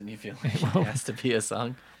me feel like it has to be a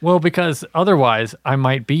song? Well, because otherwise I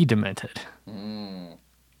might be demented.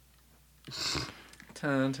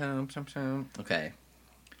 Okay.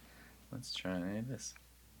 Let's try this.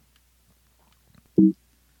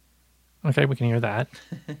 Okay, we can hear that.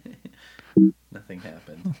 Nothing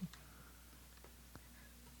happened.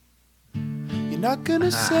 You're not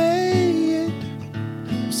gonna say it,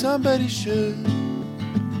 somebody should.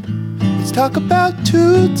 Let's talk about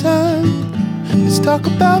two-time. Let's talk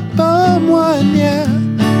about bum one, yeah.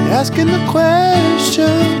 You're asking the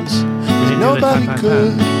questions that nobody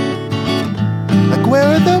could. Like where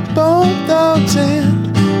are the bone dogs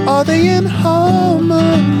and are they in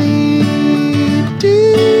harmony? Do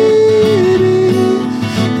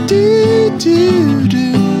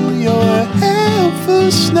you're a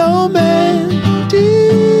helpful snowman.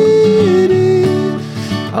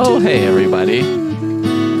 Oh, hey, everybody.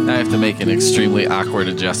 Now I have to make an extremely awkward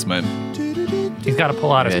adjustment. He's got to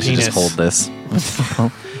pull out Maybe I his should penis. just hold this.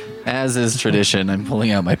 As is tradition, I'm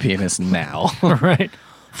pulling out my penis now. Right.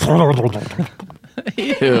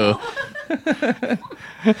 Ew.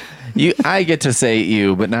 I get to say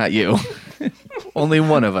ew, but not you. Only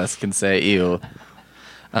one of us can say ew.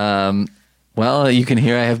 Well, you can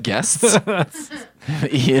hear I have guests.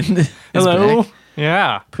 Ian is Hello. back.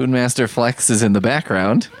 Yeah. Poonmaster Flex is in the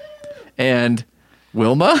background. And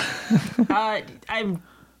Wilma?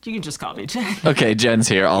 You can just call me Jen. Okay, Jen's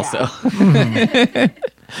here also.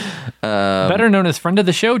 Better known as friend of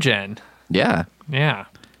the show, Jen. Yeah. Yeah.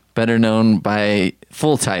 Better known by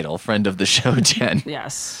full title, friend of the show, Jen.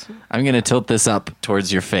 Yes. I'm going to tilt this up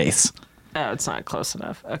towards your face. Oh, it's not close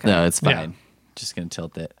enough. Okay. No, it's Yeah. fine. Just going to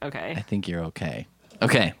tilt it. Okay. I think you're okay.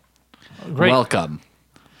 Okay. Great. Welcome.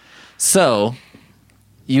 So,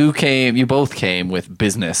 you both came with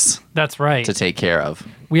business That's right. to take care of.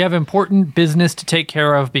 We have important business to take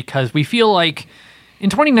care of because we feel like in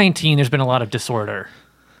 2019 there's been a lot of disorder,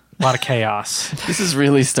 a lot of chaos, This is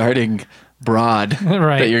really starting broad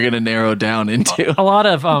Right. that you're going to narrow down into. a lot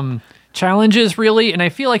of challenges really, and I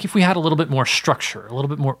feel like if we had a little bit more structure, a little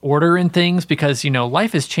bit more order in things, because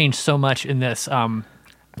life has changed so much in this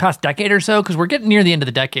past decade or so, because we're getting near the end of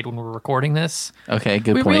the decade when we're recording this. Okay,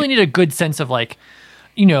 good We point. really need a good sense of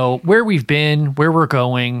where we've been, where we're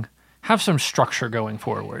going, have some structure going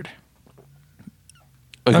forward.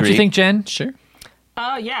 Don't you Agreed. think, Jen? Sure.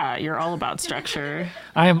 Oh, yeah. You're all about structure.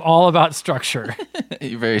 I am all about structure.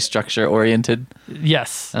 You're very structure oriented.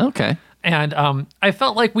 Yes. Okay. And I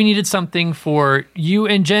felt like we needed something for you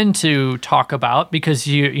and Jen to talk about because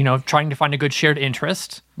trying to find a good shared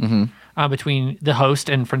interest between the host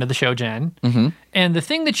and friend of the show, Jen. Mm-hmm. And the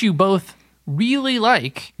thing that you both really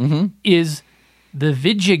like is the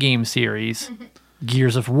video game series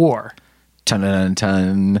Gears of War. Ton ton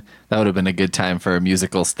ton. That would have been a good time for a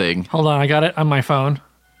musical sting. Hold on, I got it on my phone.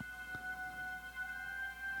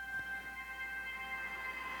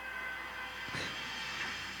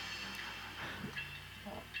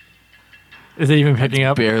 Is it even picking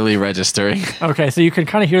up? Barely registering. Okay, so you can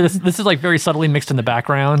kind of hear this. This is like very subtly mixed in the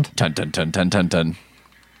background. Ton ton ton ton ton ton.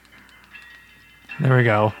 There we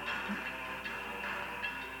go.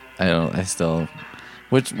 Where's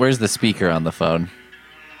the speaker on the phone?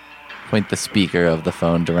 Point the speaker of the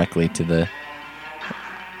phone directly to the...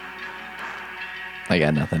 I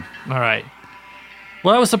got nothing. All right.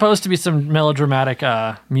 Well, that was supposed to be some melodramatic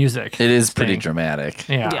music. It is pretty thing. dramatic.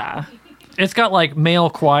 Yeah. Yeah. It's got like male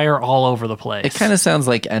choir all over the place. It kind of sounds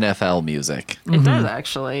like NFL music. It does,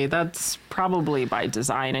 actually. That's probably by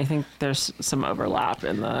design. I think there's some overlap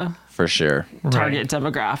in the For sure. target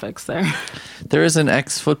demographics there. There is an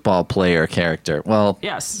ex-football player character. Well,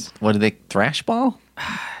 Yes. what are they? Thrash ball?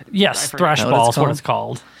 Yes, forget. thrash Is that what ball it's is what called? it's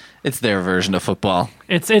called. It's their version of football.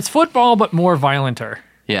 It's football, but more violenter.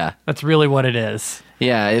 Yeah. That's really what it is.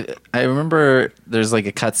 Yeah, I remember there's like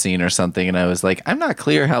a cutscene or something, and I was like, I'm not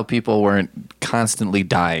clear how people weren't constantly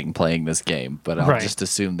dying playing this game, but I'll Right. just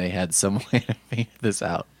assume they had some way to figure this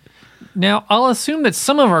out. Now, I'll assume that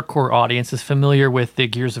some of our core audience is familiar with the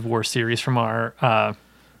Gears of War series from our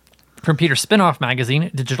from Peter's spin-off magazine,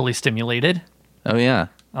 Digitally Stimulated, Oh, yeah.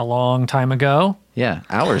 a long time ago. Yeah,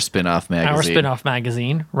 our spin-off magazine. Our spin-off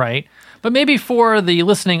magazine, right? But maybe for the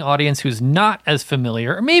listening audience who's not as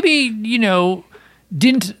familiar, or maybe,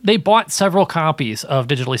 they bought several copies of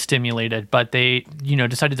Digitally Stimulated, but they,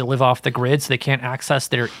 decided to live off the grid so they can't access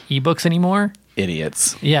their ebooks anymore.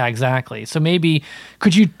 Idiots. Yeah, exactly. So maybe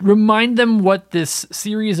could you remind them what this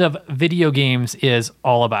series of video games is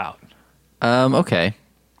all about? Okay.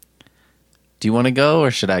 Do you want to go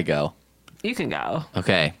or should I go? You can go.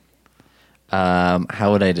 Okay.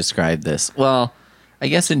 How would I describe this? Well, I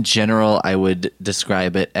guess in general, I would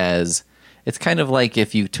describe it as It's kind of like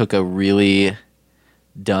if you took a really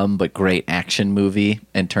dumb but great action movie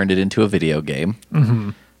and turned it into a video game.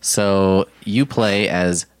 So you play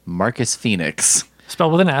as Marcus Phoenix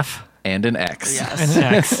Spelled with an F and an X. Yes. and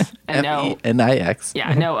an X. And no. F-E-N-I-X.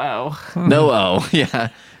 Yeah, no O. No O. Yeah.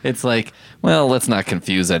 It's like, well, let's not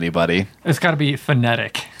confuse anybody. It's got to be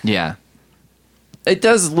phonetic. Yeah. It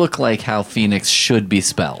does look like how Phoenix should be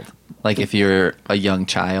spelled. Like if you're a young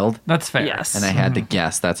child That's fair. Yes. and I had to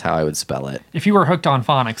guess, that's how I would spell it. If you were hooked on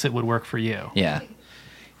phonics, it would work for you. Yeah.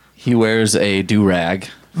 He wears a do-rag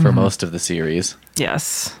for most of the series.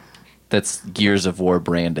 Yes. That's Gears of War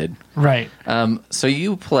branded. Right. So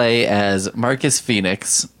you play as Marcus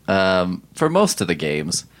Phoenix for most of the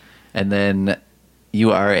games, and then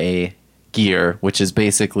you are a Gear, which is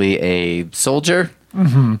basically a soldier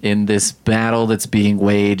in this battle that's being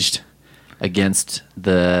waged against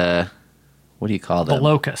the, what do you call them? The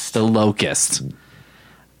Locust. The Locust.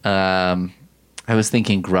 I was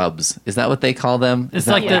thinking grubs. Is that what they call them? It's Is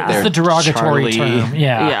that like what the they're derogatory Charlie? term.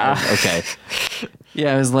 Yeah. Yeah. Okay.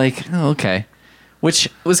 Yeah, I was like, oh, okay. Which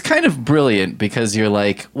was kind of brilliant because you're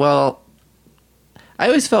like, well, I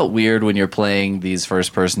always felt weird when you're playing these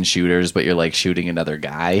first person shooters, but you're like shooting another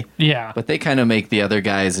guy. Yeah. But they kind of make the other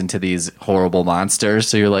guys into these horrible monsters.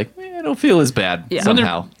 So you're like, I don't feel as bad Yeah.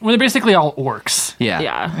 somehow. When they're basically all orcs. Yeah.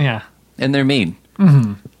 Yeah. Yeah. And they're mean.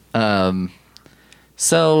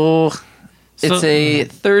 So it's So- a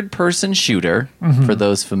third-person shooter for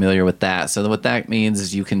those familiar with that. So what that means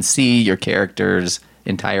is you can see your character's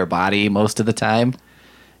entire body most of the time,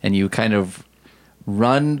 and you kind of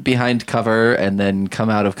run behind cover and then come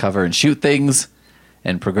out of cover and shoot things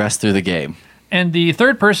and progress through the game. And the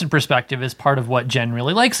third person perspective is part of what Jen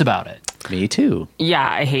really likes about it. Me too. Yeah,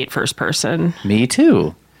 I hate first person. Me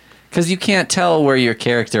too. Because you can't tell where your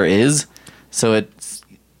character is, so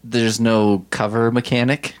there's no cover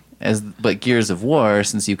mechanic. But Gears of War,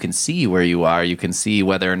 since you can see where you are, you can see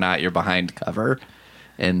whether or not you're behind cover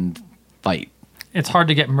and fight. It's hard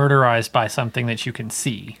to get murderized by something that you can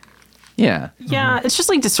see. Yeah. Yeah, it's just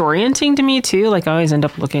like disorienting to me too. Like I always end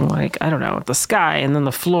up looking like, I don't know, the sky and then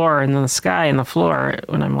the floor and then the sky and the floor.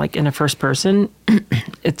 When I'm like in a first person,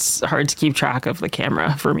 it's hard to keep track of the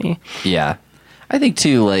camera for me. Yeah. I think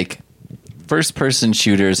too, like, first person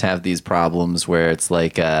shooters have these problems where it's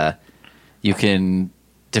like you can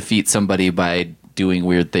defeat somebody by doing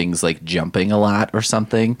weird things like jumping a lot or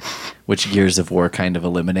something, which Gears of War kind of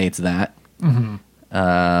eliminates that.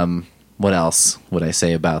 What else would I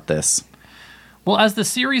say about this? Well, as the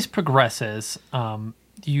series progresses,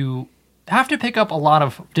 you have to pick up a lot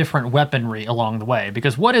of different weaponry along the way,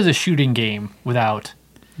 because what is a shooting game without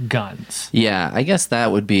guns? Yeah, I guess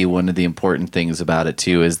that would be one of the important things about it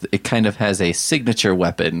too, is it kind of has a signature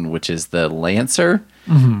weapon, which is the Lancer,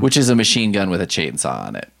 which is a machine gun with a chainsaw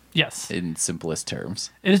on it, Yes. in simplest terms.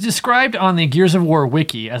 It is described on the Gears of War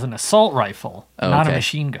wiki as an assault rifle, not a okay.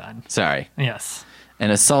 machine gun. Sorry. Yes. An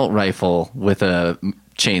assault rifle with a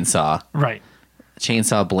chainsaw. Right.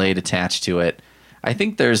 Chainsaw blade attached to it. I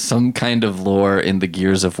think there's some kind of lore in the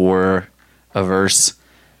Gears of War averse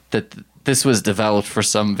that this was developed for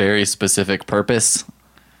some very specific purpose,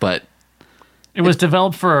 but It was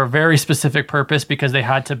developed for a very specific purpose because they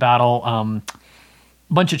had to battle a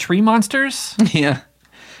bunch of tree monsters. yeah,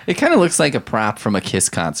 it kind of looks like a prop from a Kiss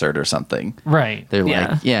concert or something. Right. They're Yeah.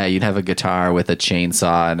 like, yeah, you'd have a guitar with a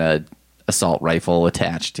chainsaw and a assault rifle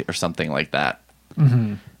attached or something like that.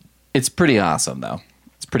 It's pretty awesome though.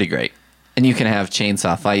 It's pretty great. And you can have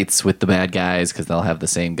chainsaw fights with the bad guys because they'll have the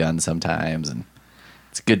same gun sometimes, and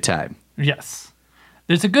it's a good time. Yes.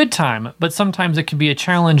 There's a good time, but sometimes it can be a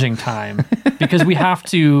challenging time because we have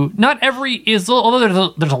to. Not every is,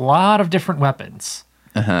 although there's a lot of different weapons.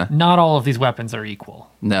 Not all of these weapons are equal.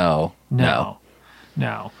 No. No.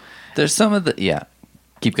 There's some of the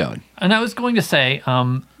keep going. And I was going to say,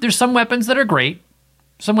 there's some weapons that are great,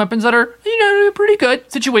 some weapons that are pretty good,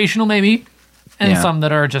 situational maybe, and Yeah. some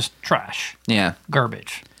that are just trash, Yeah.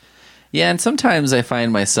 garbage. Yeah, and sometimes I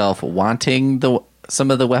find myself wanting some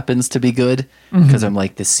of the weapons to be good because I'm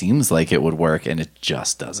like, this seems like it would work, and it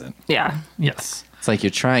just doesn't. Yeah. Yes. It's like you're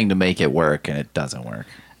trying to make it work, and it doesn't work.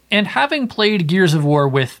 And having played Gears of War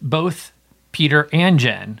with both Peter and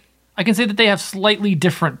Jen, I can say that they have slightly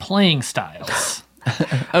different playing styles.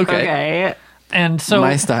 Okay. And so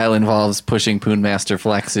My style involves pushing Poonmaster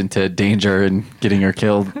Flex into danger and getting her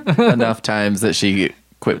killed enough times that she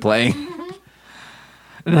quit playing.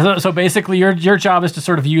 so basically your job is to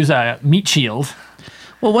sort of use a meat shield.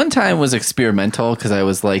 Well, one time was experimental because I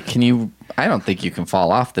was like, I don't think you can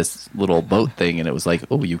fall off this little boat thing. And it was like,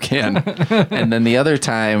 oh, you can. And then the other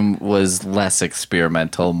time was less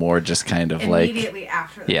experimental, more just kind of like, Immediately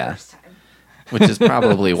after the Yeah. first time. which is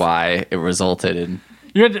probably why it resulted in.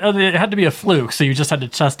 It had to be a fluke, so you just had to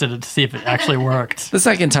test it to see if it actually worked. The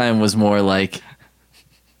second time was more like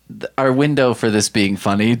our window for this being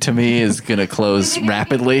funny to me is going to close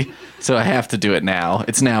rapidly, so I have to do it now.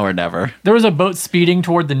 It's now or never. There was a boat speeding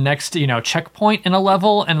toward the next, checkpoint in a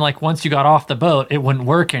level, and like once you got off the boat, it wouldn't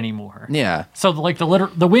work anymore. Yeah. So like the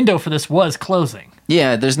window for this was closing.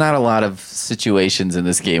 Yeah, there's not a lot of situations in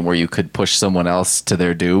this game where you could push someone else to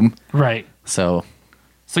their doom. Right. So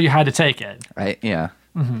you had to take it. right, yeah.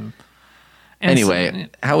 And Anyway,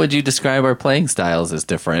 how would you describe our playing styles as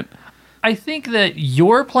different? I think that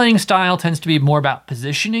your playing style tends to be more about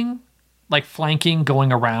positioning, like flanking,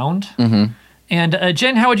 going around. Mm-hmm. And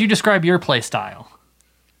Jen, how would you describe your play style?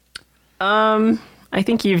 I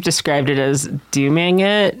think you've described it as dooming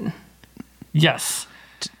it. Yes.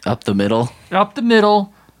 Up the middle? Up the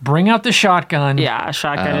middle, bring out the shotgun. Yeah,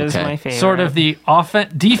 shotgun is Okay. my favorite. Sort of the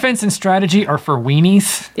defense and strategy are for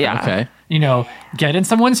weenies. Yeah. Okay. Get in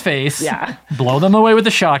someone's face. Yeah. Blow them away with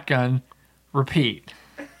a shotgun. Repeat.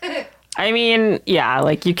 I mean, yeah,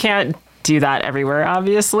 like you can't do that everywhere,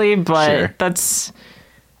 obviously, but Sure. that's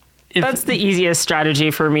the easiest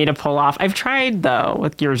strategy for me to pull off. I've tried though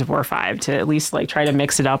with Gears of War 5 to at least like try to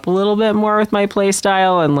mix it up a little bit more with my play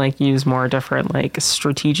style and like use more different like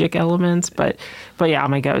strategic elements. But yeah,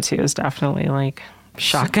 my go-to is definitely like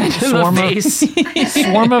shotgun in the Swarm of- face.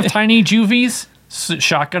 Swarm of tiny juvies,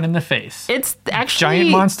 shotgun in the face. It's actually Giant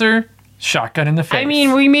monster, shotgun in the face. I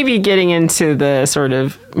mean, we may be getting into the sort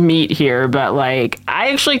of meat here, but like,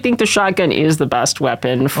 I actually think the shotgun is the best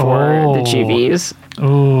weapon for the GVs.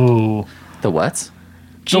 Ooh. The what?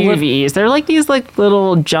 GVs. They're like these like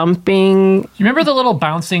little jumping. You remember the little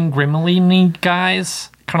bouncing Grimly guys?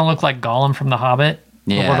 Kind of look like Gollum from The Hobbit.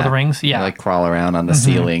 Yeah. The Lord of the Rings. Yeah. They, like crawl around on the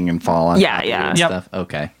ceiling and fall on Yeah, top of you yeah. and Yep. stuff.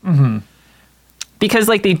 Okay. Because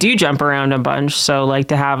like they do jump around a bunch, so like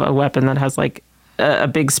to have a weapon that has like a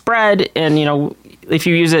big spread, and if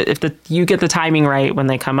you use it, you get the timing right when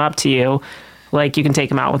they come up to you, like you can take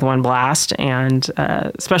them out with one blast, and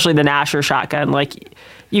especially the Nasher shotgun, like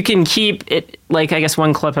you can keep it, like I guess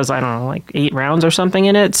one clip has, I don't know, like 8 rounds or something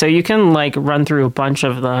in it, so you can like run through a bunch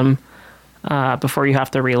of them before you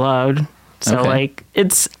have to reload. So Okay. like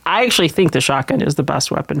I actually think the shotgun is the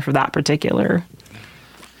best weapon for that particular.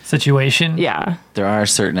 Situation. Yeah. There are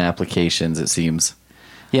certain applications, it seems.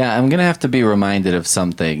 Yeah, I'm going to have to be reminded of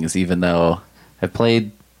some things, even though I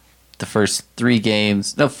played the first 4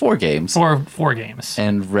 games, Four games.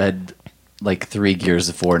 and read like 3 Gears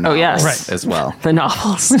of War novels yes. Right. as well, The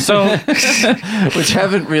novels. So which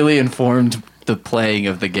haven't really informed the playing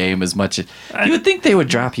of the game as much. You would think they would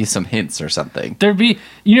drop you some hints or something. there'd be,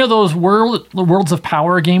 those Worlds of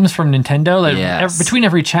Power games from Nintendo that Yes. between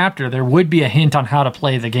every chapter there would be a hint on how to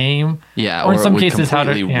play the game. Yeah, Or in some it would cases how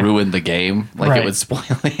to completely ruin the game, like Right. it would spoil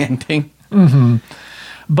the ending.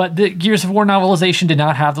 But the Gears of War novelization did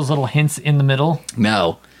not have those little hints in the middle.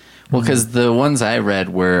 No. Well, because the ones I read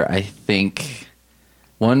were, I think,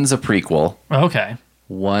 one's a prequel. Okay.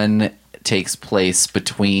 One takes place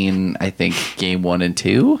between, I think, game 1 and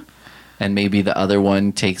 2. And maybe the other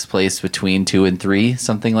one takes place between 2 and 3,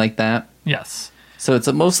 something like that. Yes. So it's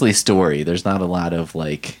a mostly story. There's not a lot of,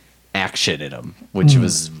 like, action in them, which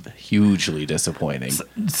was hugely disappointing.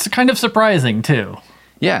 It's kind of surprising too.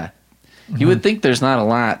 Yeah. You would think there's not a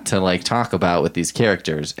lot to, like, talk about with these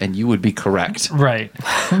characters, and you would be correct. Right.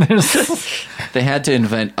 There's They had to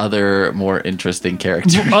invent other, more interesting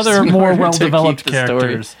characters. other in more order to well-developed keep the story.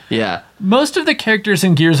 characters. Yeah. Most of the characters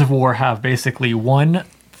in Gears of War have basically one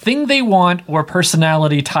thing they want or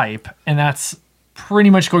personality type, and that's pretty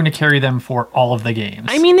much going to carry them for all of the games.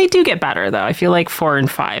 I mean, they do get better though. I feel like 4 and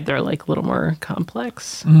 5, they're like a little more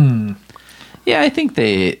complex. Yeah, I think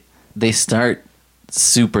they start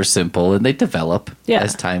super simple and they develop Yeah.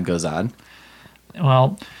 as time goes on.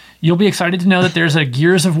 well, you'll be excited to know that there's a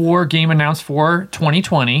Gears of War game announced for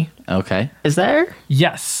 2020. Okay. Is there?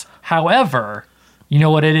 Yes. However, you know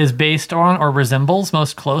what it is based on or resembles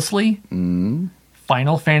most closely?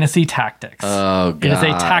 Final Fantasy Tactics. Oh, God. It is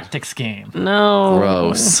a tactics game. No.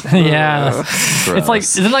 Gross. Yeah. It's like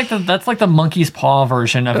Gross. isn't like that's like the monkey's paw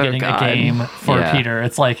version of getting God. a game for Yeah. Peter.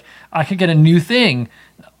 It's like I could get a new thing.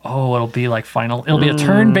 Oh, it'll be a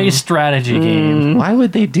turn-based strategy game. Why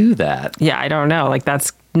would they do that? Yeah, I don't know. Like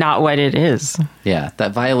that's not what it is. Yeah,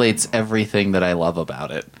 that violates everything that I love about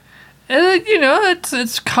it.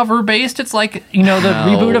 It's cover-based. It's like, the How?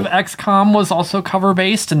 reboot of XCOM was also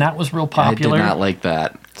cover-based and that was real popular. I did not like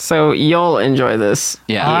that. So you'll enjoy this.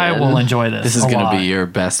 Yeah. I will enjoy this. This is a going to lot. be your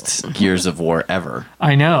best Gears of War ever.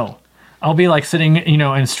 I know. I'll be like sitting, and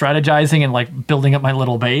strategizing and like building up my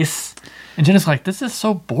little base. And Jen is like, this is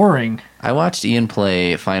so boring. I watched Ian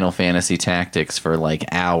play Final Fantasy Tactics for like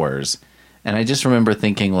hours, and I just remember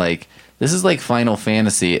thinking like, this is like Final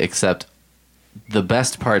Fantasy, except the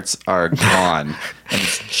best parts are gone, and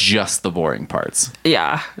it's just the boring parts.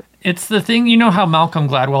 Yeah. It's the thing, you know how Malcolm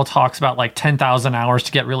Gladwell talks about like 10,000 hours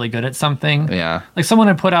to get really good at something? Yeah. Like someone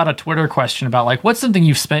had put out a Twitter question about like, what's something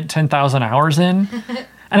you've spent 10,000 hours in?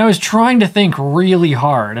 And I was trying to think really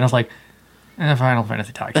hard. And I was like, Final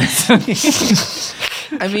Fantasy Tactics.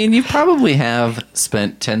 I mean, you probably have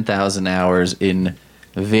spent 10,000 hours in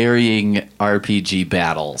varying RPG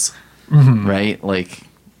battles, right? Like,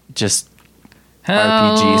 just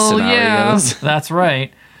RPG scenarios. Yeah, that's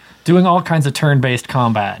right. Doing all kinds of turn-based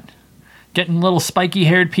combat. Getting little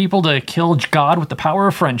spiky-haired people to kill God with the power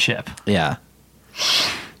of friendship. Yeah.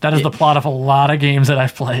 That is the plot of a lot of games that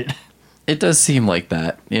I've played. It does seem like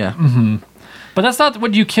that, yeah. But that's not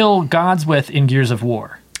what you kill gods with in Gears of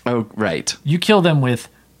War. Oh, right. You kill them with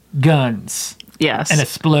guns Yes. and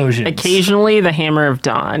explosions. Occasionally the Hammer of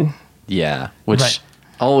Dawn. Yeah, which Right.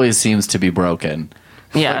 always seems to be broken.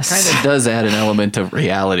 Yes. Kind of does add an element of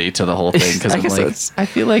reality to the whole thing, because I I'm guess like, it's- I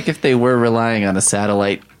feel like if they were relying on a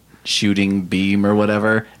satellite shooting beam or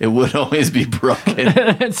whatever, it would always be broken.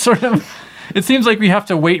 It's sort of. It seems like we have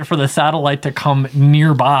to wait for the satellite to come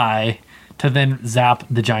nearby to then zap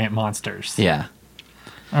the giant monsters. Yeah.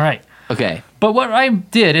 All right. Okay. But what I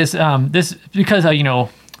did is this because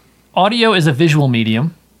audio is a visual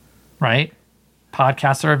medium, right?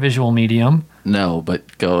 Podcasts are a visual medium. No,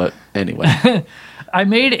 but go anyway. I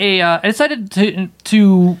made I decided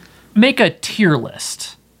to make a tier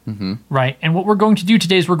list, right? And what we're going to do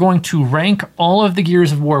today is we're going to rank all of the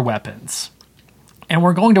Gears of War weapons, and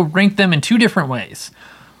we're going to rank them in two different ways.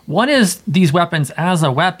 One is these weapons as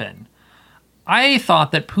a weapon. I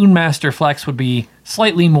thought that Poonmaster Flex would be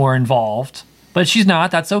slightly more involved, but she's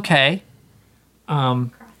not. That's okay.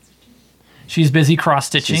 She's busy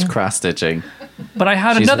cross-stitching. She's cross-stitching. But I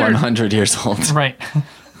had She's another 100 years old. right.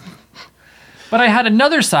 But I had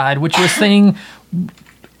another side, which was saying,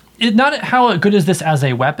 not how good is this as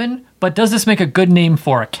a weapon, but does this make a good name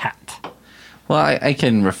for a cat? Well, I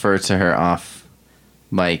can refer to her off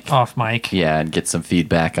mic. Off mic, Yeah, and get some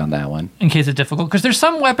feedback on that one. in case it's difficult. Because there's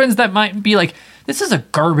some weapons that might be like, this is a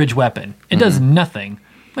garbage weapon. It does nothing.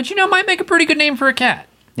 But, might make a pretty good name for a cat.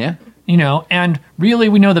 Yeah. And really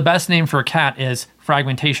we know the best name for a cat is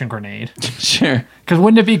Fragmentation Grenade. Sure. Because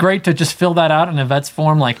wouldn't it be great to just fill that out in a vet's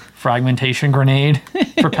form, like Fragmentation Grenade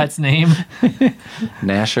for pet's name?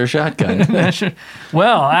 Nasher Shotgun.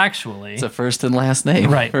 Well, actually. It's a first and last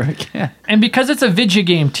name. Right. For a cat. And because it's a video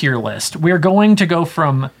game tier list, we're going to go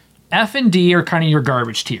from F and D are kind of your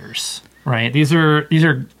garbage tiers, right? This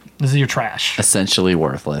is your trash, Essentially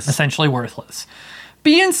worthless. essentially worthless.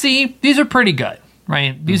 B and C, these are pretty good,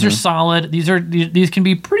 right? These are solid. These can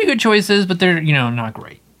be pretty good choices, but they're not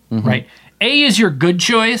great, right? A is your good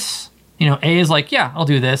choice. A is like, yeah, I'll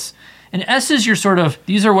do this, and S is your sort of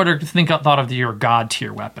these are what are thought of your god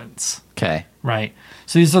tier weapons. Okay. Right.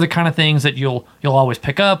 So these are the kind of things that you'll always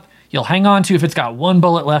pick up. You'll hang on to if it's got one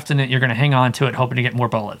bullet left in it. You're going to hang on to it, hoping to get more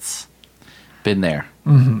bullets. Been there.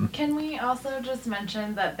 Can we also just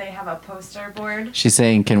mention that they have a poster board? She's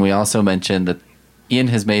saying, can we also mention that Ian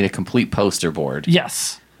has made a complete poster board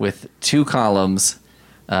Yes. with 2 columns,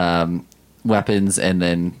 weapons, and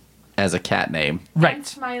then as a cat name. And Right.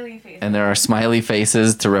 smiley face. And there are smiley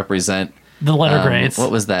faces to represent The letter grades. What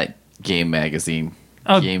was that game magazine?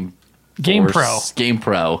 Oh, Game Game Force- Game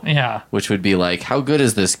Pro. Yeah. Which would be like, how good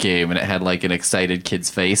is this game? And it had like an excited kid's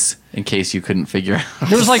face in case you couldn't figure out.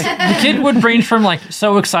 There was like the kid would range from like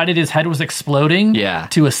so excited his head was exploding Yeah.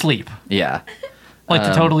 to asleep. Yeah. Like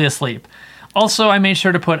to totally asleep. Also, I made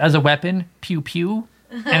sure to put as a weapon Pew Pew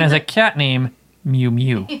and as a cat name Mew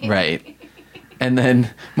Mew. Right. And then,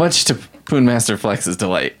 much to Poonmaster Flex's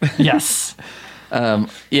delight. Yes.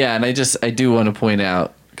 Yeah, and I do want to point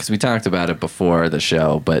out, because we talked about it before the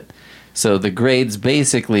show, but so the grades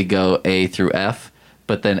basically go A through F,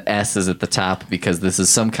 but then S is at the top because this is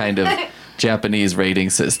some kind of Japanese rating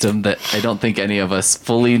system that I don't think any of us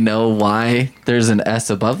fully know why there's an S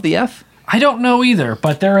above the F. I don't know either,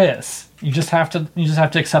 but there is. You just have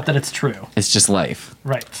to accept that it's true. It's just life.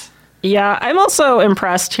 Right. Yeah, I'm also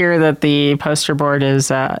impressed here that the poster board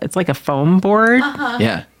is it's like a foam board.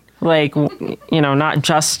 Yeah. Like, not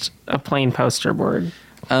just a plain poster board.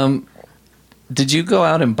 Did you go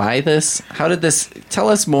out and buy this? How did this... Tell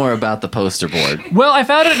us more about the poster board. Well, I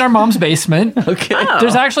found it in our mom's basement. Okay.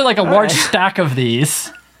 There's actually like a large stack of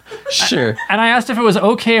these. Sure. And I asked if it was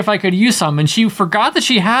okay if I could use some, and she forgot that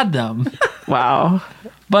she had them. Wow.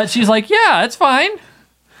 But she's like, yeah, it's fine.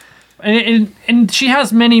 And she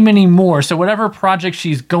has many, many more. So whatever project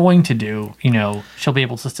she's going to do, she'll be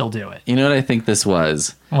able to still do it. You know what I think this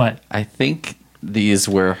was? What? I think these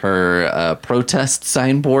were her protest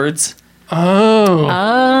signboards.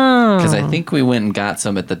 Oh. Because I think we went and got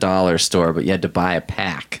some at the dollar store, but you had to buy a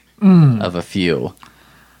pack of a few.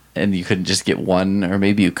 And you couldn't just get one, or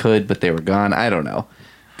maybe you could, but they were gone. I don't know.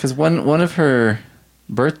 Because one of her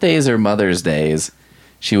birthdays or Mother's Days,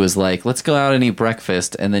 she was like, let's go out and eat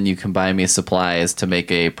breakfast, and then you can buy me supplies to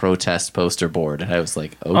make a protest poster board. And I was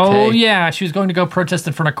like, okay. Oh, yeah. She was going to go protest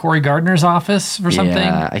in front of Cory Gardner's office or something.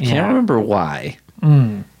 Yeah, I can't remember why.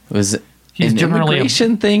 It was He's an generally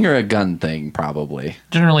immigration thing or a gun thing, probably.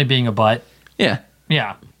 Generally being a butt. Yeah.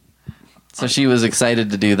 Yeah. So she was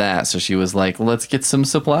excited to do that. So she was like, let's get some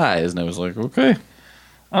supplies. And I was like, okay.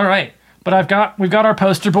 All right. But we've got our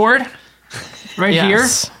poster board right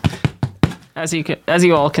Yes. here. As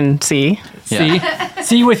you all can see. Yeah.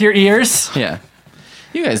 See with your ears. Yeah.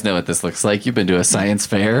 You guys know what this looks like. You've been to a science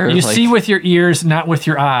fair. You see with your ears, not with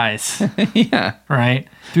your eyes. Yeah. Right?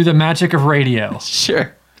 Through the magic of radio.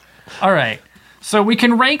 Sure. All right. So we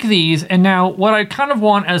can rank these, and now what I kind of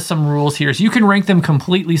want as some rules here is you can rank them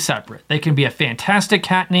completely separate. They can be a fantastic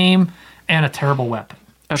cat name and a terrible weapon.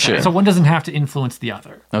 Okay. Sure. So one doesn't have to influence the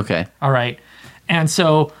other. Okay. All right. And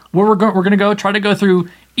so we're going to try to go through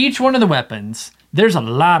each one of the weapons. There's a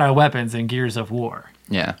lot of weapons in Gears of War.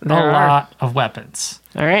 Yeah. A lot of weapons.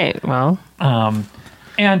 All right. Well,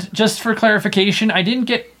 And just for clarification, I didn't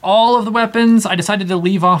get all of the weapons. I decided to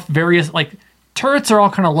leave off various, like, turrets are all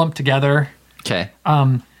kind of lumped together. Okay.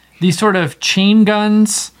 These sort of chain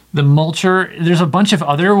guns, the mulcher, there's a bunch of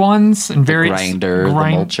other ones. And various grinder, the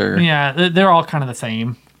mulcher. Yeah, they're all kind of the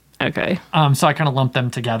same. okay. So I kind of lumped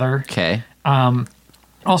them together. Okay.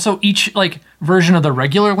 Also, each version of the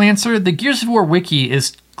regular Lancer, the Gears of War wiki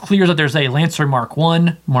is clear that there's a Lancer Mark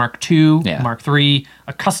 1, Mark 2, Yeah. Mark 3,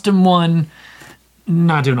 a custom one.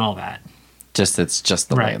 Not doing all that. It's just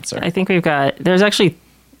the Right. Lancer. I think we've got. There's actually.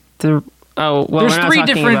 There's There's we're not three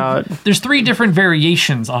talking different. about There's three different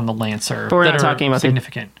variations on the Lancer. But we're that not are talking about the-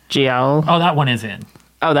 significant. GL. Oh, that one is in.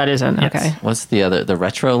 Oh, that isn't. Yes. Okay. What's the other? The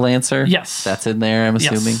Retro Lancer? Yes. That's in there, I'm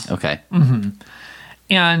Yes. assuming? Okay.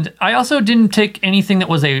 And I also didn't take anything that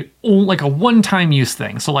was a one-time use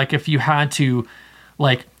thing. So like if you had to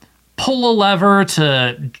pull a lever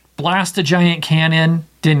to blast a giant cannon,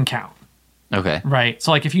 didn't count. Okay. Right.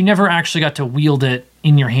 So like if you never actually got to wield it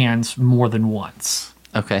in your hands more than once.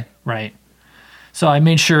 Okay. Right. So I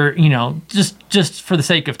made sure, just for the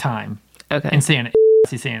sake of time. Okay. Insanity.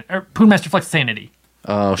 Or Poonmaster Flex Sanity.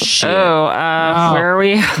 Oh, shit. Where are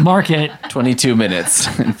we? Mark it. 22 minutes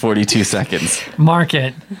and 42 seconds. Mark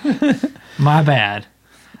it. My bad.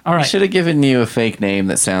 All right. Should have given you a fake name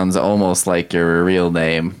that sounds almost like your real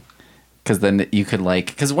name. Because then you could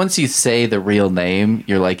because once you say the real name,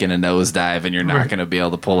 you're like in a nosedive and you're not Right. going to be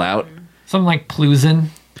able to pull out. Something like Pluzin.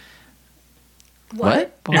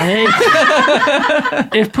 What?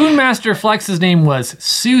 If Poonmaster Flex's name was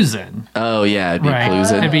Susan, Oh, yeah, it'd be right?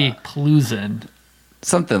 Pluzin. It'd be Pluzin.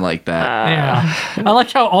 Something like that. Yeah. I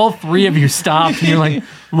like how all three of you stopped and you're like,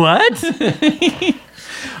 what?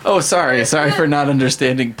 Oh, sorry for not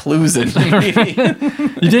understanding Pluzin.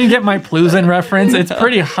 You didn't get my Pluzin reference? It's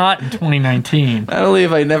pretty hot in 2019. Not only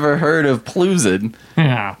have I never heard of Pluzin,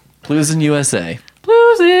 Yeah. Pluzin USA.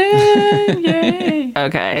 Pluzin! Yay!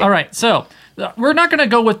 Okay. All right, so we're not going to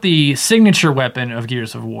go with the signature weapon of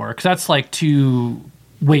Gears of War because that's too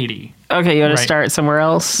weighty. Okay, you want Right. to start somewhere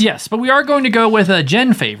else? Yes, but we are going to go with a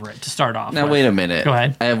Gen favorite to start off Now, with. wait a minute. Go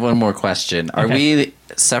ahead. I have one more question. Are Okay. we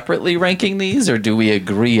separately ranking these, or do we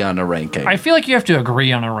agree on a ranking? I feel like you have to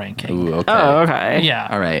agree on a ranking. Ooh, okay. Oh, okay. Yeah.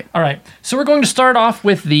 All right. All right. So we're going to start off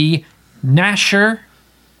with the Nasher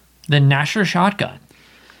shotgun.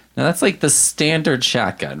 Now, that's like the standard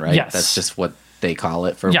shotgun, right? Yes. That's just what they call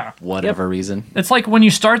it for Yeah. whatever reason. It's like when you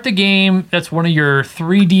start the game, that's one of your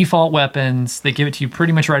 3 default weapons. They give it to you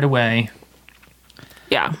pretty much right away.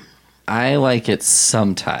 Yeah. I like it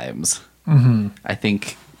sometimes. Mm-hmm. I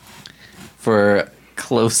think for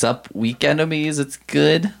close-up weak enemies, it's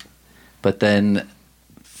good. But then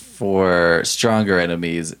for stronger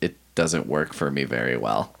enemies, it doesn't work for me very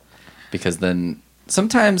well. Because then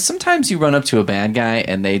sometimes you run up to a bad guy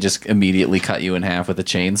and they just immediately cut you in half with a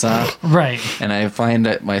chainsaw. Right. And I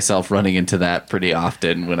find myself running into that pretty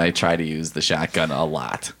often when I try to use the shotgun a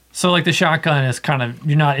lot. So like the shotgun is kind of,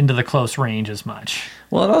 you're not into the close range as much.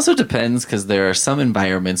 Well, it also depends because there are some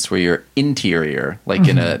environments where you're interior, like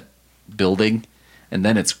in a building, and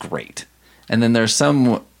then it's great. And then there's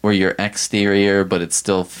some where you're exterior, but it's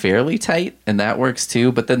still fairly tight, and that works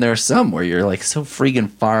too. But then there are some where you're like so freaking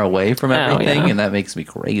far away from everything, yeah. and that makes me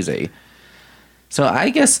crazy. So I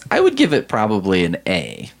guess I would give it probably an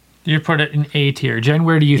A. You put it in A tier. Jen,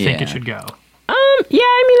 where do you think Yeah. it should go? Yeah,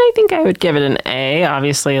 I mean, I think I would give it an A.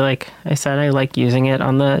 Obviously, like I said, I like using it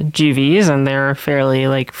on the GVs, and they're a fairly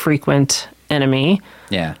like frequent enemy.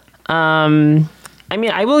 Yeah. I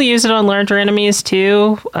mean, I will use it on larger enemies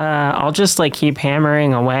too. I'll just like keep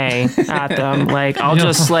hammering away at them. Like I'll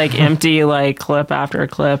just like empty like clip after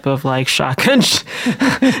clip of like shotgun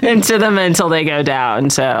into them until they go down.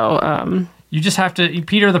 So You just have to,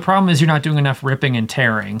 Peter. The problem is you're not doing enough ripping and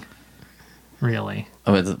tearing. Really,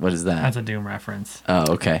 Oh, what is that? that's a Doom reference.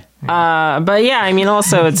 Oh, okay. but yeah, I mean,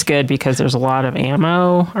 also it's good because there's a lot of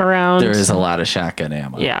ammo around. There is a lot of shotgun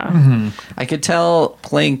ammo. Yeah. I could tell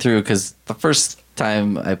playing through, because the first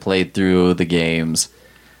time I played through the games,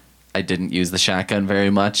 I didn't use the shotgun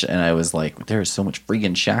very much, and I was like, there's so much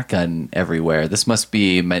freaking shotgun everywhere. This must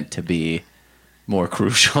be meant to be more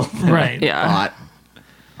crucial than Right. I Yeah. thought.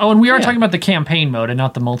 Oh, and we are Yeah. talking about the campaign mode and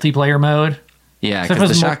not the multiplayer mode. Yeah, So if because the it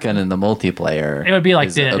was shotgun in the multiplayer It would be like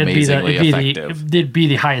is it'd amazingly be effective. it'd be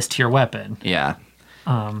the highest tier weapon. Yeah.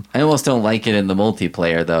 I almost don't like it in the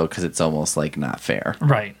multiplayer, though, because it's almost like not fair.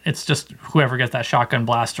 Right. It's just whoever gets that shotgun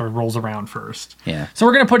blaster rolls around first. Yeah. So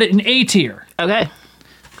we're gonna put it in A tier. Okay.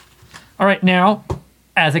 All right, now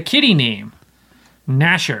as a kitty name,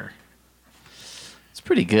 Nasher. It's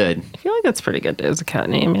pretty good. I feel like that's pretty good as a cat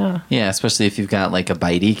name. Yeah. Yeah, especially if you've got like a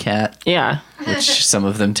bitey cat, Yeah. which some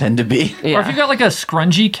of them tend to be. Yeah. Or if you got like a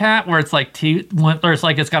scrungy cat where it's like or it's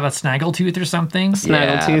like it's got a snaggle tooth or something.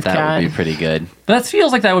 Snaggletooth that cat. would be pretty good. That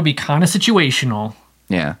feels like that would be kind of situational.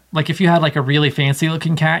 Yeah. Like if you had like a really fancy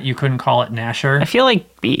looking cat, you couldn't call it I Nasher. feel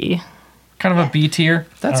like B. Kind of a B tier.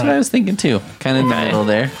 That's what I was thinking too. Kind of in the middle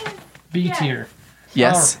there. B tier.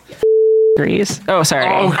 Yes. Agrees. Oh, sorry.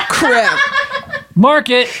 Oh, crap. Mark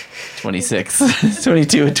it. 26.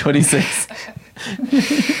 22 and 26.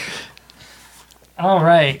 All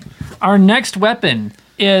right. Our next weapon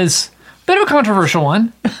is a bit of a controversial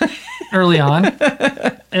one early on.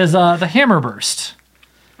 Is the Hammer Burst.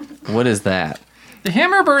 What is that? The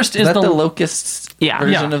Hammer Burst Is is that the the Locust Yeah.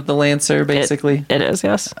 version Yeah. of the Lancer, basically? It is,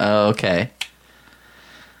 yes. Oh, okay.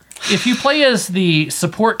 if you play as the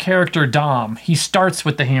support character Dom, he starts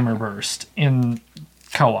with the Hammer Burst in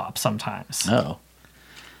co-op sometimes. Oh.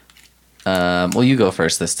 Well, you go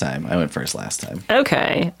first this time. I went first last time.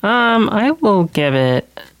 Okay. I will give it.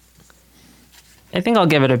 I think I'll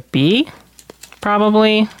give it a B,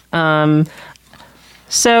 probably.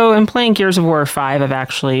 So in playing Gears of War 5, I've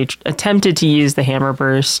actually attempted to use the Hammer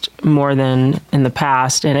Burst more than in the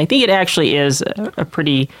past, and I think it actually is a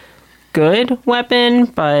pretty good weapon,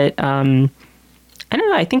 but I don't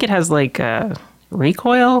know. I think it has like a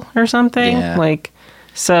recoil or something. Yeah. Like,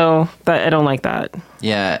 so I don't like that.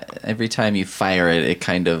 Yeah, every time you fire it, it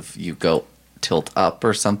kind of, you go tilt up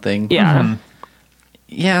or something. Yeah.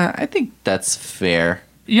 Yeah, I think that's fair.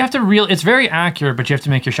 You have to it's very accurate, but you have to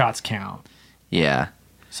make your shots count. Yeah.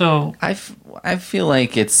 So I feel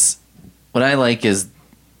like it's, what I like is,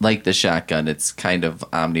 like the shotgun, it's kind of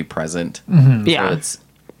omnipresent. Yeah. So it's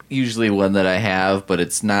usually one that I have, but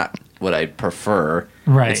it's not what I'd prefer.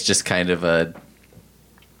 Right. It's just kind of a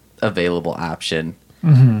available option.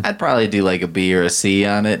 I'd probably do like a B or a C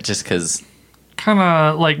on it, just because. kind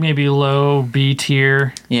of like maybe low B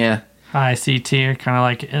tier, Yeah. high C tier, kind of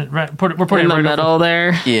like we're putting In it the right middle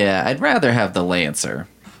there. Yeah, I'd rather have the Lancer.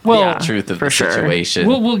 Well, Yeah. Truth of for the sure. situation.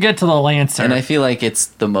 we'll get to the Lancer. And I feel like it's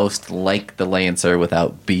the most like the Lancer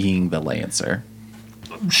without being the Lancer.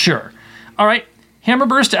 Sure. All right. Hammer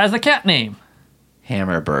Burst as the cat name.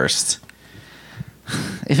 Hammer Burst.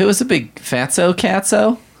 If it was a big Fatso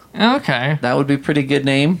Catso, Okay. that would be a pretty good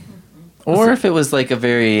name. Or if it was like a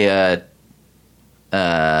very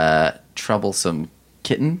troublesome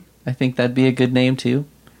kitten, I think that'd be a good name too.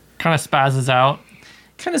 Kind of spazzes out.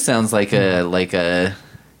 Kind of sounds like a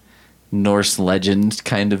Norse legend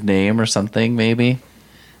kind of name or something, maybe.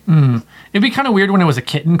 It'd be kind of weird when it was a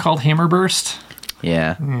kitten called Hammer Burst.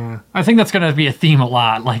 Yeah. I think that's going to be a theme a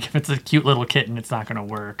lot. Like if it's a cute little kitten, it's not going to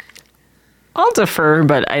work. I'll defer,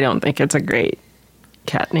 but I don't think it's a great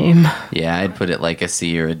cat name. Yeah, I'd put it like a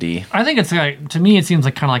C or a D. I think it's like, to me, it seems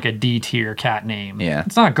like kind of like a D tier cat name. Yeah.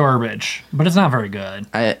 It's not garbage, but it's not very good.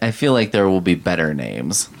 I feel like there will be better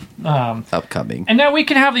names upcoming. And now we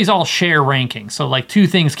can have these all share rankings. So like two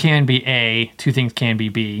things can be A, two things can be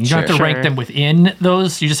B. You don't have to Sure. rank them within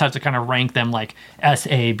those. You just have to kind of rank them like S,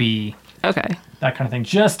 A, B, Okay. that kind of thing,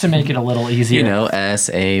 just to make it a little easier. You know,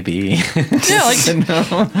 S-A-B. Yeah,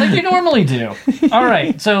 like you normally do. All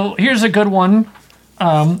right, so here's a good one.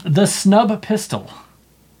 The snub pistol.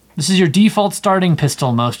 This is your default starting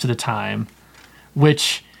pistol most of the time,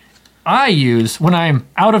 which I use when I'm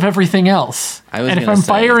out of everything else. And if I'm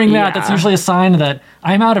firing that, that's usually a sign that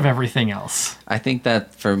I'm out of everything else. I think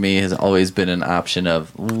that for me has always been an option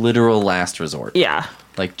of literal last resort. Yeah.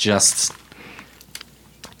 Like just,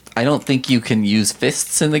 I don't think you can use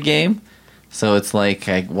fists in the game. So it's like,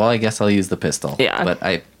 I guess I'll use the pistol. Yeah. But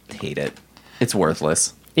I hate it. It's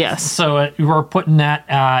worthless. Yes. So we're putting that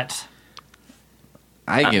at...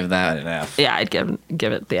 I give that an F. Yeah, I'd give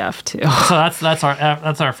it the F too. So that's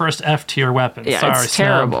our first F tier weapon. Yeah, Sorry, it's Snub.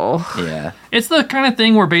 terrible. Yeah. It's the kind of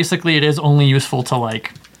thing where basically it is only useful to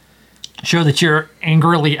like show that you're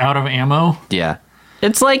angrily out of ammo. Yeah.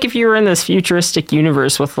 It's like if you were in this futuristic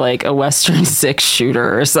universe with like a Western 6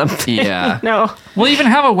 shooter or something. Yeah. No. We'll even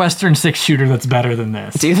have a Western 6 shooter that's better than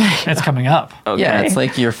this. Do they? It's coming up. Okay. Yeah, it's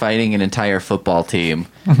like you're fighting an entire football team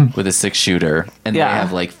with a 6-shooter, and Yeah. they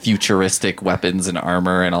have like futuristic weapons and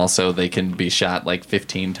armor, and also they can be shot like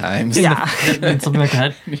 15 times. Yeah. Something like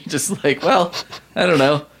that. You're just like, well, I don't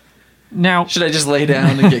know. Now, Should I just lay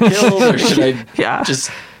down and get killed, or should I Yeah. just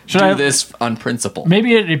Should do I- this on principle?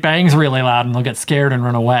 maybe it bangs really loud and they'll get scared and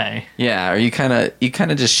run away. Yeah, or you kind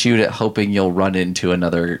of just shoot it hoping you'll run into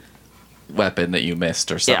another weapon that you missed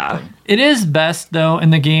or something. Yeah. It is best though in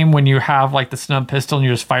the game when you have like the snub pistol and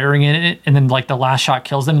you're just firing in it, and then like the last shot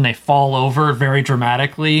kills them and they fall over very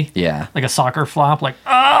dramatically, Yeah. like a soccer flop, like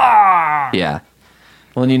ah. Yeah.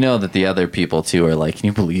 Well, and you know that the other people too are like, can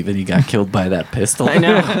you believe it? He got killed by that pistol. I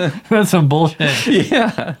know. That's some bullshit.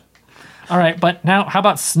 Yeah. All right, but now how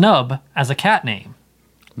about Snub as a cat name?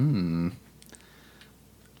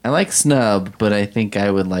 I like Snub, but I think I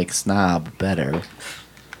would like Snob better.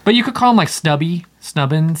 But you could call him like Snubby,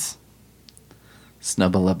 Snubbins,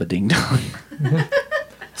 Snubbalubba Ding Dong.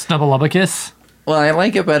 Snubbalubacus. Well, I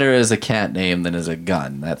like it better as a cat name than as a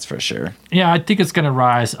gun, that's for sure. Yeah, I think it's gonna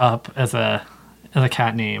rise up as a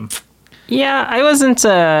cat name. Yeah, I wasn't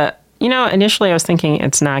initially I was thinking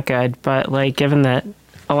it's not good, but like given that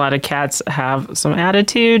a lot of cats have some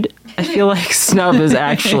attitude, I feel like Snub is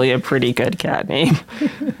actually a pretty good cat name.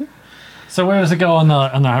 So where does it go on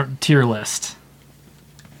the tier list?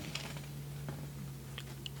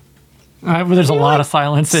 There's a lot of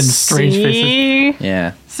silence and strange faces. See?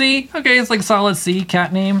 Yeah. C, okay, it's like solid C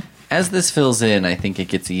cat name. As this fills in, I think it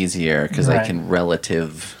gets easier because I Right. can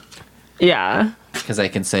Yeah. because I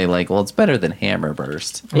can say like, well, it's better than Hammer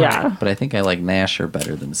Burst. Yeah. But I think I like Gnasher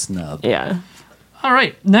better than Snub. Yeah. All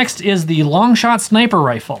right, next is the long shot sniper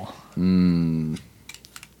rifle.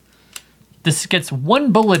 This gets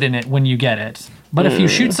one bullet in it when you get it, but if you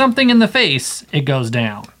shoot something in the face, it goes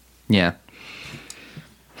down. Yeah.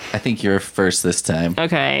 I think you're first this time.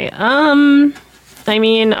 Okay. I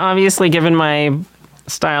mean, obviously given my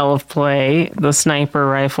style of play, the sniper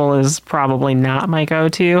rifle is probably not my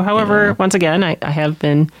go-to. However, once again, I have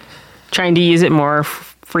been trying to use it more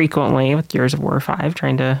frequently with Gears of War 5,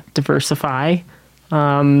 trying to diversify.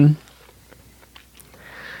 I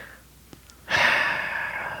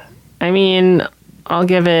mean, I'll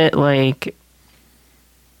give it like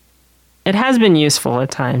it has been useful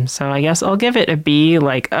at times, so I guess I'll give it a B,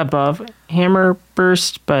 like above Hammer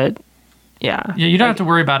Burst, but yeah. Yeah, you don't have to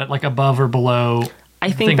worry about it like above or below.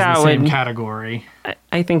 I think things that in the same would category.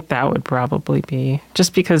 I think that would probably be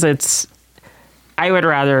just because I would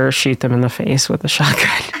rather shoot them in the face with a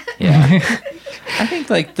shotgun. Yeah. I think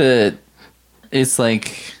like it's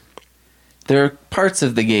like there are parts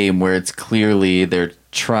of the game where it's clearly they're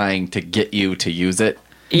trying to get you to use it.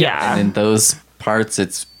 Yeah. And in those parts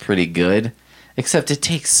it's pretty good. Except it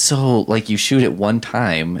takes so like you shoot it one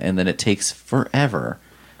time and then it takes forever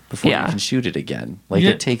before Yeah. you can shoot it again. Like Yeah.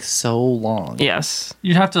 it takes so long. Yes.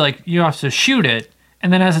 You have to shoot it,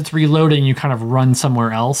 and then as it's reloading, you kind of run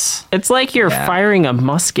somewhere else. It's like you're Yeah. firing a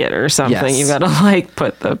musket or something. Yes. You've got to like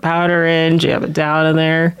put the powder in, jam it down in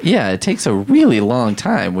there. Yeah, it takes a really long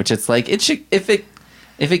time, which it's like it should if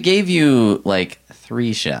it gave you like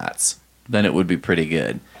 3 shots, then it would be pretty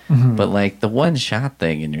good. But like the one shot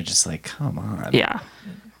thing and you're just like, come on. Yeah.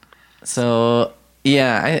 So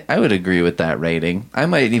yeah, I would agree with that rating. I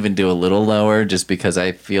might even do a little lower just because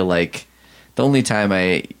I feel like the only time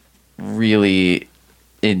I really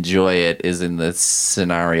enjoy it is in the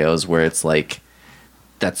scenarios where it's like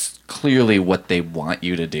that's clearly what they want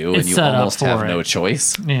you to do It's and you set up almost have for no it.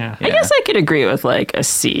 choice. Yeah. I guess I could agree with like a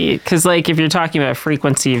C, because like if you're talking about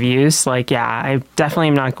frequency of use, like yeah, I definitely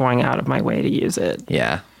am not going out of my way to use it.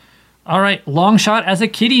 Yeah. All right, long shot as a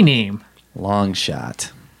kitty name. Long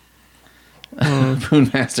shot.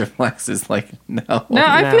 Moonmaster Flex is like, no.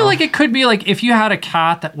 Now, I No. feel like it could be like if you had a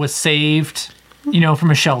cat that was saved,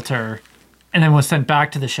 from a shelter, and then was sent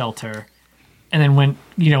back to the shelter, and then went,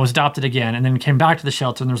 was adopted again, and then came back to the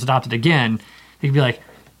shelter and was adopted again, they could be like,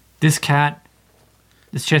 this cat,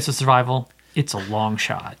 this chance of survival, it's a long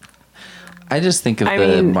shot. I just think of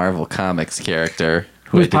the Marvel Comics character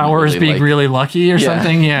whose power is being really lucky or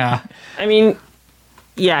something. Yeah. I mean,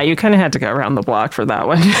 yeah, you kind of had to go around the block for that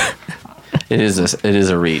one. It is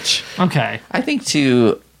a reach. Okay. I think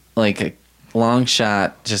too, like a long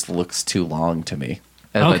shot just looks too long to me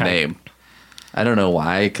as a name. I don't know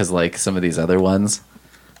why, because like some of these other ones,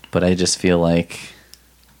 but I just feel like,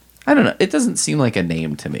 I don't know. It doesn't seem like a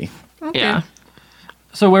name to me. Okay. Yeah.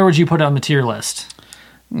 So where would you put it on the tier list?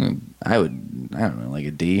 I don't know, like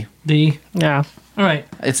a D. D? Yeah. All right.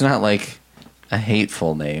 It's not like a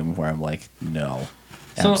hateful name where I'm like, no,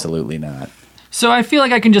 absolutely not. So I feel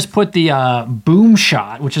like I can just put the boom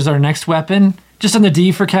shot, which is our next weapon, just on the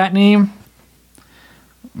D for cat name.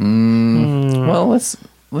 Well,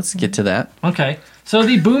 let's get to that. Okay. So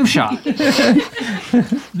the boom shot.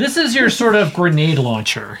 This is your sort of grenade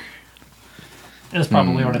launcher. Is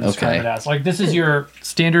probably what I describe it as. Like, this is your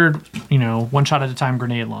standard, one shot at a time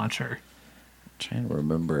grenade launcher. I'm trying to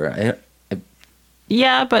remember.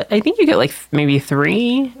 Yeah, but I think you get like maybe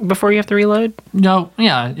 3 before you have to reload. No,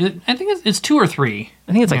 yeah. I think it's 2 or 3.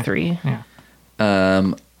 I think it's like 3. Yeah.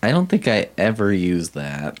 I don't think I ever use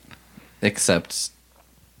that, except,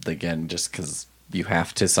 again, just because you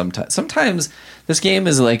have to sometimes. Sometimes this game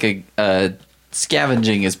is like a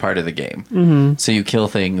scavenging is part of the game. Mm-hmm. So you kill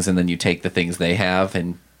things and then you take the things they have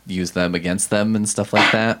and use them against them and stuff like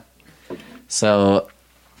that. So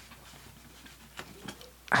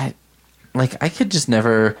I could just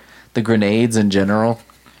never, the grenades in general,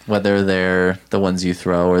 whether they're the ones you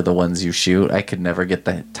throw or the ones you shoot, I could never get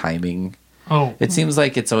the timing. Oh. It seems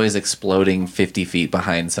like it's always exploding 50 feet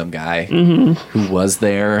behind some guy who was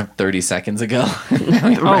there 30 seconds ago.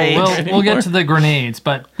 Right. Well, we'll get to the grenades,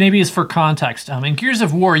 but maybe it's for context. In Gears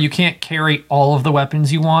of War, you can't carry all of the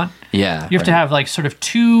weapons you want. Yeah. You have to have like sort of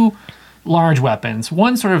 2 large weapons,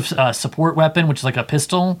 one sort of support weapon, which is like a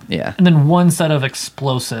pistol, Yeah. and then one set of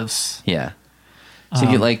explosives. Yeah. So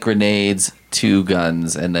you get like grenades, 2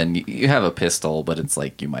 guns, and then you have a pistol, but it's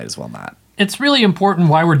like you might as well not. It's really important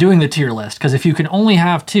why we're doing the tier list, because if you can only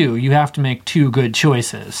have 2, you have to make 2 good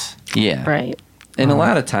choices. Yeah. Right. And a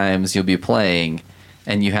lot of times you'll be playing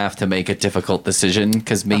and you have to make a difficult decision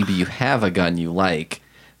because maybe you have a gun you like,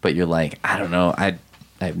 but you're like, I don't know, I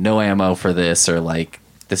have no ammo for this, or like,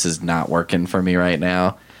 this is not working for me right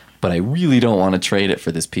now, but I really don't want to trade it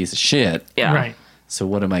for this piece of shit. Yeah. Right. So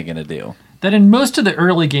what am I going to do? That in most of the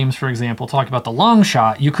early games, for example, talk about the long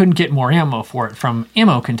shot, you couldn't get more ammo for it from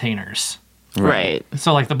ammo containers. Right.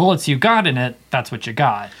 So like the bullets you got in it, that's what you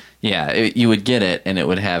got. Yeah, you would get it and it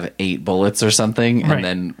would have 8 bullets or something. Right. And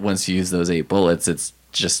then once you use those 8 bullets, it's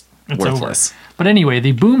just It's worthless. over. But anyway,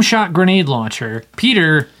 the boom shot grenade launcher,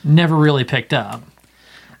 Peter never really picked up.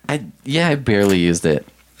 I barely used it.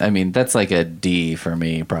 I mean, that's like a D for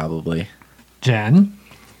me, probably. Jen?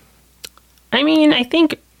 I mean, I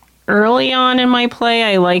think early on in my play,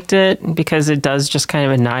 I liked it because it does just kind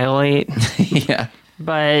of annihilate. Yeah.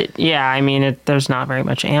 But yeah, I mean, there's not very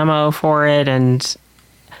much ammo for it. And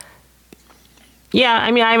yeah, I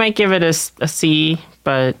mean, I might give it a C,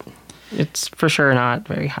 but it's for sure not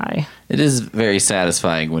very high. It is very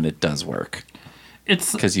satisfying when it does work.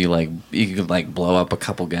 It's Because you can like blow up a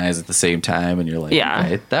couple guys at the same time and you're like, Yeah.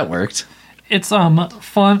 okay, that worked. It's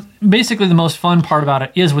fun. Basically, the most fun part about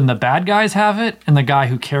it is when the bad guys have it and the guy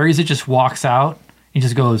who carries it just walks out. He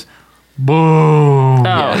just goes, boom.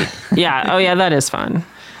 Oh, yeah. Oh, yeah, that is fun.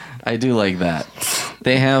 I do like that.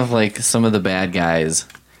 They have like some of the bad guys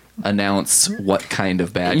announce what kind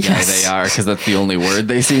of bad guy Yes. they are because that's the only word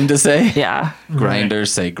they seem to say. Yeah.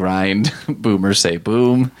 Grinders say grind, boomers say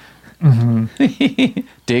boom.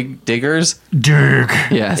 Diggers, Dig.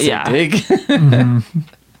 yeah, say Yeah. dig.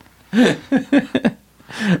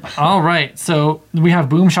 All right. So we have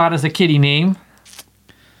boom shot as a kitty name.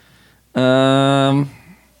 I'd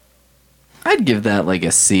give that like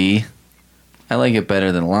a C. I like it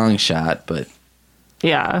better than long shot, but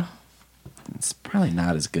Yeah. it's probably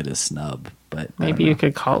not as good as snub. But I Maybe don't you know.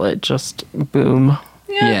 could call it just boom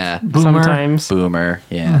yeah, Boomer. sometimes. boomer,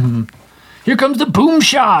 yeah, Here comes the boom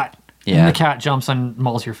shot. yeah. And the cat jumps and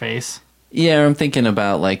mauls your face. Yeah, I'm thinking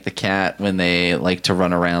about like the cat when they like to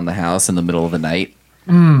run around the house in the middle of the night.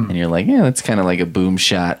 And you're like, yeah, that's kind of like a boom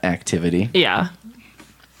shot activity. Yeah.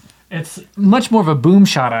 It's much more of a boom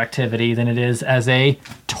shot activity than it is as a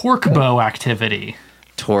torque bow activity.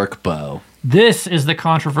 Torque bow. This is the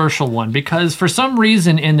controversial one because for some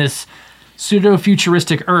reason in this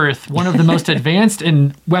pseudo-futuristic Earth, one of the most advanced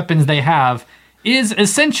in weapons they have is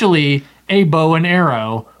essentially a bow and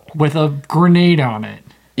arrow with a grenade on it.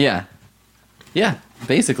 Yeah. Yeah,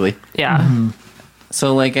 basically. Yeah.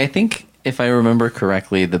 So, like, I think if I remember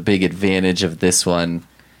correctly, the big advantage of this one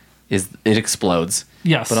is it explodes.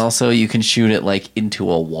 Yes. But also you can shoot it, like, into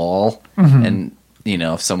a wall. And, you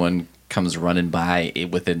know, if someone comes running by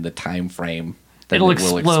within the time frame, then It'll it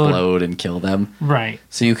will explode. explode and kill them. Right.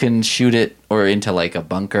 So you can shoot it or into, like, a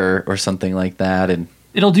bunker or something like that. And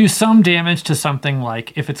It'll do some damage to something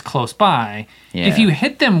like if it's close by. Yeah. If you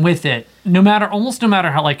hit them with it, almost no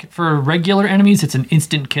matter how, like for regular enemies, it's an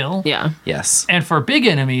instant kill. Yeah. yes. And for big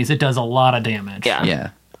enemies, it does a lot of damage. Yeah. Yeah.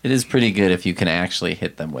 It is pretty good if you can actually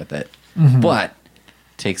hit them with it. Mm-hmm. But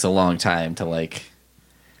it takes a long time to, like,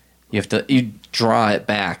 you draw it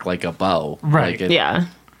back like a bow. Right. Like it- Yeah.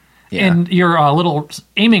 Yeah. And your little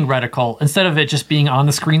aiming reticle, instead of it just being on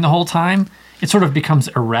the screen the whole time, it sort of becomes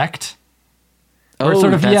erect. Or oh,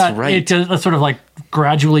 sort of, that's right. it just sort of like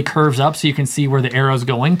gradually curves up so you can see where the arrow's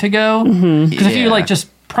going to go. Because if you Yeah. like just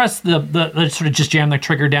press the sort of just jam the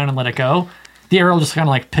trigger down and let it go, the arrow will just kind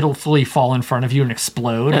of like pitifully fall in front of you and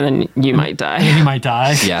explode. And then you might die. and you might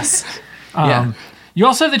die. Yes. Yeah. You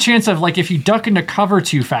also have the chance of, like, if you duck into cover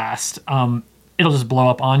too fast, it'll just blow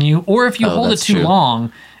up on you. Or if you Oh, hold it that's too true.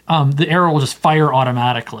 long, the arrow will just fire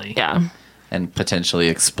automatically. Yeah. And potentially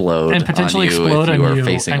explode. And potentially on you explode if you on are you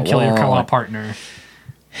facing and a kill your wall. co-op partner.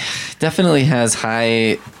 Definitely has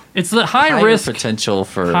high It's the high higher risk. potential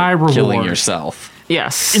for high killing reward. yourself.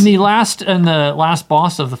 Yes. In the last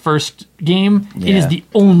boss of the first game, it Yeah. is the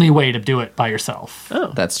only way to do it by yourself.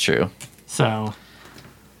 That's true. So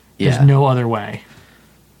Yeah. there's no other way.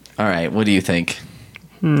 All right. What do you think?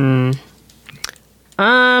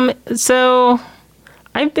 So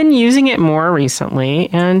I've been using it more recently,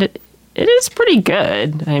 and it is pretty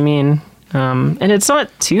good. I mean, and it's not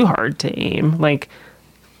too hard to aim. Like,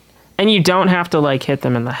 and you don't have to like hit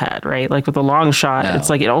them in the head, right? Like with a long shot, No. it's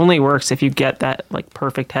like it only works if you get that like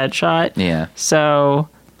perfect headshot. Yeah. So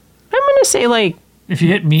I'm gonna say like, If you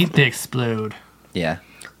hit meat, they explode. Yeah.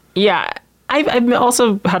 yeah. I've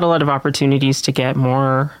also had a lot of opportunities to get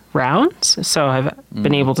more rounds, so I've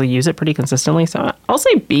been able to use it pretty consistently. So I'll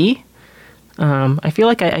say B. I feel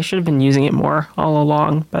like I should have been using it more all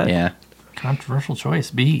along, but Yeah. Controversial choice,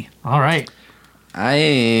 B. All right.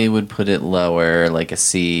 I would put it lower, like a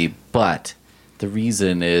C, but the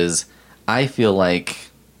reason is I feel like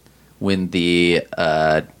when the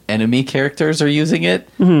enemy characters are using it,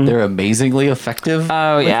 they're amazingly effective.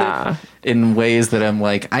 Oh, with yeah. it in ways that I'm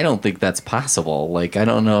like, I don't think that's possible. Like, I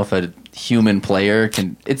don't know if a human player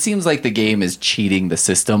can. It seems like the game is cheating the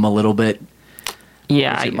system a little bit.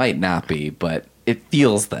 yeah, Which it might not be, but it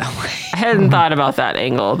feels that way. I hadn't thought about that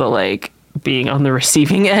angle, the like being on the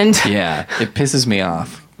receiving end. Yeah, it pisses me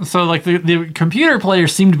off. So, like, the computer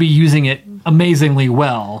players seem to be using it amazingly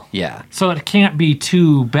well. Yeah. So it can't be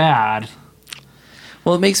too bad.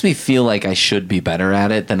 Well, it makes me feel like I should be better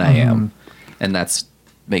at it than I am, and that's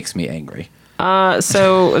makes me angry.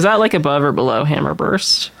 So is that like above or below Hammer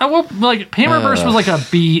Burst? Well, like Hammerburst was like a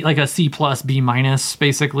B, like a C plus, B minus,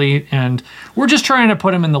 basically, and we're just trying to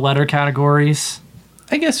put them in the letter categories.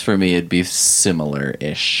 I guess for me it'd be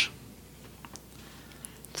similar-ish.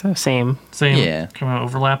 So same. Same, Yeah. kind of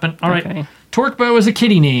overlapping. All right, Okay. Torque Bow is a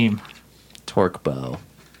kitty name. Torque bow.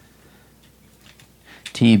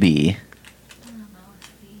 TB.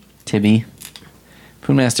 Tibby.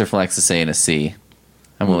 Poonmaster Flex is saying a C.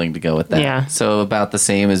 I'm willing to go with that. Yeah. So about the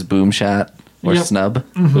same as Boom Shot or Yep. Snub.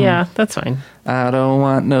 Yeah, that's fine. I don't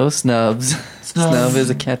want no snubs. Snub is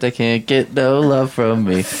a cat that can't get no love from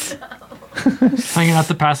me. Hanging out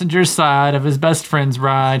the passenger side of his best friend's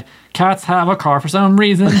ride. Cats have a car for some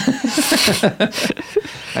reason.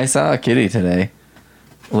 I saw a kitty today.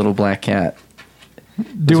 A little black cat. Was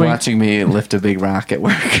Doing watching me lift a big rock at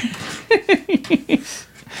work.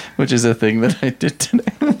 Which is a thing that I did today.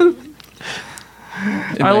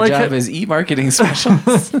 And my like job it. is e-marketing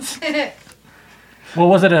specialist. well,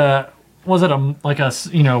 was it a like a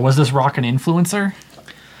was this rock an influencer?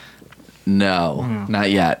 No,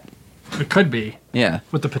 not yet. It could be Yeah,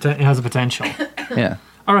 with the it has a potential. yeah.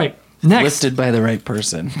 All right, next Lifted by the right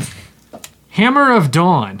person. Hammer of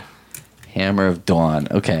Dawn. Hammer of Dawn.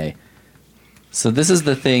 Okay. So this is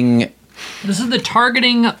the thing. This is the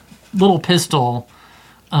targeting little pistol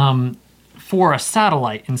for a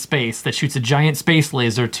satellite in space that shoots a giant space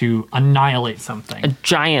laser to annihilate something. A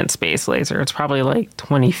giant space laser. It's probably like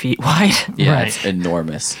 20 feet wide. Yeah, Right. it's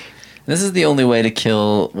enormous. This is the only way to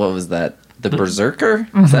kill, what was that? The Berserker?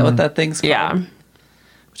 Is that what that thing's called? Yeah.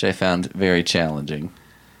 Which I found very challenging.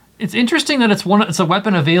 It's interesting that it's a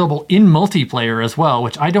weapon available in multiplayer as well,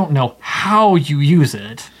 which I don't know how you use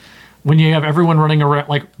it. when you have everyone running around,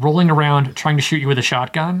 like rolling around trying to shoot you with a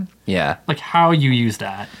shotgun, Yeah. like how you use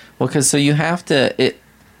that. Well, because so you have to.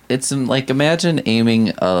 It's like imagine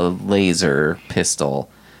aiming a laser pistol,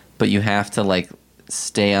 but you have to like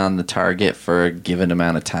stay on the target for a given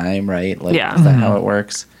amount of time, right? Like, Yeah. is that how it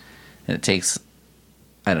works? And it takes,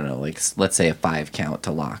 I don't know, like let's say a 5 count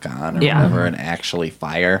to lock on or Yeah. whatever, and actually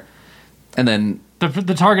fire, and then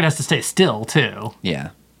The target has to stay still too. yeah.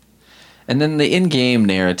 And then the in-game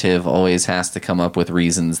narrative always has to come up with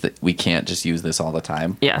reasons that we can't just use this all the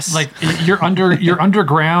time. Yes. Like you're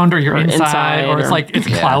underground or you're Or inside, inside, or it's or- like it's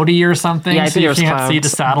Yeah. cloudy or something, Yeah, I so think you there's can't see the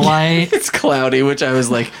clouds. satellite. It's cloudy, which I was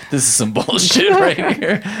like, this is some bullshit right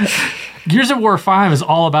here. Gears of War 5 is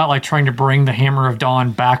all about like trying to bring the Hammer of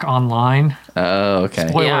Dawn back online. Oh, okay.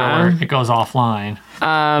 Spoiler Yeah. alert, it goes offline.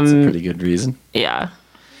 That's a pretty good reason. yeah.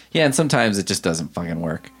 Yeah, and sometimes it just doesn't fucking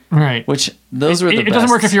work. Right. Which those were the It best. doesn't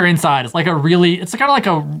work if you're inside. It's like it's kind of like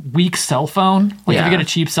a weak cell phone. Like if Yeah. you get a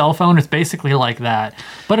cheap cell phone, it's basically like that.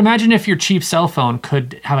 But imagine if your cheap cell phone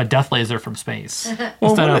could have a death laser from space instead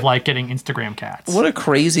what of a- like getting Instagram cats. What a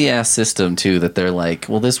crazy ass system too that they're like,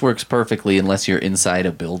 well, this works perfectly unless you're inside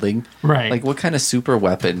a building. Right. Like, what kind of super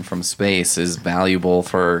weapon from space is valuable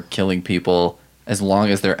for killing people as long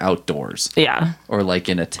as they're outdoors Yeah. or like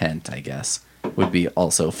in a tent? I guess would be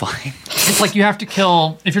also fine. It's like you have to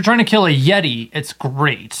kill. If you're trying to kill a Yeti, it's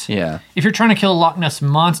great. Yeah. If you're trying to kill a Loch Ness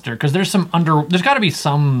monster, because there's got to be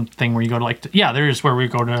something where you go to like, there's where we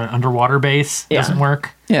go to underwater base. Yeah. Doesn't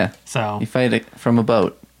work. Yeah. So You fight it from a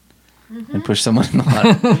boat and push someone in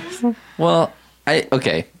the water. Well,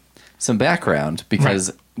 okay. Some background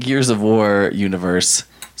because Gears of War universe.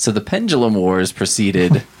 So the Pendulum Wars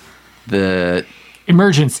preceded the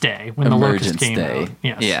Emergence Day when the Locust Emergence came Day. out.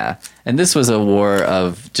 Yes. Yeah. And this was a war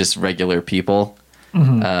of just regular people.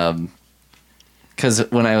 Because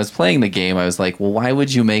when I was playing the game, I was like, well, why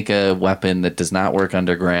would you make a weapon that does not work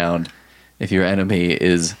underground if your enemy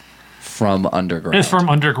is from underground? It's from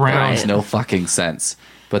That underground. makes no fucking sense.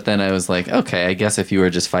 But then I was like, okay, I guess if you were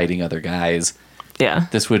just fighting other guys, Yeah.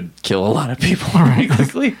 this would kill a lot of people pretty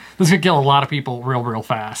quickly. This could kill a lot of people real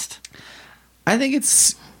fast. I think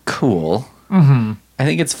it's cool. Mm-hmm. I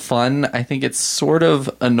think it's fun. I think it sort of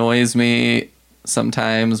annoys me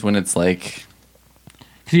sometimes when it's like,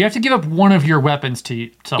 So you have to give up one of your weapons to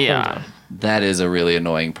hold Yeah. it. that is a really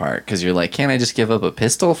annoying part because you're like, can't I just give up a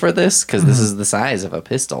pistol for this? Because this is the size of a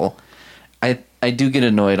pistol. I do get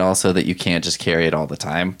annoyed also that you can't just carry it all the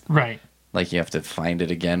time. Right. Like you have to find it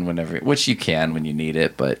again whenever, which you can when you need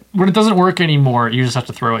it, but When it doesn't work anymore, you just have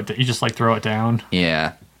to throw it. You just like throw it down.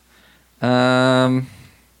 yeah. But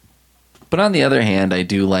on the other hand, I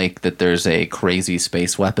do like that there's a crazy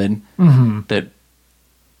space weapon that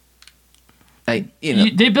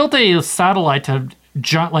They built a satellite to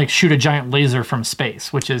shoot a giant laser from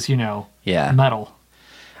space, which is Yeah. metal.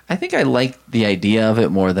 I think I like the idea of it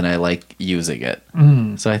more than I like using it.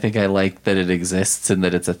 So I think I like that it exists and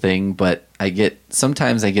that it's a thing, but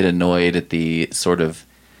sometimes I get annoyed at the sort of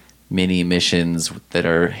mini missions that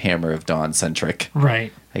are Hammer of Dawn centric.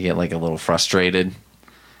 Right. I get like a little frustrated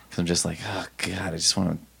because I'm just like, oh god, I just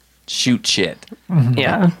want to shoot shit.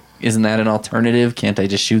 Yeah. Isn't that an alternative? Can't I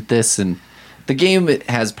just shoot this? And the game, it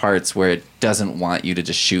has parts where it doesn't want you to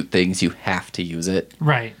just shoot things. You have to use it.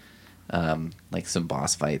 Right. Like some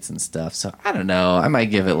boss fights and stuff. So I don't know. I might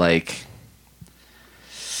give it like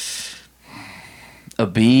a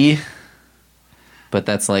B, but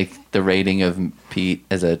that's like the rating of Pete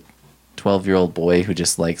as a 12-year-old boy who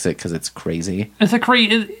just likes it because it's crazy. It's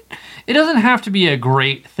it doesn't have to be a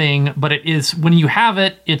great thing, but it is when you have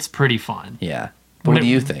it, it's pretty fun. Yeah. What But do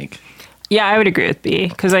you think? Yeah, I would agree with B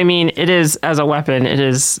because I mean, it is as a weapon, it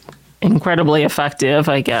is incredibly effective.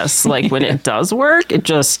 I guess like when it does work, it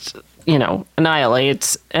just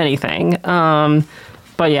annihilates anything.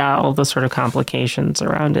 But yeah, all the sort of complications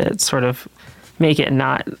around it sort of make it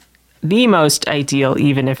not the most ideal,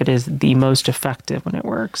 even if it is the most effective when it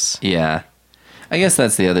works. Yeah. I guess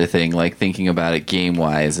that's the other thing, like thinking about it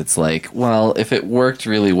game-wise, it's like, well, if it worked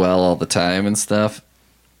really well all the time and stuff,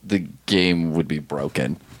 the game would be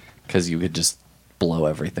broken because you could just blow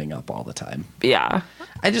everything up all the time. Yeah.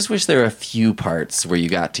 I just wish there were a few parts where you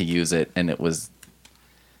got to use it and it was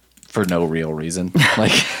for no real reason.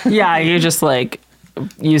 Like, Yeah, you just like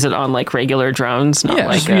use it on like regular drones, not Yeah,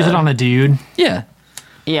 like Just use it on a dude. yeah.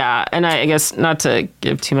 Yeah, and I guess not to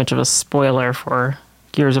give too much of a spoiler for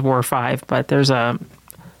Gears of War 5, but there's a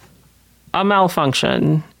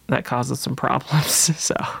malfunction that causes some problems.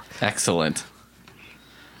 So Excellent.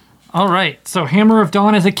 All right. So Hammer of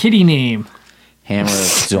Dawn is a kitty name. Hammer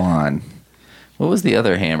of Dawn. What was the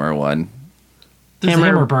other hammer one? This is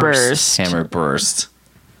Hammer Burst. Hammer Burst.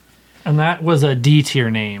 And that was a D tier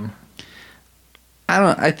name.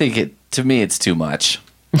 I think to me it's too much.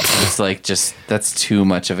 It's like that's too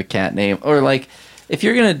much of a cat name. Or like if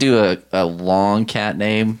you're gonna do a long cat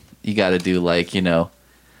name, you got to do like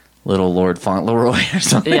Little Lord Fauntleroy or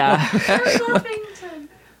something. Yeah. Fluffington.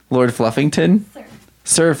 Lord Fluffington, Sir.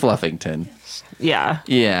 Sir Fluffington. Yeah.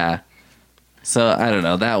 Yeah. So I don't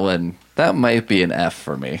know, that might be an F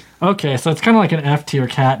for me. Okay, so it's kind of like an F tier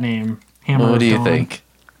cat name. Hammer What of do you Dawn. think?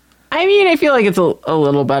 I mean, I feel like it's a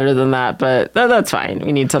little better than that, but that's fine.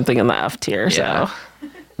 We need something in the F tier, Yeah. so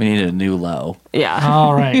We need a new low. yeah.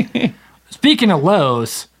 All right. Speaking of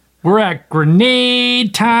lows, we're at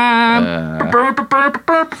grenade time.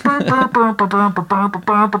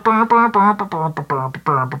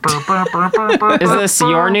 Is this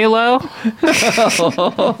your new low?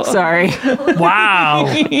 Sorry. Wow.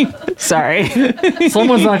 Sorry.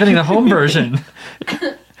 Someone's not getting the home version.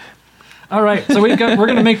 All right, so we're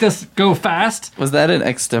gonna make this go fast. Was that an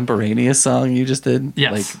extemporaneous song you just did?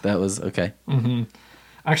 Yes. Like that was okay.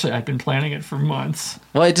 Actually, I've been planning it for months.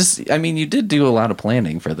 Well, you did do a lot of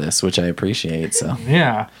planning for this, which I appreciate. So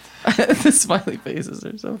Yeah. the smiley faces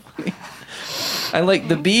are so funny. I like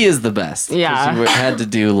the B is the best. 'Cause Yeah. you had to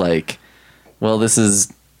do like, well, this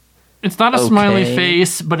is It's not a smiley Okay.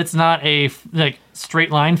 face, but it's not a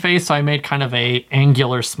straight line face, so I made kind of a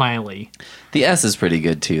angular smiley. the S is pretty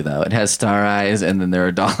good too, though. It has star eyes, and then there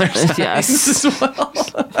are dollar signs Yes. as well.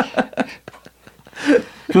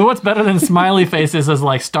 Because what's better than smiley faces is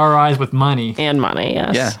like star eyes with money. And money,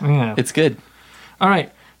 yes. Yeah, Yeah. it's good. All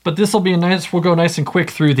right, but this will be we'll go nice and quick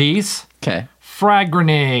through these. Okay, Frag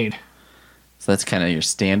grenade. so that's kind of your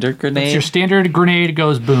standard grenade. It's your standard grenade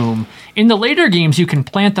goes boom. In the later games, you can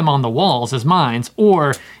plant them on the walls as mines,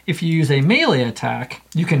 or if you use a melee attack,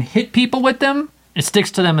 you can hit people with them, it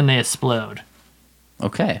sticks to them, and they explode.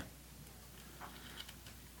 Okay.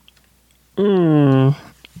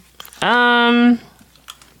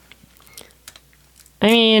 I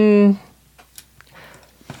mean,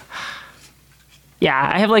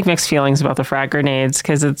 yeah, I have like mixed feelings about the frag grenades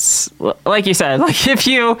because it's like you said, like if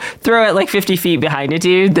you throw it like 50 feet behind a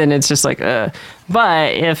dude, then it's just like,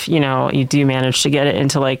 But if you do manage to get it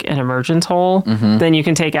into like an emergence hole, then you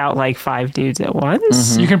can take out like 5 dudes at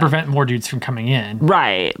once. You can prevent more dudes from coming in.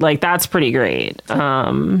 Right, like that's pretty great.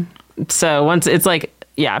 So once it's like,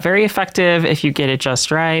 yeah, very effective if you get it just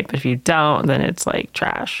right, but if you don't, then it's like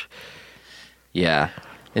trash. Yeah,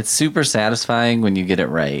 it's super satisfying when you get it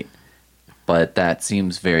right, but that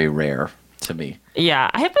seems very rare to me. Yeah,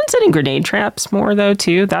 I have been setting grenade traps more though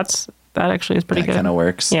too. That actually is pretty That good. kind of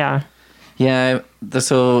works. Yeah. Yeah.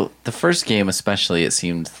 So the first game, especially, it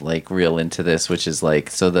seemed like real into this, which is like,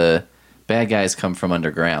 so the bad guys come from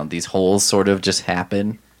underground. These holes sort of just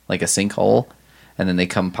happen like a sinkhole, and then they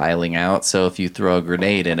come piling out. So if you throw a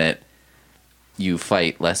grenade in it, you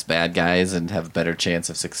fight less bad guys and have a better chance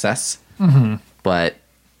of success. Mm-hmm. But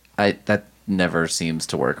that never seems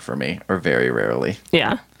to work for me, or very rarely.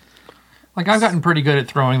 Yeah. Like I've gotten pretty good at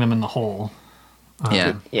throwing them in the hole.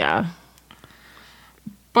 Yeah. Yeah.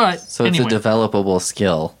 But So anyway, it's a developable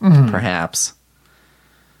skill, perhaps.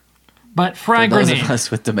 but For frag those grenade. of us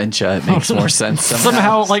with dementia, it makes more sense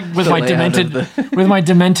Somehow, like with The my layout of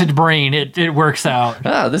demented brain, it works out.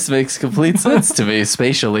 Ah, this makes complete sense to me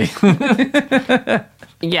spatially.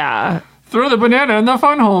 Yeah. Throw the banana in the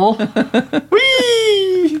fun hole.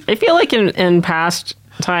 I feel like in past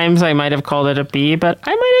times I might have called it a B, but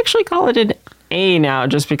I might actually call it an A now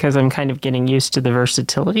just because I'm kind of getting used to the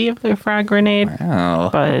versatility of the frag grenade. Oh,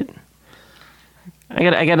 But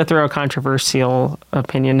I got to throw a controversial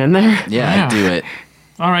opinion in there. yeah, Yeah. I'd do it.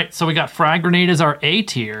 All right, so we got frag grenade as our A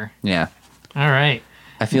tier. Yeah. All right.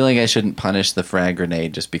 I feel like I shouldn't punish the frag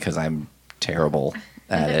grenade just because I'm terrible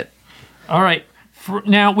at it. All right.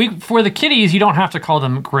 Now, for the kitties, you don't have to call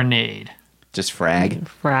them grenade. Just frag.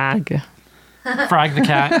 Frag. Frag the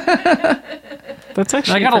cat. That's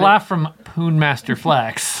actually I got a pretty- laugh from Poonmaster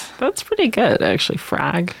Flex. That's pretty good actually.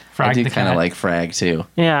 Frag. Frag I do the kind of cat. like frag too.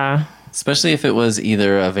 Yeah. Especially if it was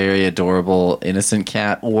either a very adorable, innocent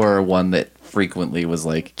cat or one that frequently was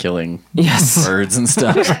like killing Yes. birds and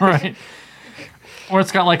stuff. Right. Or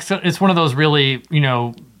it's got like, it's one of those really,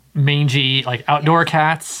 mangy, like outdoor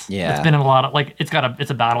cats. Yeah. It's been in a lot of, like, it's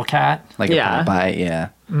a battle cat. Like Yeah. a Popeye, yeah.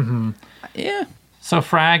 Mm-hmm. Yeah. So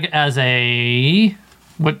frag as a,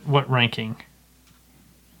 what ranking?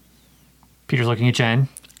 Peter's looking at Jen.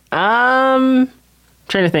 Trying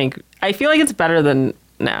to think. I feel like it's better than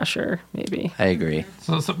Nasher, maybe. I agree.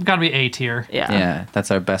 So it's got to be A tier. Yeah. Yeah,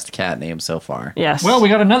 that's our best cat name so far. Yes. Well, we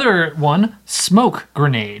got another one, smoke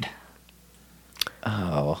grenade.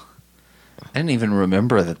 Oh. I didn't even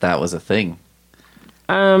remember that was a thing.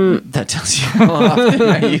 That tells you how often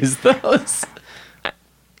I use those.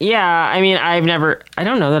 Yeah, I mean, I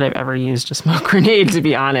don't know that I've ever used a smoke grenade, to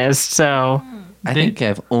be honest. So, I think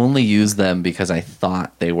I've only used them because I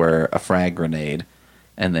thought they were a frag grenade,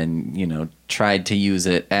 and then, tried to use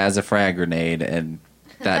it as a frag grenade, and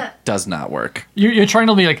that does not work. You're trying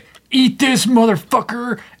to be like, eat this,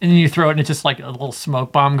 motherfucker, and then you throw it, and it's just like a little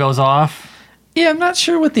smoke bomb goes off. Yeah, I'm not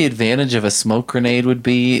sure what the advantage of a smoke grenade would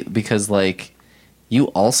be, because, you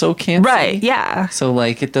also can't right, see. yeah. So,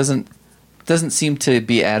 it doesn't seem to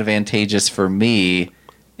be advantageous for me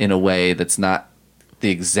in a way that's not the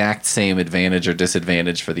exact same advantage or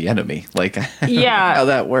disadvantage for the enemy. I don't know how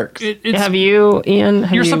that works. Have you, Ian?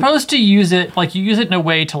 You're supposed to use it, you use it in a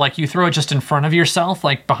way to, you throw it just in front of yourself,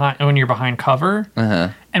 when you're behind cover. Uh-huh.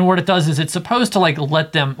 And what it does is it's supposed to,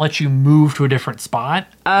 let you move to a different spot.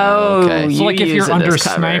 Oh, okay. So, you if use you're it under as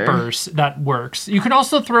cover. snipers, that works. You can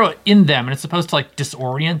also throw it in them, and it's supposed to,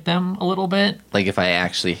 disorient them a little bit. If I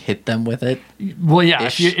actually hit them with it. Well, yeah,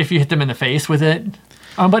 Ish. if you hit them in the face with it.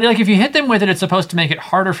 But if you hit them with it, it's supposed to make it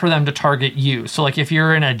harder for them to target you. So if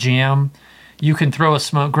you're in a jam, you can throw a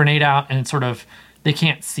smoke grenade out, and it's sort of they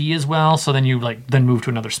can't see as well. So then you then move to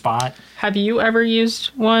another spot. Have you ever used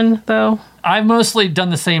one though? I've mostly done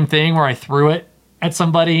the same thing where I threw it at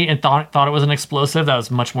somebody and thought it was an explosive. That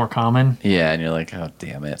was much more common. Yeah, and you're like, oh,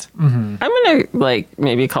 damn it. I'm gonna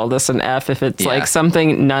maybe call this an F if it's Yeah.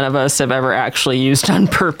 something none of us have ever actually used on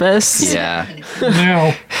purpose. Yeah.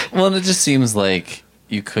 No. Well, it just seems like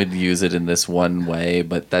you could use it in this one way,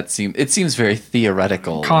 but it seems very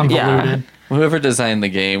theoretical. Convoluted. Whoever designed the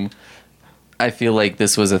game, I feel like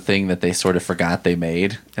this was a thing that they sort of forgot they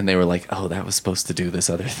made, and they were like, oh, that was supposed to do this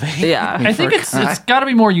other thing. Yeah. I think it's got to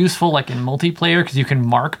be more useful in multiplayer because you can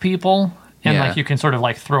mark people and Yeah. you can sort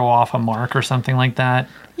of throw off a mark or something like that.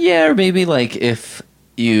 Yeah, or maybe if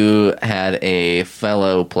you had a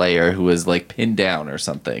fellow player who was pinned down or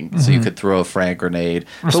something, so you could throw a frag grenade.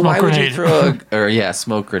 But smoke why would you grenade. throw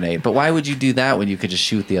smoke grenade? But why would you do that when you could just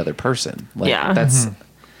shoot the other person? Yeah. That's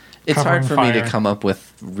it's Covering hard for me to fire. come up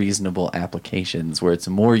with reasonable applications where it's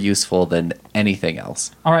more useful than anything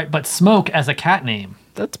else. All right, but Smoke as a cat name.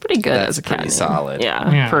 That's pretty good That's as a cat pretty name. solid.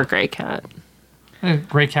 Yeah, Yeah. for a gray cat.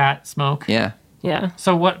 Gray cat, Smoke. Yeah. Yeah.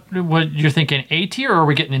 So what you're thinking, A tier, or are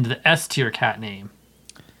we getting into the S tier cat name?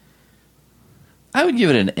 I would give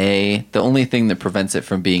it an A. The only thing that prevents it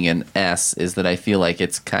from being an S is that I feel like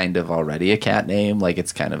it's kind of already a cat name.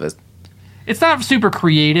 It's kind of It's not super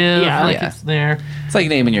creative. Yeah. Yeah. It's there. it's like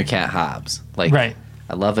naming your cat Hobbs. Right.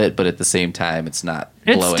 I love it, but at the same time, it's not.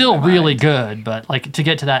 It's blowing still my really mind. good, but to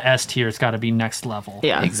get to that S tier, it's got to be next level.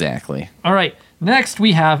 Yeah. Exactly. All right. Next,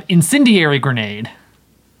 we have Incendiary Grenade.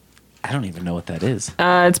 I don't even know what that is.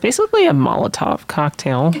 It's basically a Molotov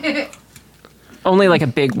cocktail. Only a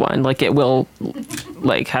big one. It will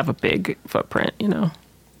have a big footprint,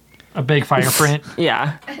 A big fireprint.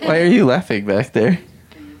 Yeah. Why are you laughing back there?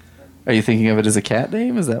 Are you thinking of it as a cat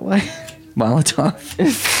name? Is that why? Molotov.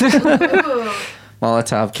 Ooh.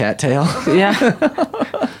 Molotov cattail. Yeah.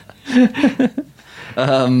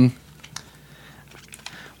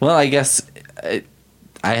 Well, I guess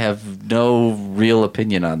I have no real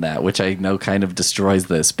opinion on that, which I know kind of destroys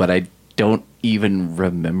this, but I don't even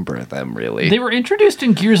remember them really. They were introduced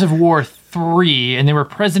in Gears of War 3, and they were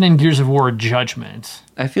present in Gears of War Judgment.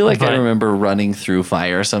 I feel like But- I remember running through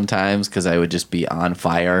fire sometimes because I would just be on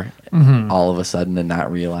fire all of a sudden and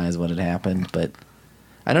not realize what had happened. But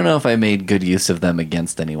I don't know if I made good use of them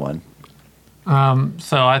against anyone.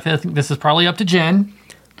 So I think this is probably up to Jen.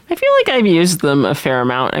 I feel like I've used them a fair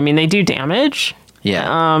amount. I mean, they do damage.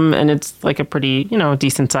 Yeah. And it's a pretty,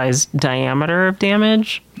 decent sized diameter of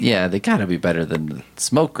damage. Yeah, they gotta be better than the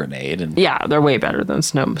smoke grenade. And Yeah, they're way better than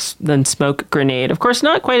smoke grenade. Of course,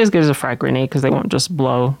 not quite as good as a frag grenade because they won't just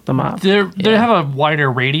blow them up. They Yeah. have a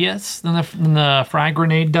wider radius than the frag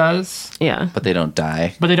grenade does, Yeah. but they don't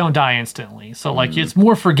die. but they don't die instantly. So it's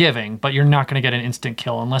more forgiving, but you're not going to get an instant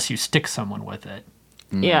kill unless you stick someone with it.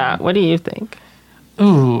 Yeah. What do you think?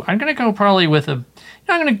 Ooh, I'm going to go probably with I'm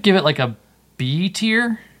going to give it a B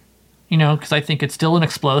tier, because I think it's still an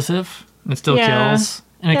explosive and it still Yeah. kills,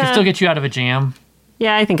 and it can Yeah. still get you out of a jam.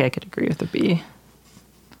 Yeah, I think I could agree with the B.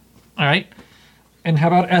 All right. And how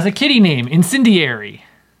about as a kitty name, Incendiary?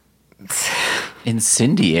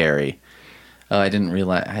 Incendiary. Oh, I didn't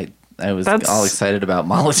realize. I was That's- all excited about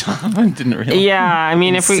Molotov. I didn't realize. Yeah, I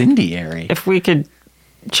mean, Incendiary. if we could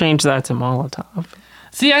change that to Molotov,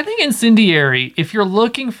 See, I think Incendiary, if you're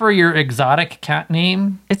looking for your exotic cat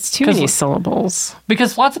name, it's too 'Cause- many syllables.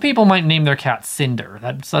 because lots of people might name their cat Cinder.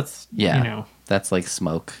 That's Yeah. you know. That's like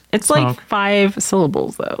smoke. It's Smoke. 5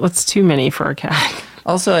 syllables though. That's too many for a cat.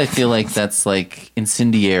 Also, I feel like that's like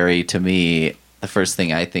incendiary to me. The first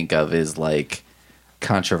thing I think of is like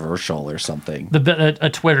controversial or something. A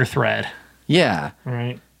Twitter thread, Yeah,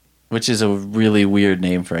 right? which is a really weird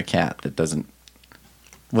name for a cat that doesn't.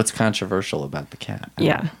 What's controversial about the cat?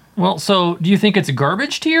 Yeah. Well, so do you think it's a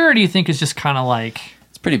garbage tier, or do you think it's just kind of like?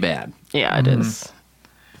 It's pretty bad. Yeah, it is.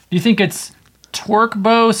 Do you think it's twerk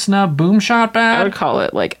bow snub boom shot I would bad? call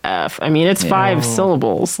it like F. I mean, it's 5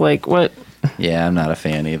 syllables. Like, what? Yeah, I'm not a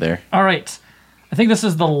fan either. All right. I think this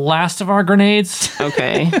is the last of our grenades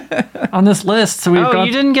Okay. on this list. So we've Oh, got.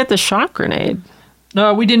 you didn't get the shock grenade.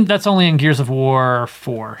 No, we didn't. That's only in Gears of War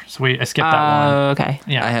 4. So I skipped that one. Oh, okay.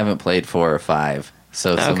 Yeah. I haven't played 4 or 5,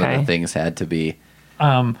 so some of Okay. the things had to be.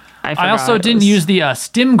 I also forgot it didn't was- use the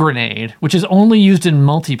stim grenade, which is only used in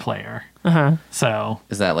multiplayer. So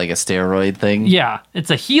Is that like a steroid thing? yeah, it's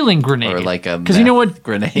a healing grenade. Or like a because you know what?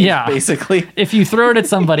 grenade? Yeah. basically. If you throw it at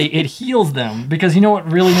somebody, it heals them. Because you know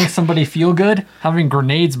what really makes somebody feel good? Having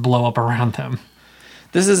grenades blow up around them.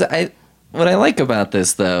 This is what I like about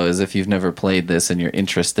this though is if you've never played this and you're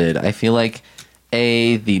interested, I feel like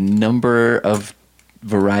the number of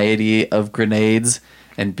variety of grenades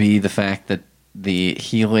and B the fact that the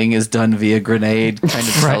healing is done via grenade kind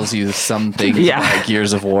of tells you some things Yeah. about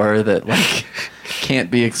Gears of War that like can't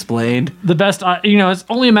be explained. The best, it's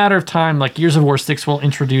only a matter of time. Like Gears of War 6 will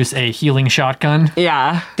introduce a healing shotgun.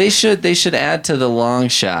 Yeah. They should add to the long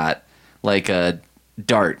shot like a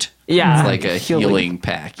dart. Yeah. It's like a healing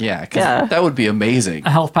pack. Yeah, 'cause Yeah. that would be amazing. A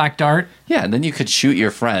health pack dart. Yeah, and then you could shoot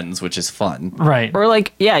your friends, which is fun. Right. Or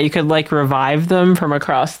like, yeah, you could like revive them from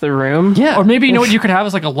across the room. Yeah. Or maybe you know what you could have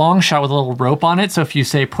is like a long shot with a little rope on it. So if you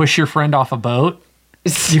say push your friend off a boat,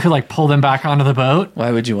 you could like pull them back onto the boat.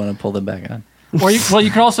 Why would you want to pull them back on? Or you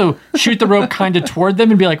could also shoot the rope kind of toward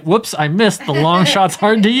them and be like, whoops, I missed. The long shot's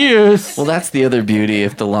hard to use. Well, that's the other beauty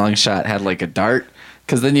if the long shot had like a dart,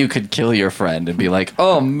 because then you could kill your friend and be like,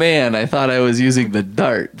 oh man, I thought I was using the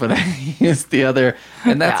dart, but I used the other.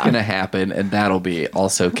 And that's Yeah. going to happen, and that'll be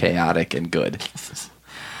also chaotic and good.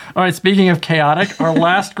 All right, speaking of chaotic, our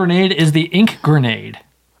last grenade is the ink grenade.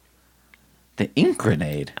 The ink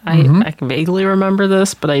grenade. I can vaguely remember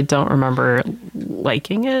this, but I don't remember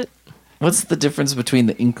liking it. What's the difference between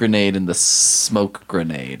the ink grenade and the smoke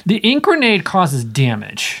grenade? The ink grenade causes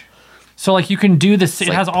damage. So like you can do this. It's It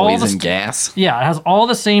like has all poison the gas. Yeah, it has all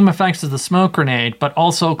the same effects as the smoke grenade, but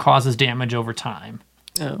also causes damage over time.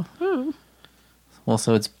 Oh. Well,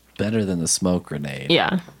 so it's better than the smoke grenade.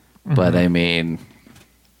 Yeah. But I mean,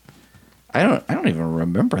 I don't even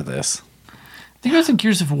remember this. I think it was in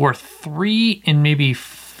Gears of War 3 and maybe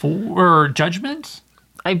 4 Judgment.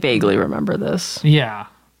 I vaguely remember this. Yeah.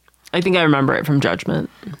 I think I remember it from Judgment.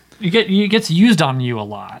 It gets used on you a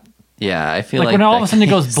lot. Yeah, I feel Like like when all of that a sudden it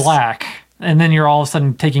goes case- black and then you're all of a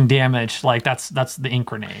sudden taking damage, like that's the ink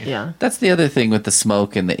grenade. Yeah. That's the other thing with the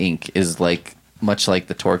smoke and the ink is like much like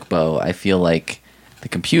the torque bow. I feel like the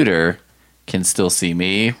computer can still see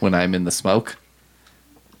me when I'm in the smoke.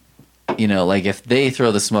 You know, like if they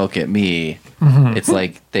throw the smoke at me, it's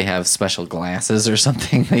like they have special glasses or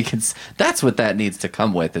something. They can. That's what that needs to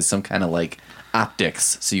come with is some kind of like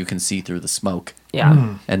optics so you can see through the smoke,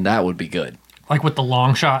 Yeah. and that would be good. Like with the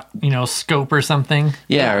long shot, scope or something.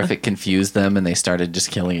 Yeah, or if it confused them and they started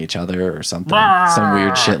just killing each other or something, some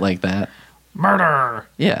weird shit like that. Murder.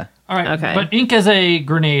 Yeah. All right. Okay. But ink as a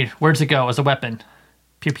grenade, where does it go as a weapon?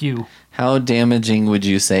 Pew pew. How damaging would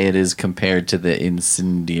you say it is compared to the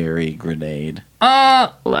incendiary grenade?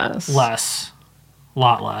 Less. Less.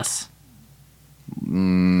 Lot less.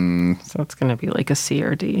 So it's going to be like a C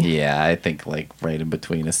or D. Yeah, I think like right in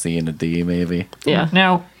between a C and a D, maybe. Yeah.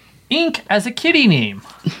 Now, ink as a kitty name.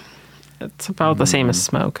 It's about the same as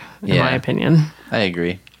smoke, in Yeah. my opinion. I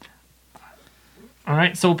agree. All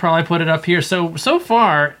right, so we'll probably put it up here. So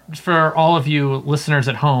far, for all of you listeners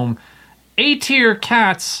at home, A-tier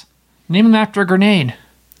cats, name them after a grenade.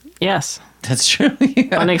 Yes. That's true.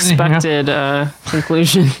 Yeah. Unexpected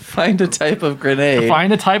conclusion. Find a type of grenade.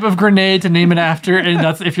 Find a type of grenade to name it after, and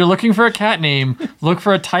that's if you're looking for a cat name, look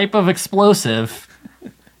for a type of explosive,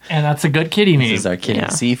 and that's a good kitty name. This is our kitty Yeah.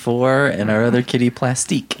 C4 and our other kitty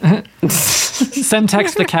Plastique.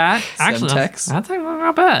 Semtex the cat. Actually, Semtex. that's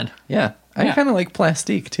not bad. Yeah, I Yeah. kind of like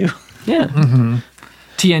Plastique too. Yeah.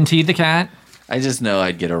 TNT the cat. I just know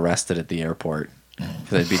I'd get arrested at the airport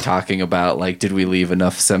because I'd be talking about like, did we leave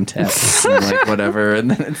enough Semtex and like whatever,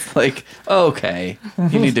 and then it's like, oh, okay,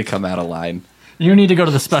 you need to come out of line. You need to go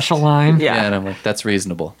to the special line. Yeah. Yeah, and I'm like, that's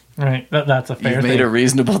reasonable. All right, that's a fair You've thing. made a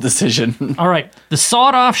reasonable decision. All right, the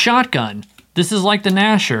sawed-off shotgun. This is like the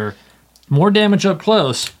Nasher. More damage up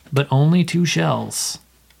close, but only 2 shells.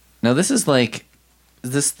 Now this is like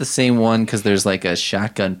is this the same one? Because there's like a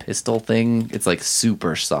shotgun pistol thing. It's like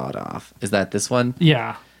super sawed off. Is that this one?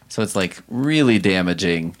 Yeah. So it's like really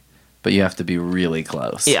damaging, but you have to be really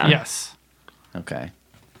close. Yeah. Yes. Okay.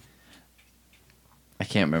 I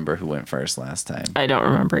can't remember who went first last time. I don't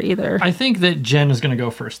remember either. I think that Jen is going to go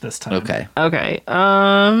first this time. Okay. Okay.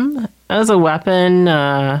 As a weapon,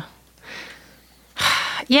 yeah,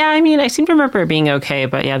 I mean, I seem to remember it being okay,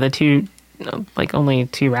 but yeah, the two, like only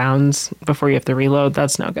 2 rounds before you have to reload,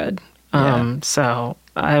 that's no good. Yeah. So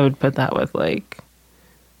I would put that with like,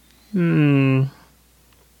 maybe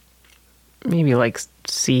like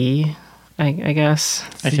C, I guess.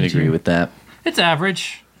 I can agree with that. It's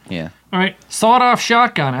average. Yeah. All right. Sawed-off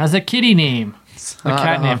shotgun as a kitty name. The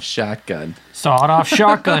cat name. Shotgun. Sawed-off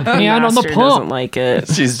shotgun. Hand on the Master doesn't pump. like it.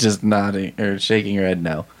 She's just nodding or shaking her head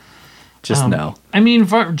no. Just no. I mean,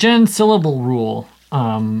 for Jen's syllable rule,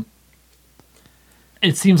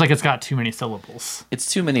 it seems like it's got too many syllables.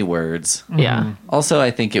 It's too many words. Yeah. Also,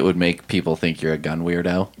 I think it would make people think you're a gun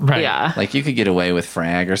weirdo. Right. Yeah. Like you could get away with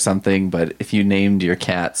frag or something, but if you named your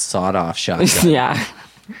cat sawed off shotgun, Yeah.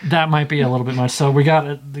 That might be a little bit much. So we got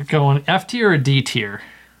it going F tier or D tier?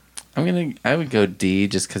 I would go D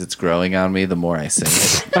just because it's growing on me the more I say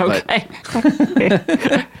it. Okay.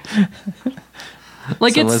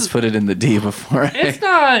 Like So let's put it in the D before it's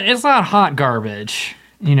not hot garbage.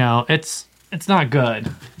 You know, it's not good,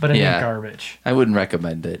 but it ain't Yeah. garbage. I wouldn't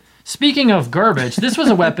recommend it. Speaking of garbage, this was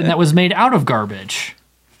a weapon that was made out of garbage.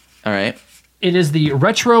 All right. It is the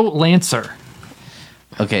Retro Lancer.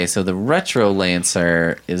 Okay, so the Retro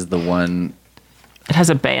Lancer is the one. It has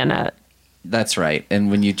a bayonet. That's right.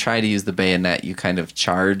 And when you try to use the bayonet, you kind of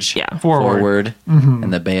charge Yeah. Forward.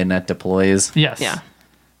 and the bayonet deploys. Yes. Yeah.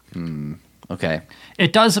 Okay.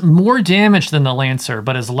 It does more damage than the Lancer,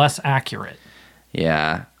 but is less accurate.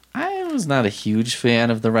 Yeah. I was not a huge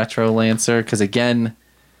fan of the Retro Lancer because, again,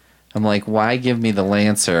 I'm like, why give me the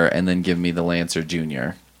Lancer and then give me the Lancer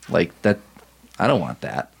Junior? Like, that, I don't want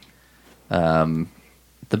that.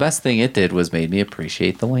 The best thing it did was made me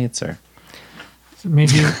appreciate the Lancer.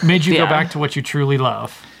 Made you go Yeah. back to what you truly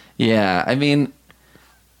love. Yeah, I mean,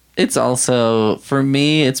 it's also, for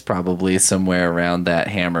me, it's probably somewhere around that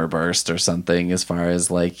hammer burst or something as far as,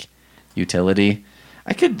 like, utility.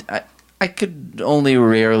 I could only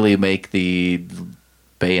rarely make the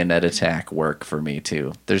bayonet attack work for me,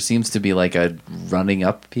 too. There seems to be, like, a running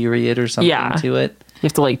up period or something Yeah. to it. You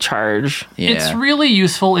have to like charge. Yeah. It's really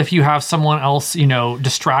useful if you have someone else,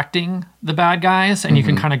 distracting the bad guys, and you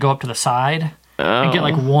can kind of go up to the side and get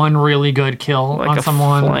like one really good kill Like on a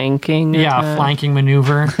someone. flanking. Yeah, attack. flanking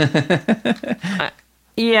maneuver.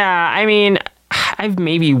 Yeah, I mean, I've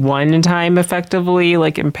maybe one time effectively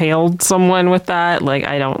like impaled someone with that. Like,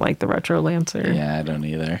 I don't like the Retro Lancer. Yeah, I don't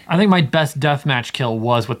either. I think my best deathmatch kill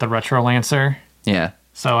was with the Retro Lancer. Yeah.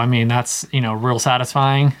 So, I mean, that's, real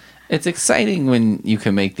satisfying. It's exciting when you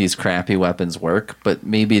can make these crappy weapons work, but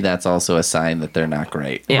maybe that's also a sign that they're not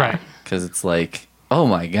great. Yeah. Right. Because it's like, oh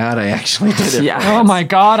my god, I actually did it. Yeah. Oh my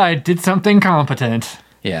god, I did something competent.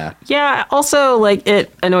 Yeah. Yeah, also, like,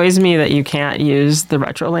 it annoys me that you can't use the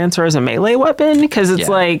Retro Lancer as a melee weapon because it's Yeah.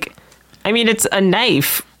 like, I mean, it's a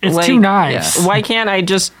knife. It's like, 2 knives. Yeah. Why can't I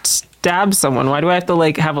just stab someone? Why do I have to,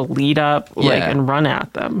 like, have a lead up, like, Yeah. and run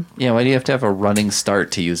at them? Yeah, why do you have to have a running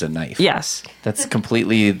start to use a knife? Yes. That's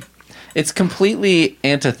completely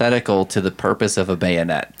antithetical to the purpose of a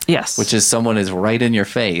bayonet, Yes. which is someone is right in your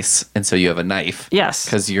face, and so you have a knife. Yes.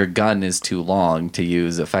 Because your gun is too long to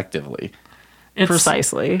use effectively. It's,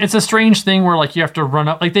 Precisely. It's a strange thing where, like, you have to run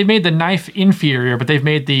up. Like, they made the knife inferior, but they've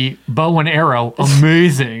made the bow and arrow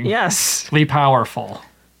amazingly Yes. powerful.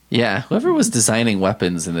 Yeah, whoever was designing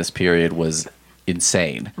weapons in this period was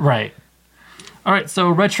insane. Right. All right, so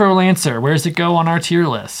Retro Lancer, where does it go on our tier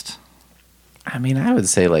list? I mean, I would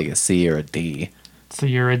say like a C or a D. So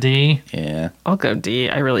you're a D. Yeah. I'll go D.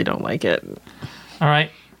 I really don't like it. All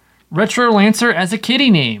right. Retro Lancer as a kitty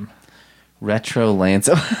name. Retro Lance.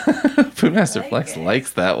 Poonmaster Flex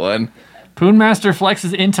likes that one. Poonmaster Flex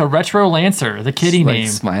is into Retro Lancer, the kitty She's, like, name.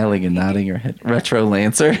 smiling and nodding her head. Retro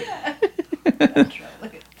Lancer.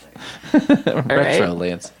 Retro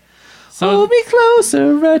Lance. So Pull me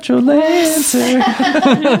closer, Retro Lancer.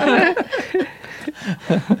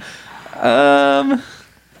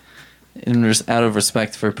 Out of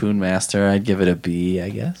respect for Poonmaster, I'd give it a B, I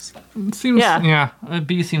guess. it seems, Yeah. a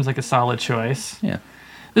B seems like a solid choice. Yeah.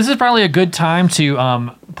 This is probably a good time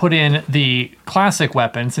to put in the classic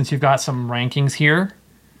weapon since you've got some rankings here.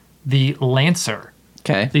 The Lancer,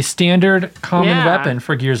 Okay. the standard common Yeah. weapon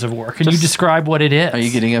for Gears of War. Can you describe what it is? Are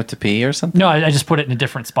you getting up to P or something? No, I just put it in a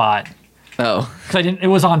different spot. Oh, because it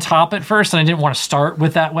was on top at first, and I didn't want to start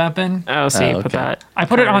with that weapon. Oh, so you Oh, put okay. that. I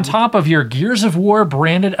put it on top of your Gears of War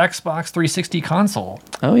branded Xbox 360 console.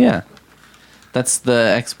 oh yeah. That's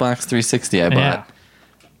the Xbox 360 I bought. Yeah.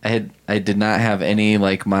 I did not have any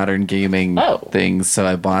like modern gaming Oh. things, so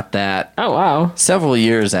I bought that Oh, wow. several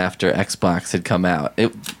years after Xbox had come out.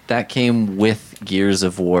 That came with Gears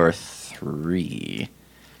of War 3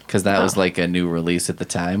 because that was like a new release at the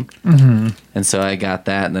time. Mm-hmm. And so I got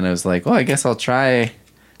that, and then I was like, "Oh, I guess I'll try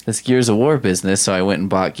this Gears of War business." So I went and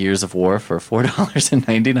bought Gears of War for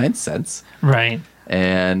 $4.99, Right.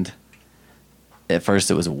 and at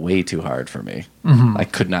first it was way too hard for me. I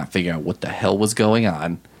could not figure out what the hell was going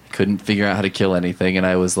on. Couldn't figure out how to kill anything, and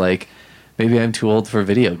I was like, maybe I'm too old for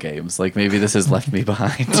video games. Like maybe this has left me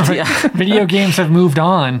behind. Yeah. Video games have moved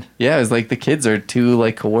on. Yeah, it was like the kids are too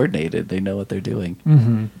like coordinated. They know what they're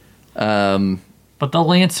doing. But the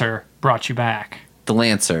Lancer brought you back. The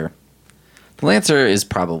Lancer. The Lancer is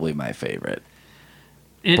probably my favorite,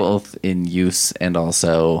 It both in use and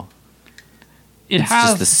also it it's has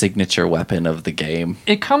just the signature weapon of the game.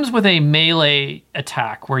 it comes with a melee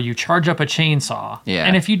attack where you charge up a chainsaw. Yeah.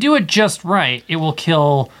 And if you do it just right, it will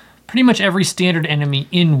kill pretty much every standard enemy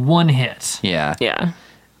in one hit. Yeah. Yeah.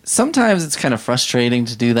 Sometimes it's kind of frustrating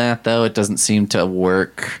to do that, though. It doesn't seem to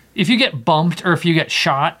work. If you get bumped or if you get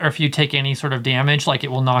shot or if you take any sort of damage, like it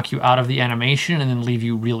will knock you out of the animation and then leave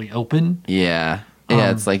you really open. Yeah. Yeah,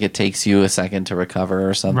 it's like it takes you a second to recover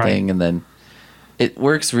or something, Right. and then it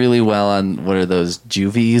works really well on what are those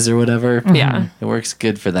juvies or whatever. Yeah. It works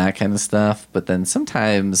good for that kind of stuff, but then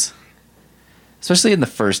sometimes, especially in the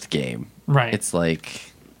first game, Right. it's like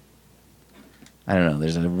I don't know,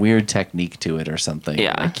 there's a weird technique to it or something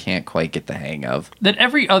Yeah. that I can't quite get the hang of. That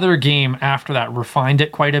every other game after that refined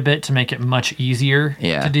it quite a bit to make it much easier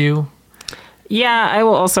Yeah. to do. Yeah, I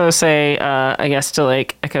will also say, I guess to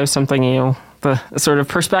like echo something the sort of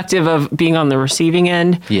perspective of being on the receiving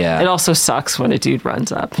end. Yeah. It also sucks when a dude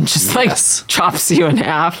runs up and just Yes. like chops you in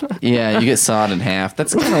half. Yeah, you get sawed in half.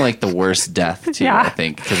 That's kind of like the worst death too, Yeah. I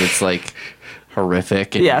think, because it's like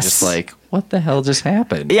horrific and Yes. you're just like, what the hell just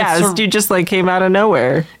happened? Yeah, It's this a- dude just like came out of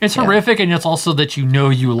nowhere. It's Yeah. horrific, and it's also that you know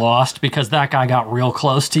you lost because that guy got real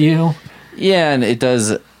close to you. Yeah, and it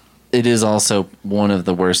is also one of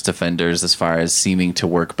the worst offenders as far as seeming to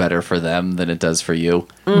work better for them than it does for you.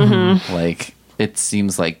 Mm-hmm. Like, it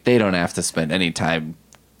seems like they don't have to spend any time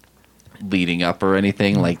leading up or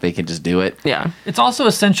anything. Like, they can just do it. Yeah. It's also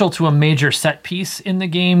essential to a major set piece in the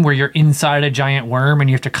game where you're inside a giant worm and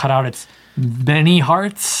you have to cut out its many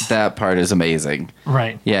hearts. That part is amazing.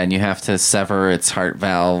 Right. Yeah, and you have to sever its heart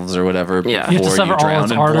valves or whatever Yeah. before You have to sever all drown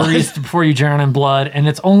its in blood. arteries before you drown in blood, and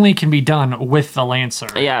it's only can be done with the Lancer.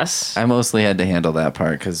 Yes. I mostly had to handle that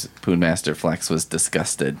part because Poonmaster Flex was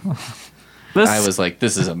disgusted. This, I was like,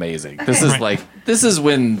 this is amazing. This is Right. like, this is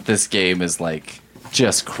when this game is like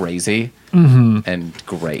just crazy and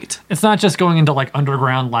great. It's not just going into like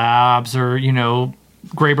underground labs or,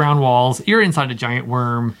 gray brown walls. You're inside a giant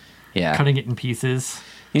worm, Yeah. cutting it in pieces.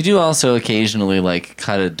 You do also occasionally like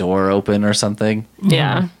cut a door open or something.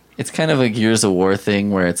 yeah. It's kind of a Gears of War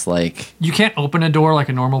thing where it's like, You can't open a door like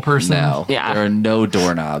a normal person. no, Yeah. there are no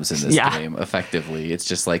doorknobs in this Yeah. game, effectively. It's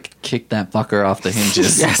just like, kick that fucker off the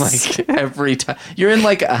hinges. Yes. Like every time. You're in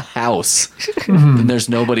like a house and there's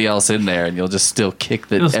nobody else in there and you'll just still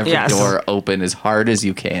kick every Yes. door open as hard as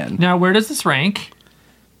you can. Now, where does this rank?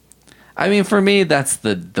 I mean, for me, that's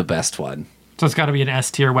the best one. So it's got to be an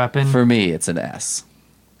S tier weapon. For me, it's an S.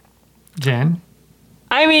 Jen?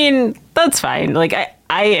 I mean, that's fine. Like,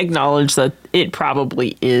 I acknowledge that it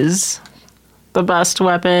probably is the best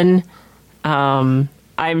weapon. I'm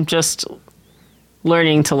just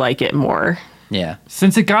learning to like it more. Yeah.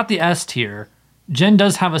 Since it got the S tier, Jen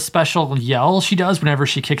does have a special yell she does whenever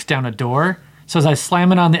she kicks down a door. So as I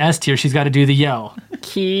slam it on the S tier, she's got to do the yell.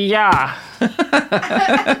 Yeah.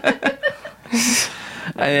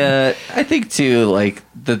 I think too, like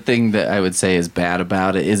the thing that I would say is bad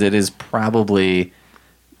about it is probably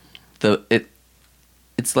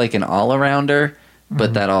it's like an all arounder,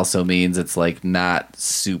 but that also means it's like not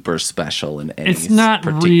super special in any It's not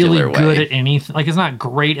particular really good way. at anything. Like, it's not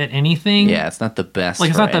great at anything. Yeah, it's not the best. Like,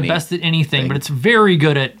 it's for not the best at anything, thing. but it's very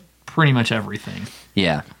good at pretty much everything.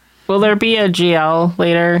 Yeah. Will there be a GL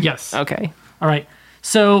later? Yes. Okay. All right.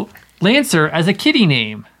 So, Lancer as a kitty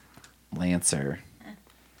name. Lancer.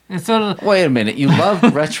 It's sort of, Wait a minute. You love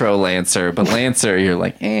Retro Lancer, but Lancer, you're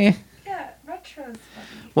like, eh. Yeah, retro's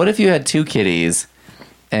funny. What if you had two kitties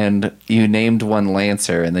and you named one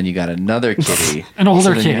Lancer and then you got another kitty? An older so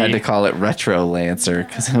then kitty. you had to call it Retro Lancer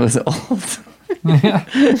because it was old.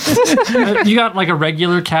 You got like a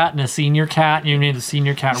regular cat and a senior cat, and you named the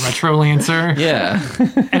senior cat Retro Lancer, Yeah.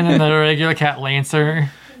 and then the regular cat Lancer.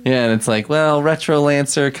 Yeah, and it's like, well, Retro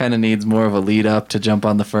Lancer kind of needs more of a lead up to jump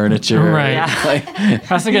on the furniture. Right. Yeah. Like,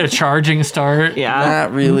 Has to get a charging start. Yeah.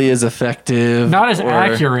 not really as effective. Not as or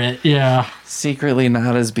accurate, yeah. Secretly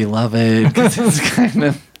not as beloved. 'Cause it's kind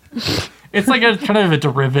of, It's like a kind of a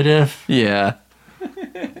derivative. yeah.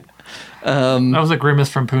 That was a grimace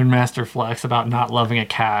from Poonmaster Flex about not loving a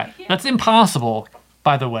cat. That's impossible,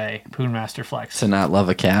 by the way, Poonmaster Flex. To not love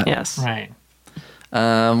a cat. Yes. Right.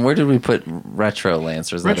 Where did we put Retro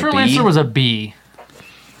Lancer? Is that Retro a B? Lancer was a B.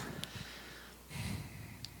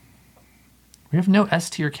 We have no S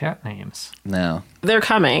tier cat names. No. They're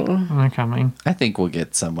coming. They're coming. I think we'll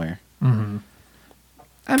get somewhere. Mm-hmm.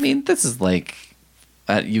 I mean, this is like,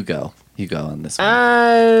 you go. You go on this one.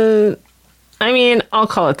 I mean, I'll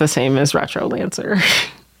call it the same as Retro Lancer.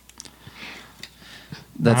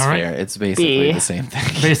 That's all right. fair. It's basically B. the same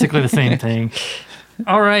thing. Basically the same thing.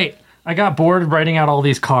 All right. I got bored writing out all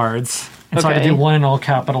these cards. And so I had to do Okay. one in all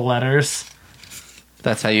capital letters.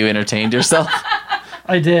 That's how you entertained yourself?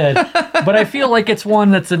 I did. But I feel like it's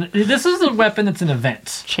one that's this is a weapon that's an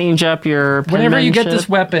event. Change up your Whenever you get this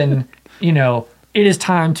penmanship. weapon, it is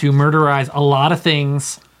time to murderize a lot of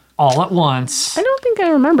things all at once. I don't think I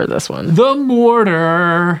remember this one. The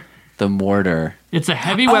mortar. The mortar. It's a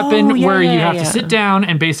heavy weapon yeah, where you yeah, have yeah. to sit down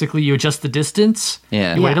and basically you adjust the distance.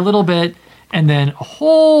 Yeah. You wait a little bit, and then a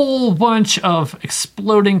whole bunch of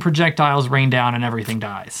exploding projectiles rain down and everything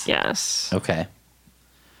dies. Yes. Okay.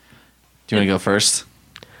 Do you want to go first?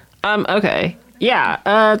 Okay. Yeah.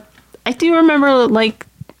 I do remember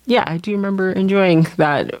I do remember enjoying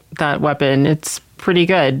that weapon. It's pretty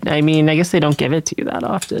good. I mean, I guess they don't give it to you that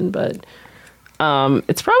often, but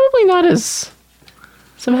it's probably not as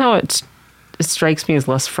somehow it strikes me as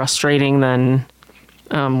less frustrating than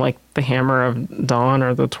like the Hammer of Dawn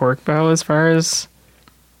or the Torque Bow as far as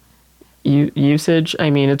usage.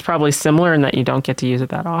 I mean, it's probably similar in that you don't get to use it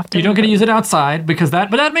that often. You don't get to use it outside because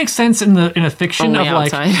but that makes sense in a fiction Only of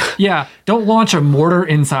like outside. yeah, don't launch a mortar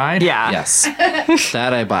inside. Yeah. Yes.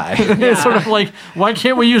 That I buy. It's sort of like, why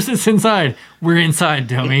can't we use this inside? We're inside,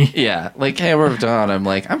 dummy. Yeah. Like Hammer of Dawn,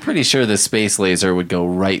 I'm pretty sure the space laser would go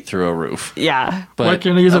right through a roof. Yeah. But Why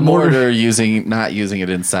can't I use a mortar? not using it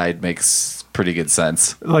inside makes pretty good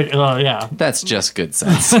sense. Like, yeah. That's just good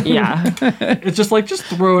sense. Yeah. It's just like, just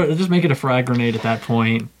throw it, just make it a frag grenade at that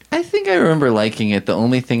point. I think I remember liking it. The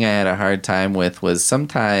only thing I had a hard time with was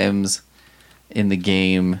sometimes in the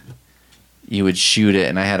game you would shoot it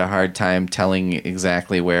and I had a hard time telling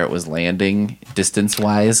exactly where it was landing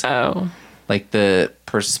distance-wise. Oh. Like the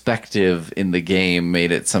perspective in the game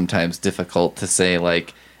made it sometimes difficult to say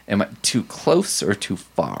like, am I too close or too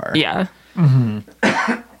far? Yeah.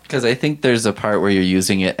 Because I think there's a part where you're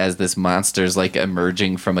using it as this monster's like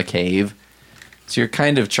emerging from a cave. So you're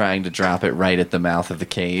kind of trying to drop it right at the mouth of the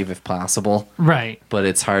cave if possible. Right. But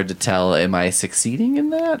it's hard to tell, am I succeeding in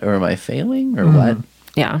that or am I failing or what?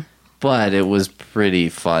 Yeah. But it was pretty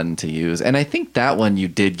fun to use. And I think that one you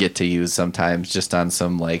did get to use sometimes just on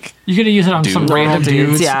some like... You get to use it on some Dude. random Normal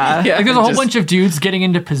dudes. Yeah. Yeah, Like there's a whole just- bunch of dudes getting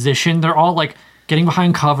into position. They're all like getting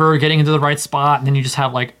behind cover, getting into the right spot, and then you just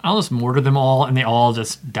have like, I'll just mortar them all, and they all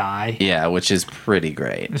just die. Yeah, which is pretty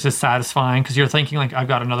great. It's just satisfying because you're thinking like, I've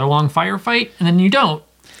got another long firefight, and then you don't.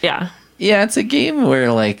 Yeah. Yeah, it's a game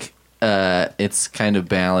where like it's kind of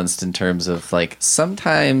balanced in terms of like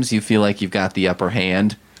sometimes you feel like you've got the upper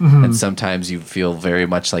hand and sometimes you feel very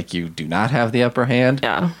much like you do not have the upper hand.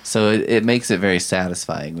 Yeah. So it makes it very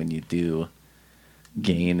satisfying when you do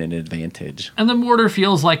gain an advantage. And the mortar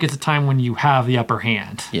feels like it's a time when you have the upper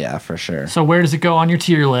hand. Yeah, for sure. So where does it go on your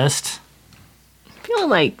tier list? Feeling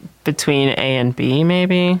like between A and B,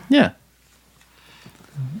 maybe. Yeah.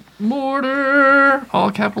 Mortar,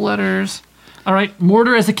 all capital letters. All right,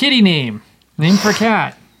 Mortar as a kitty name. Name for a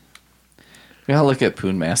cat. We all look at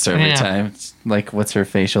Poonmaster every Yeah. time. It's like, what's her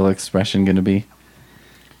facial expression going to be?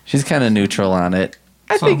 She's kind of neutral on it.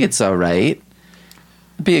 I So- think it's all right.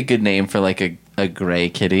 Be a good name for like a gray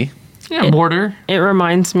kitty. Yeah, Mortar. It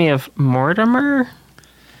reminds me of Mortimer.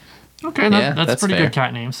 Okay, Yeah, that's a that's pretty fair. good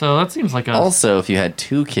cat name. So that seems like a. Also, if you had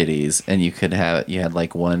two kitties and you had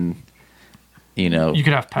like one, You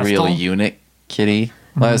could have real Pestle. unit kitty.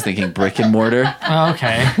 Well, I was thinking brick and mortar. Oh,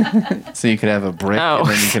 okay, So you could have a brick Oh. and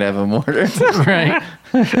then you could have a mortar. right.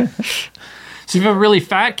 So if you have a really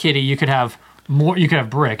fat kitty, you could have more. You could have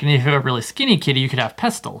Brick, and if you have a really skinny kitty, you could have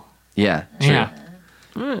Pestle. Yeah, true.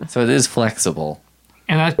 Yeah, So it is flexible.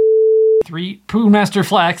 and that 3. Pooh Master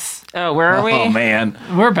Flex. Oh, where are we? Oh man,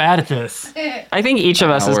 We're bad at this. I think each of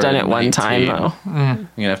us has Hour done it one 19. time, though. I'm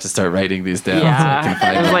gonna have to start writing these down. So I can Yeah.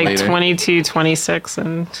 find It was them like later. 22, 26,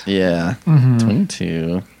 and Yeah,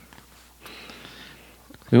 22.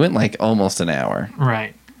 We went like almost an hour.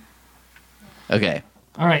 Right. Okay.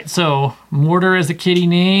 All right. So Mortar is a kitty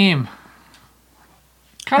name.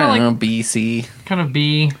 Kind I of don't like know, BC. kind of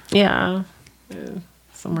B yeah,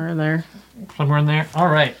 somewhere in there. somewhere in there. All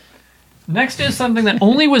right. Next is something that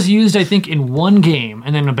only was used, I think, in one game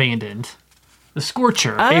and then abandoned. The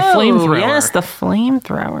Scorcher, a flamethrower. Yes, the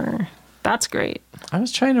flamethrower. That's great. I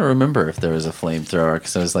was trying to remember if there was a flamethrower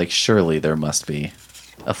because I was like, surely there must be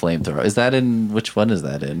a flamethrower. Is that in which one is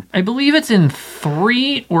that in? I believe it's in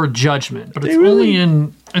 3 or Judgment, but it's They really only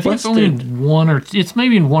in. I think it's only in 1 or. It's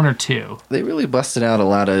maybe in 1 or 2. They really busted out a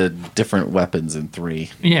lot of different weapons in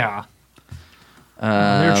 3. Yeah.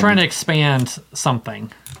 They're trying to expand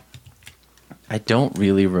something. I don't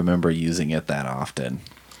really remember using it that often.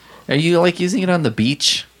 Are you like using it on the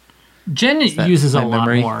beach? Jen that uses a my lot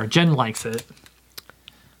memory? more. Jen likes it.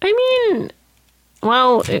 I mean,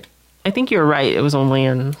 well, I think you're right. It was only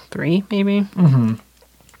in 3, maybe. Mm-hmm.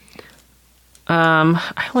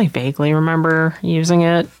 I only vaguely remember using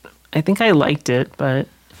it. I think I liked it, but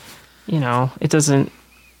it doesn't.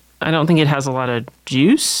 I don't think it has a lot of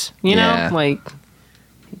juice. Yeah. Like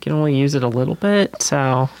you can only use it a little bit.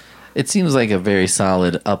 So It seems like a very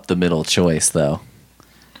solid up the middle choice, though.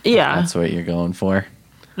 yeah. That's what you're going for.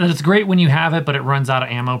 And it's great when you have it, but it runs out of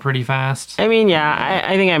ammo pretty fast. I mean, yeah.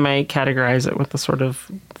 I think I might categorize it with the sort of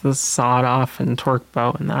the sawed off and torque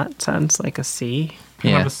bow in that sense, like a C.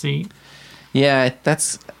 Kind Yeah. of a seat. Yeah,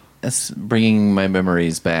 that's bringing my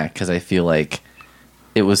memories back because I feel like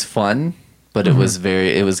it was fun, but it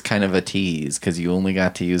was kind of a tease because you only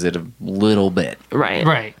got to use it a little bit, Right.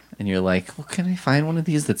 Right. and you're like, well, can I find one of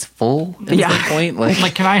these that's full? At Yeah. some point, like,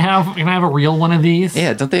 Like, can I have a real one of these?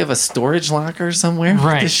 yeah, don't they have a storage locker somewhere with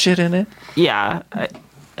Right. this shit in it? Yeah.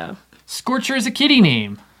 Yeah. Scorcher is a kitty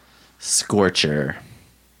name. Scorcher.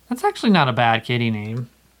 That's actually not a bad kitty name.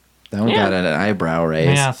 That one Yeah. got an eyebrow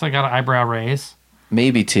raise. Yeah, so I got an eyebrow raise.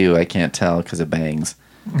 Maybe 2. I can't tell because it bangs.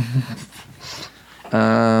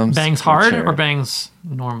 Bangs hard Scorcher. or bangs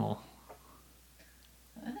normal?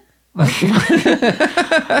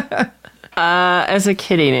 As a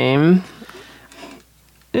kitty name,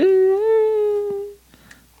 I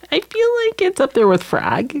feel like it's up there with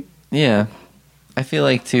Frag. Yeah. I feel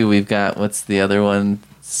like, too, we've got, what's the other one?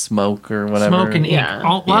 Smoke or whatever. Smoke and ink. Yeah. A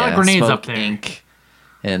lot of grenades Smoke, up there. Ink,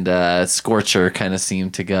 and Scorcher kind of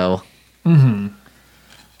seemed to go.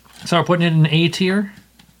 So we're putting it in A tier.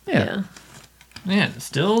 Yeah. Man,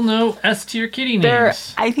 still no S tier kitty They're,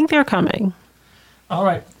 names. I think they're coming. All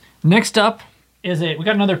right. Next up is we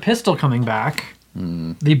got another pistol coming back.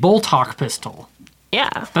 The Bolthawk pistol.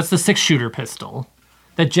 Yeah. That's the 6-shooter pistol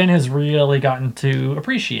that Jen has really gotten to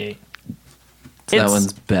appreciate. So that It's-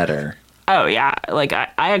 one's better. Oh yeah. Like I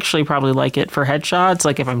actually probably like it for headshots.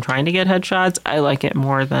 Like if I'm trying to get headshots, I like it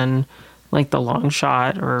more than like the long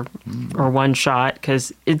shot or one shot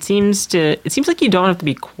because it seems like you don't have to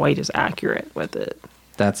be quite as accurate with it.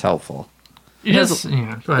 That's helpful. It has,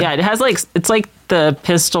 yeah, go ahead. Yeah, it has it's like the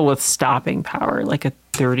pistol with stopping power, like a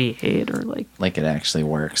 38 or like Like it actually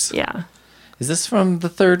works. yeah. Is this from the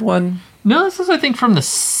third one? No, this is, I think, from the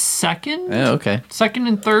second. Oh, okay. Second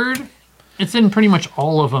and third. It's in pretty much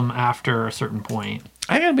all of them after a certain point.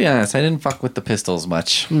 I gotta be honest, I didn't fuck with the pistols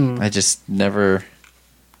much. I just never.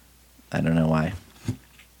 I don't know why.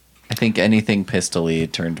 I think anything pistol-y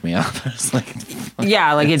turned me off. I was like,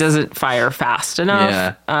 Yeah, like it doesn't fire fast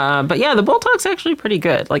enough. Yeah. But yeah, the Bolthawk's actually pretty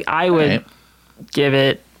good. Like I would right. give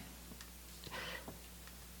it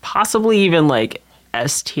possibly even like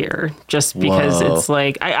S tier, just because Whoa. it's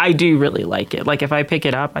like I do really like it. Like if I pick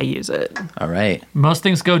it up, I use it. All right. Most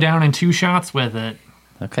things go down in 2 shots with it.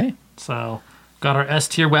 Okay. So, got our S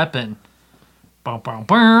tier weapon. Bow, bow,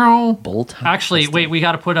 bow. Bolt. Actually, wait, we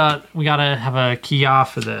gotta have a key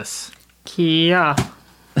off for this. Kia.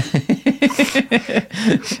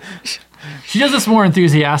 She does this more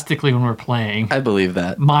enthusiastically when we're playing. I believe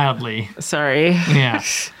that. Mildly. Sorry. Yeah.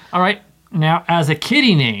 All right. Now, as a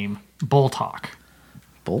kitty name, Bolthawk.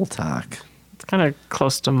 Bolthawk. It's kind of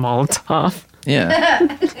close to Molotov.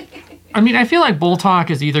 Yeah. I mean, I feel like Bolthawk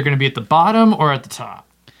is either going to be at the bottom or at the top.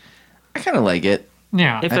 I kind of like it.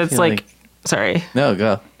 Yeah. If I it's feel like, like- sorry, No,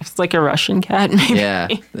 go. if it's like a Russian cat, maybe. Yeah.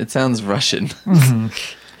 It sounds Russian.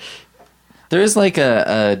 There is like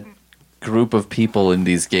a group of people in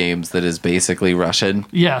these games that is basically Russian.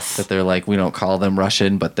 Yes. That they're like, we don't call them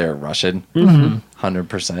Russian, but they're Russian.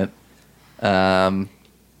 100%.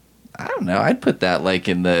 I don't know. I'd put that like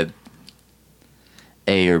in the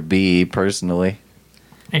A or B personally.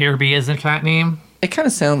 A or B is a cat name. It kind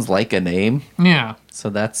of sounds like a name, Yeah. so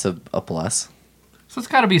that's a plus. So it's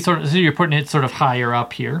got to be sort of. So you're putting it sort of higher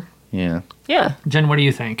up here. Yeah. Yeah. Jen, what do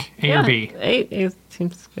you think? A or B? A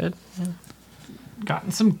seems good.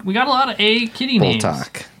 We got a lot of A kitty names.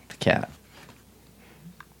 Boltok, the cat.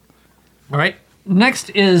 All right. Next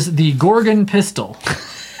is the Gorgon Pistol.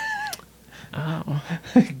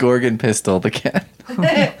 Gorgon Pistol, the cat.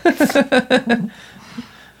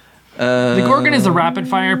 The Gorgon is a rapid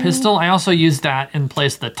fire pistol. I also use that in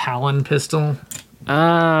place of the Talon pistol.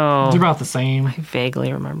 Oh. They're about the same. I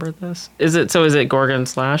vaguely remember this. Is it Gorgon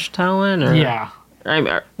 / Talon? Or? Yeah.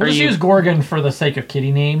 Are We'll just use Gorgon for the sake of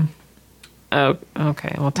kitty name. Oh,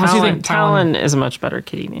 okay. Well, Unless you think Talon is a much better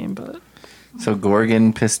kitty name, but... So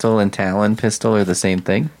Gorgon Pistol and Talon Pistol are the same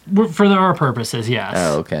thing? For our purposes, yes.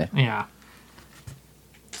 Oh, okay. Yeah.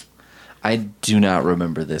 I do not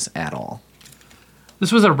remember this at all.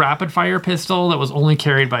 This was a rapid fire pistol that was only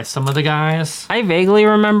carried by some of the guys. I vaguely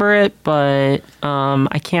remember it, but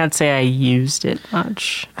I can't say I used it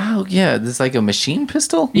much. Oh, yeah. This is like a machine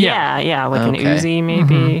pistol? Yeah, like Okay. an Uzi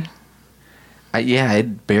maybe. I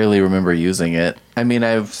barely remember using it. I mean,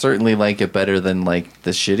 I certainly like it better than, like,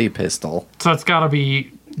 the shitty pistol. So it's got to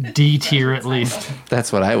be D tier at least.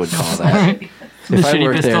 That's what I would call that. The If I shitty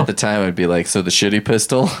worked there pistol. at the time, I'd be like, so the shitty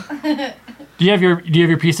pistol? Do you have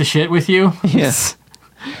your piece of shit with you? Yes.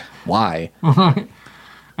 Why? I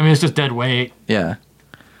mean, it's just dead weight. Yeah.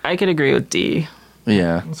 I could agree with D.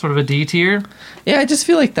 Yeah. Sort of a D tier. Yeah, I just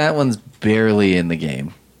feel like that one's barely in the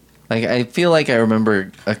game. Like, I feel like I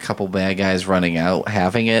remember a couple bad guys running out,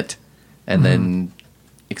 having it, and then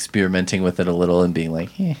experimenting with it a little and being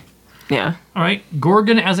like, eh, Yeah. All right.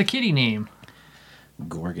 Gorgon as a kitty name.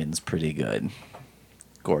 Gorgon's pretty good.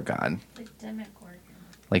 Gorgon. Like Demogorgon.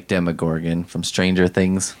 Like Demogorgon from Stranger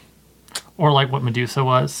Things. Or like what Medusa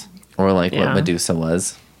was. Or like Yeah. what Medusa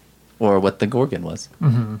was. Or what the Gorgon was.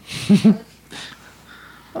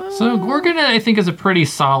 So Gorgon, I think, is a pretty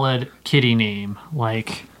solid kitty name.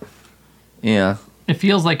 Like, Yeah. it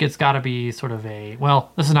feels like it's got to be sort of a...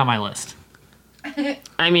 Well, this is not my list.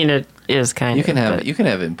 I mean, it is kind You of. can have but- you can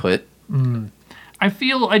have input. I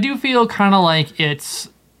do feel kind of like it's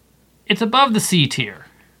above the C tier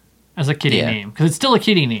as a kitty Yeah. name. Because it's still a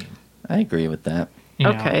kitty name. I agree with that. you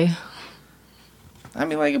know. Okay. I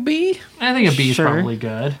mean, like a B. I think a B is Sure. probably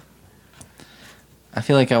good. I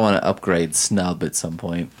feel like I want to upgrade Snub at some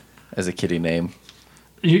point as a kitty name.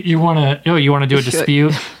 You want to do a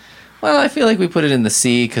dispute? Well, I feel like we put it in the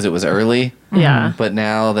C because it was early. Yeah. But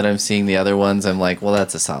now that I'm seeing the other ones, I'm like, well,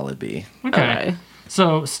 that's a solid B. Okay.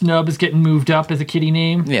 So Snub is getting moved up as a kitty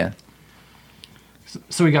name. Yeah.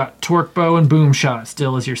 So we got Torque Bow and Boom Shot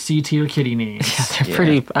still as your C tier kitty names. They're Yeah.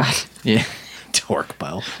 pretty bad. Yeah. Torque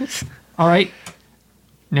bow. All right.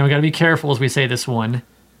 Now we got to be careful as we say this one.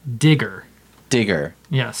 Digger. Digger.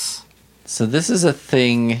 Yes. So this is a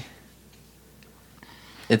thing.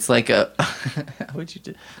 It's like a. How would you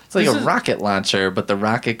do? It's like This a is- rocket launcher, but the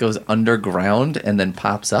rocket goes underground and then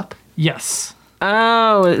pops up. Yes.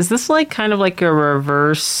 Oh, is this like kind of like a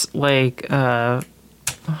reverse, like,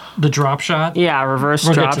 The drop shot. reverse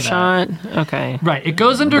We'll get drop to that. shot? Okay. Right. It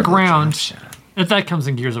goes underground. Drop shot. If that comes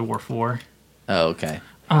in Gears of War 4. Oh, okay.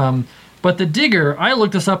 But the Digger, I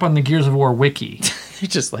looked this up on the Gears of War wiki. They're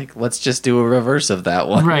just like, let's just do a reverse of that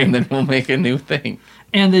one, Right. and then we'll make a new thing.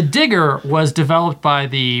 And the Digger was developed by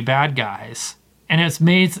the bad guys. And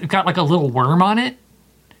it's got like a little worm on it.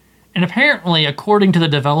 And apparently, according to the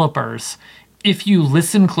developers, if you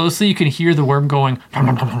listen closely, you can hear the worm going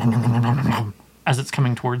as it's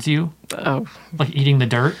coming towards you, Oh, like eating the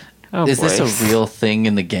dirt. oh Is boy. this a real thing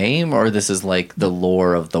in the game, or this is like the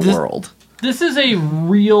lore of the world? This is a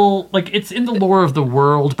real, like, it's in the lore of the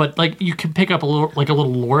world, but like you can pick up a little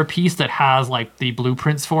lore piece that has like the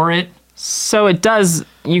blueprints for it. So it does,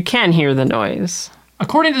 you can hear the noise.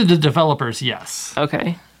 According to the developers, yes.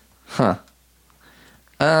 Okay.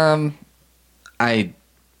 I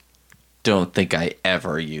don't think I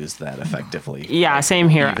ever used that effectively. Yeah, same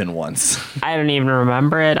here. Even once. I don't even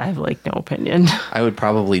remember it. I have like no opinion. I would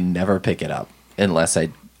probably never pick it up unless I,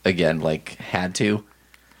 again, like had to.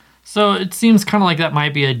 So it seems kind of like that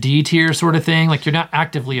might be a D tier sort of thing. Like you're not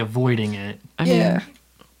actively avoiding it. Yeah.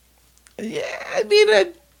 Yeah, I mean,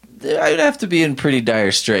 I'd have to be in pretty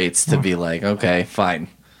dire straits to be like, okay, fine.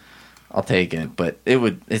 I'll take it. But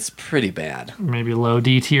it's pretty bad. Maybe low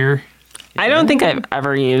D tier. I don't think I've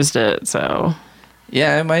ever used it, so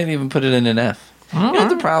Yeah, I might even put it in an F. You know what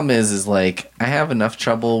the problem is like I have enough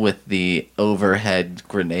trouble with the overhead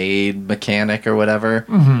grenade mechanic or whatever,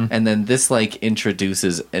 and then this like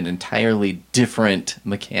introduces an entirely different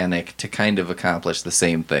mechanic to kind of accomplish the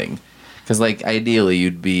same thing. Because like ideally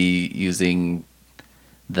you'd be using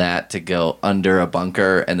that to go under a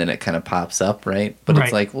bunker and then it kind of pops up, right? But Right.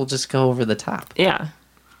 it's like we'll just go over the top. Yeah.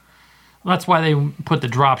 That's why they put the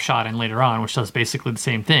drop shot in later on, which does basically the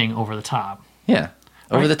same thing over the top. Yeah,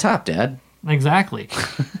 over Right. the top, Dad. Exactly.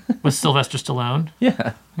 With Sylvester Stallone.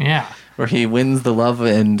 Yeah. Yeah. Where he wins the love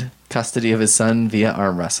and custody of his son via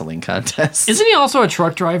arm wrestling contest. Isn't he also a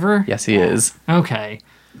truck driver? Yes, he is. Okay.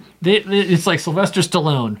 It's like Sylvester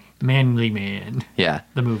Stallone, Manly Man, Yeah.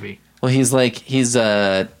 the movie. Well, he's if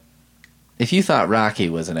you thought Rocky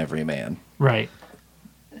was an everyman, Right.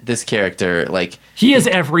 this character, like, He is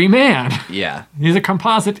every man. yeah, He's a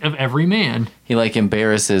composite of every man. he like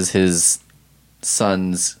embarrasses his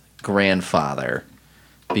son's grandfather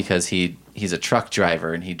because he's a truck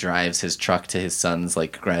driver and he drives his truck to his son's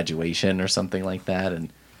like graduation or something like that.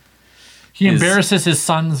 And He His- embarrasses his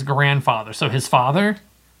son's grandfather. So his father?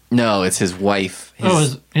 no, it's his wife.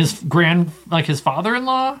 His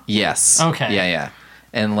father-in-law? Yes. Okay. Yeah.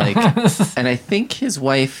 And like, and I think his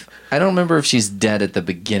wife, I don't remember if she's dead at the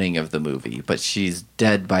beginning of the movie, but she's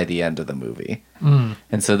dead by the end of the movie.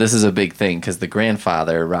 And so this is a big thing because the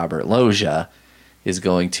grandfather, Robert Loggia, is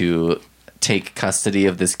going to take custody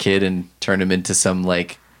of this kid and turn him into some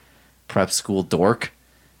like prep school dork.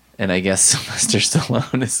 And I guess Sylvester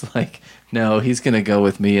Stallone is like, no, he's going to go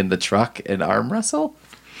with me in the truck and arm wrestle.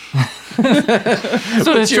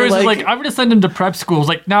 So his you're choice is like- like, I'm going to send him to prep school. It's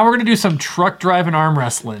like, now we're going to do some truck driving arm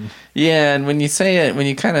wrestling. Yeah, and when you say it, when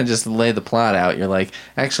you kind of just lay the plot out, you're like,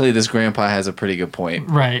 actually, this grandpa has a pretty good point.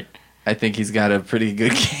 Right. I think he's got a pretty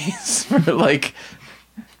good case for like,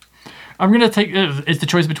 I'm going to take, it's the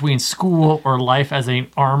choice between school or life as an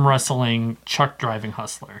arm wrestling truck driving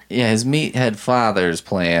hustler. yeah, his meathead father's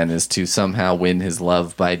plan is to somehow win his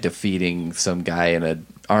love by defeating some guy in an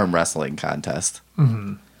arm wrestling contest.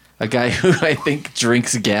 Mm-hmm. A guy who I think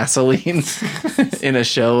drinks gasoline in a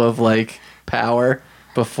show of like power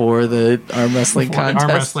before the arm wrestling For the contest.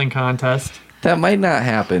 arm wrestling contest. That might not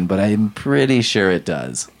happen, but I'm pretty sure it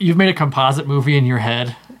does. You've made a composite movie in your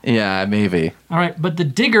head. Yeah, maybe. All right, but the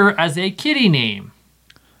Digger as a kitty name.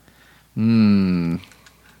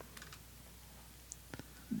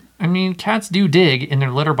 I mean, cats do dig in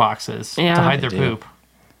their litter boxes Yeah. to hide They their do. poop.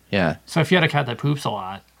 Yeah, So if you had a cat that poops a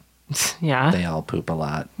lot, Yeah. they all poop a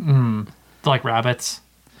lot. like rabbits.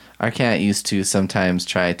 Our cat used to sometimes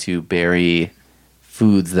try to bury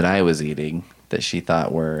foods that I was eating that she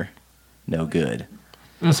thought were no good.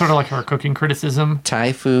 It was sort of like her cooking criticism.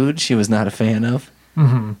 Thai food she was not a fan of.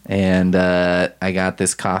 Mm-hmm. And I got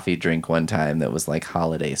this coffee drink one time that was like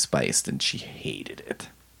holiday spiced, and she hated it.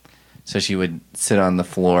 So she would sit on the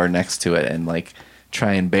floor next to it and like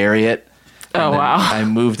try and bury it. Oh, And then wow. I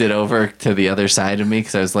moved it over to the other side of me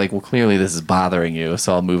because I was like, well, clearly this is bothering you,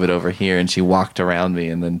 so I'll move it over here. And she walked around me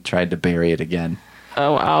and then tried to bury it again.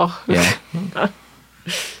 Oh, wow. Yeah.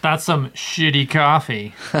 That's some shitty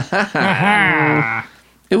coffee.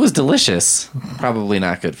 It was delicious. Probably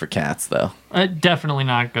not good for cats, though. Definitely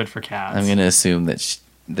not good for cats. I'm going to assume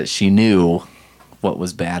that she knew what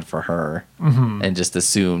was bad for her and just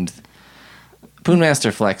assumed.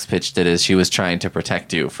 Poonmaster Flex pitched it as she was trying to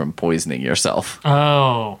protect you from poisoning yourself.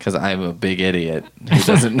 Oh. Because I'm a big idiot who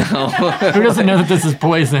doesn't know. Who doesn't know that this is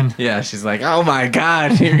poison? Yeah, she's like, oh my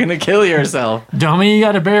God, you're going to kill yourself. Dummy, you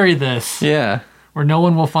gotta bury this. Yeah. Where no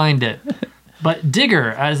one will find it. But Digger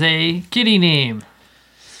as a kitty name.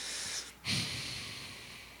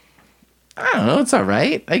 I don't know. It's all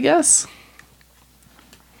right, I guess.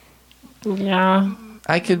 Yeah.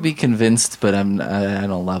 I could be convinced, but I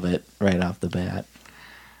don't love it right off the bat.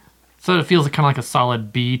 So it feels kind of like a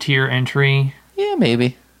solid B tier entry. Yeah, maybe.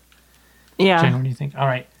 Jen, Yeah. what do you think? All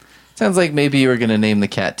right. Sounds like maybe you were going to name the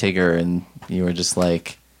cat Tigger and you were just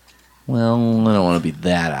like, well, I don't want to be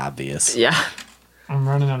that obvious. Yeah. I'm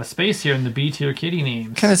running out of space here in the B tier kitty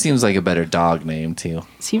names. Kind of seems like a better dog name, too.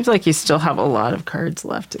 Seems like you still have a lot of cards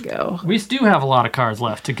left to go. We do have a lot of cards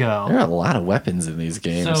left to There go. are a lot of weapons in these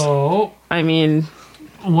games. So, I mean,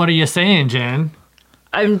 what are you saying, Jen?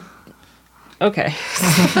 I'm okay.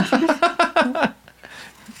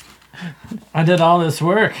 I did all this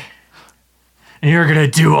work. And you're gonna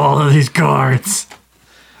do all of these cards.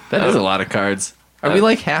 That is a lot of cards. Are we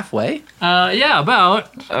like halfway? Yeah,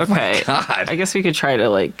 about. Okay. God. I guess we could try to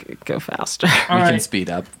like go faster. All We can right. speed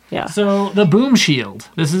up. Yeah. So the boom shield.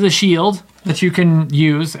 This is a shield that you can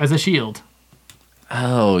use as a shield.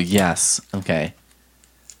 Oh, yes. Okay.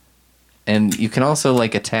 And you can also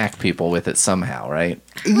like attack people with it somehow, right?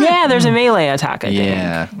 Yeah, there's a melee attack, I think.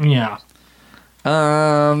 Yeah. Yeah.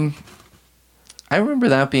 I remember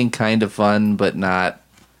that being kind of fun, but not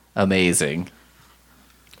amazing.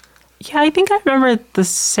 Yeah, I think I remember it the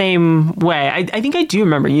same way. I think I do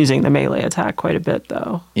remember using the melee attack quite a bit,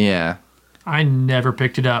 though. Yeah. I never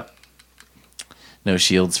picked it up. No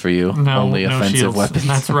shields for you. No, Only no offensive shields. weapons.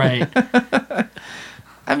 That's right.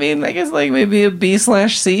 I mean, I guess like maybe a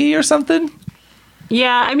B/C or something.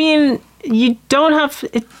 Yeah, I mean, you don't have...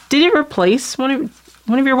 Did it replace one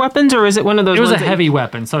of your weapons, or is it one of those It was a ones that- heavy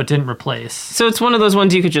weapon, so it didn't replace. So it's one of those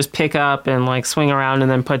ones you could just pick up and like swing around and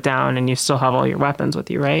then put down, and you still have all your weapons with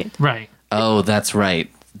you, right? Right. Oh, that's right.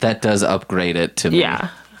 That does upgrade it to me. Yeah.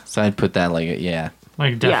 So I'd put that like, yeah.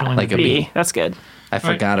 Like definitely. Yeah, Like a B. B. That's good. I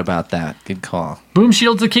forgot about that. Good call. Boom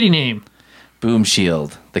Shield's a kitty name. Boom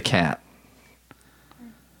Shield, the cat.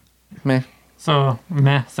 Meh. So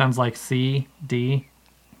meh sounds like C, D.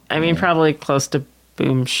 I mean, probably close to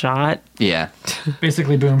boom shot. Yeah.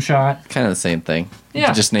 Basically boom shot. Kind of the same thing. You Yeah.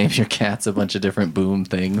 can just name your cats a bunch of different boom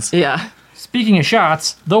things. Yeah. Speaking of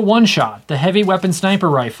shots, the one shot, the heavy weapon sniper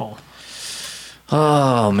rifle,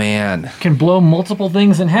 Oh, man. can blow multiple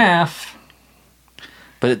things in half.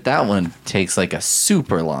 But that one takes like a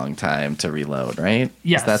super long time to reload, right?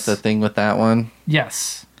 Yes. Is that the thing with that one?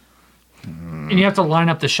 Yes. And you have to line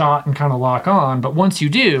up the shot and kind of lock on, but once you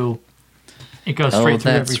do, it goes Oh, straight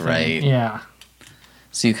through that's everything. right. Yeah.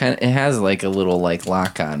 So you kind of, it has like a little like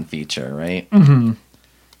lock-on feature, right? Mm-hmm.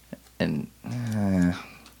 And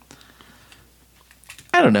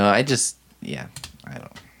I don't know. I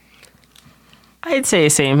don't. I'd say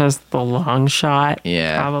same as the long shot.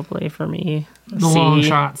 Yeah. Probably for me. The long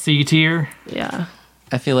shot C tier. Yeah.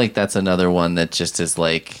 I feel like that's another one that just is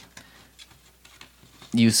like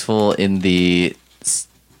useful in the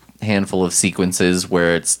handful of sequences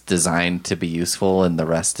where it's designed to be useful, and the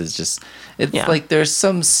rest is just it's Yeah. like there's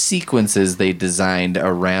some sequences they designed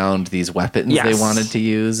around these weapons they Yes. wanted to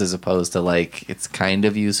use, as opposed to like it's kind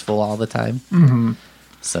of useful all the time. Mm-hmm.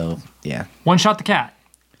 So yeah, One shot the cat.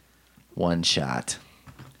 one shot.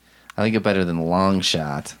 I like it better than long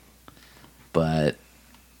shot, but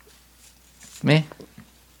meh,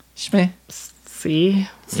 shmeh. See?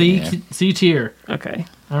 Yeah. C tier. Okay.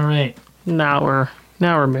 All right. Now we're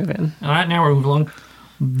moving. All right, now we're moving along.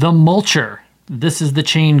 The Mulcher. This is the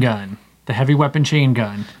chain gun, the heavy weapon chain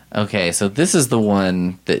gun. Okay, so this is the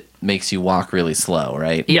one that makes you walk really slow,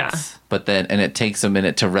 right? Yes. But then, and it takes a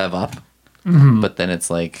minute to rev up, but then it's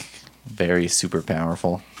like very super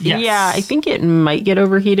powerful. Yes. Yeah, I think it might get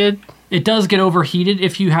overheated. It does get overheated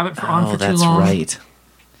if you have it on Oh, for too that's long. right.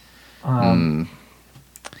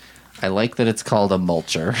 I like that it's called a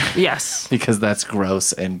mulcher Yes. because that's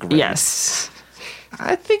gross and great. Yes.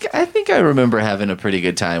 I think I remember having a pretty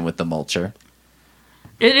good time with the mulcher.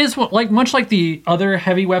 It is like much like the other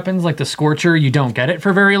heavy weapons, like the Scorcher. You don't get it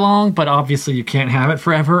for very long, but obviously you can't have it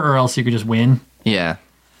forever, or else you could just win. Yeah.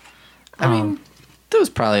 I mean, that was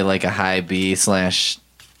probably like a high B / yeah,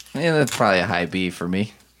 that's probably a high B for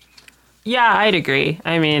me. Yeah, I'd agree.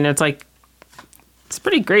 I mean, it's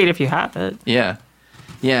pretty great if you have it. Yeah.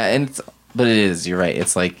 Yeah, and but it is, you're right.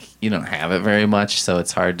 It's like you don't have it very much, so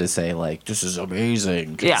it's hard to say like this is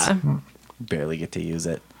amazing. 'Cause Yeah. you barely get to use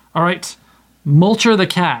it. All right, Mulcher the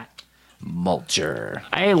cat. Mulcher.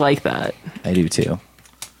 I like that. I do too.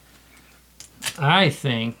 I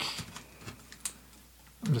think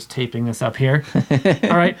I'm just taping this up here.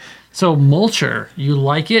 All right, so Mulcher, you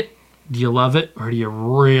like it? Do you love it, or do you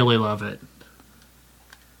really love it?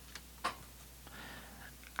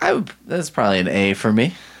 That's probably an A for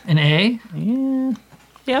me. An A.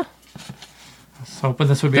 Yeah. So hoping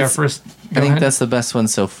this would be our first. I think that's the best one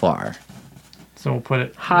so far. So we'll put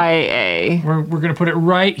it. High A. We're gonna put it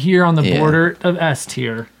right here on the Yeah. border of S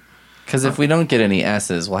tier. Because if we don't get any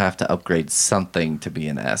S's, we'll have to upgrade something to be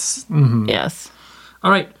an S. Yes. All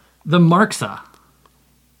right, the Marksa.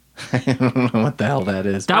 I don't know what the hell that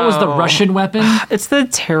is. That was the Oh. Russian weapon. It's the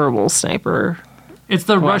terrible sniper. It's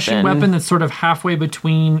the Russian Weapon. weapon that's sort of halfway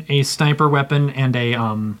between a sniper weapon and a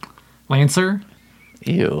lancer.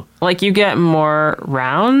 Ew. Like, you get more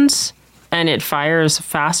rounds and it fires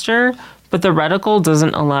faster, but the reticle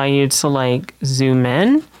doesn't allow you to, like, zoom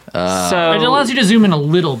in. So It allows you to zoom in a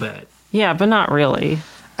little bit. Yeah, but not really.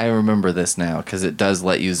 I remember this now because it does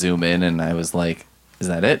let you zoom in, and I was like, is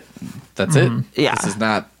that it? That's it? Yeah. This is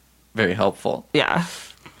not very helpful. Yeah.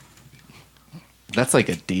 That's like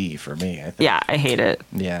a D for me, I think. Yeah, I hate it.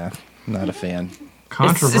 Yeah, not a fan.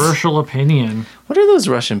 Controversial opinion. What are those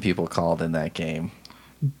Russian people called in that game?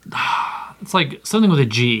 It's like something with a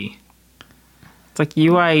G. It's like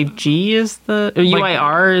UIG is the or Like-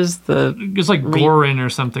 UIR is the It's like Gorin or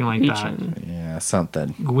something like that. region. Yeah,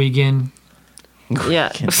 something. Guigan.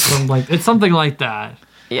 Yeah, It's something like that.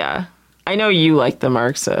 yeah. I know you like the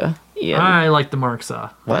Marxa. Yeah, I like the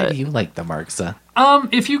Marxa. Why But- do you like the Marxa?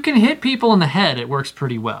 If you can hit people in the head, it works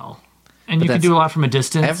pretty well. And you can that's do a lot from a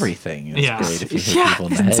distance. Everything is Yeah. great if you hit yeah, people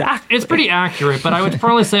in the head. exactly. It's pretty accurate, but I would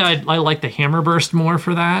probably say I like the hammer burst more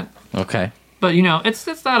for that. Okay. But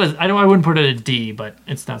it's not as I wouldn't put it at a D, but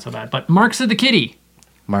it's not so bad. But Marxa the kitty.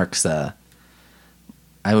 Marxa.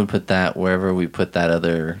 I would put that wherever we put that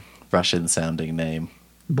other Russian sounding name.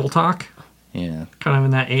 Bultok, Yeah. kind of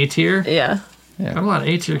in that A tier. Yeah, Got a lot of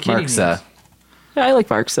A tier kitty names. Marxa. yeah. I like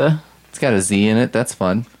Marxa. It's got a Z in it. That's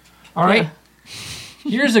fun. All right.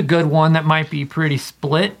 Here's a good one that might be pretty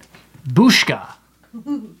split. Bushka.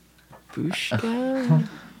 Bushka.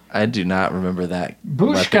 I do not remember that.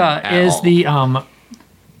 Bushka weapon at is all.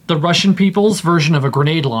 the Russian people's version of a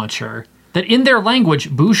grenade launcher. That in their language,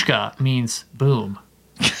 Bushka means boom.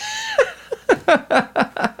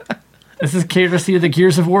 This is courtesy of the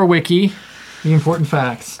Gears of War wiki. The important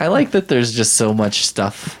facts. I like that there's just so much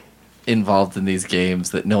stuff involved in these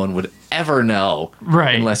games that no one would ever know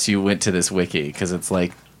Right. unless you went to this wiki, because it's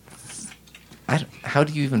like, how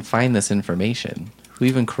do you even find this information? Who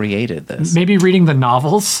even created this? Maybe reading the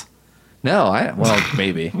novels. No, well,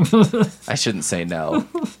 maybe. I shouldn't say no.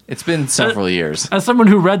 It's been several years. As someone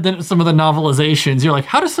who read some of the novelizations, you're like,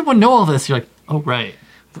 how does someone know all this? You're like, oh, right.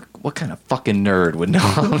 What kind of fucking nerd would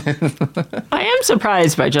know all this? I am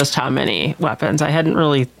surprised by just how many weapons. I hadn't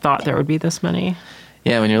really thought there would be this many.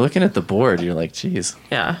 Yeah, when you're looking at the board, you're like, geez,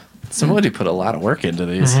 Yeah, somebody put a lot of work into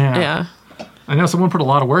these. yeah. I know someone put a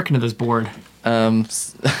lot of work into this board.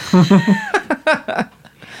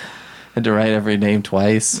 Had to write every name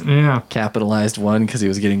twice. Yeah. Capitalized one because he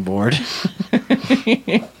was getting bored.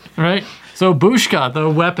 Right? So, Bushka, the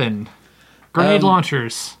weapon. Grenade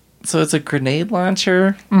launchers. So it's a grenade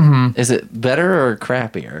launcher. Mm-hmm. Is it better or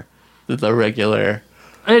crappier than the regular?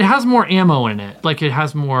 It has more ammo in it. Like, it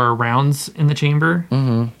has more rounds in the chamber.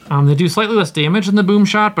 Mm-hmm. They do slightly less damage than the boom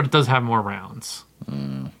shot, but it does have more rounds.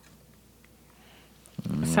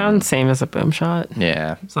 Sounds same as a boom shot.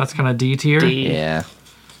 Yeah. So that's kind of D tier. D. Yeah.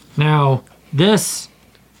 Now, this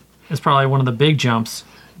is probably one of the big jumps.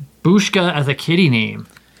 Bushka as a kitty name.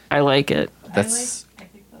 I like it. That's I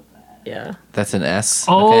think that's Yeah. that's an S.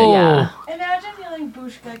 Oh, Yeah. it. Imagine yelling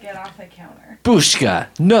Bushka, get off the counter. Bushka.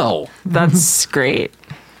 No. That's great.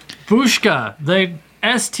 Bushka, the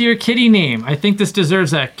S tier kitty name. I think this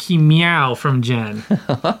deserves a meow from Jen.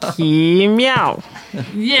 Meow.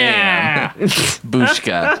 Yeah.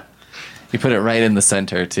 Bushka. You put it right in the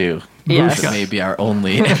center too. Yes. That may be our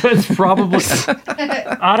only. It's probably.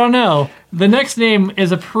 I don't know. The next name is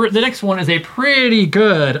the next one is a pretty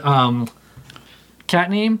good cat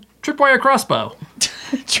name. Tripwire Crossbow.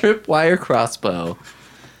 Tripwire crossbow.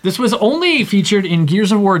 This was only featured in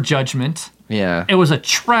Gears of War Judgment. Yeah. It was a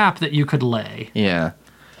trap that you could lay. Yeah.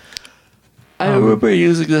 I remember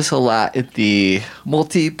using this a lot in the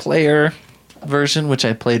multiplayer version, which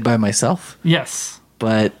I played by myself. Yes.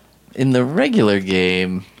 But in the regular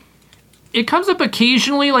game, It comes up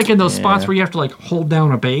occasionally, like in those spots Yeah. where you have to like hold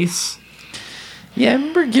down a base. yeah, I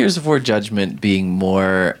remember Gears of War Judgment being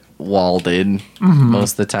more walled in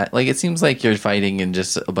most of the time. Like, it seems like you're fighting in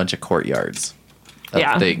just a bunch of courtyards of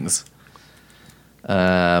Yeah. things.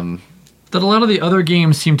 That a lot of the other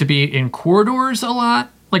games seem to be in corridors a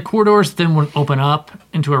lot. Like corridors then would open up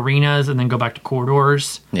into arenas and then go back to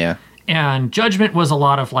corridors. Yeah. And Judgment was a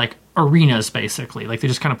lot of like arenas basically. Like they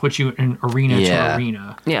just kind of put you in arena Yeah. to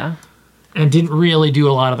arena Yeah. and didn't really do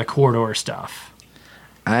a lot of the corridor stuff.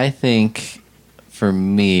 I think for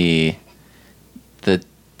me, the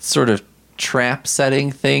sort of trap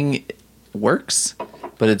setting thing works,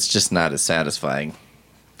 but it's just not as satisfying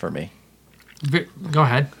for me. Go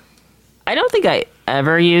ahead. I don't think I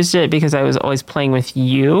ever used it because I was always playing with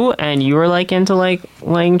you and you were like into like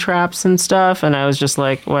laying traps and stuff and I was just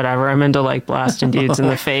like whatever, I'm into like blasting dudes in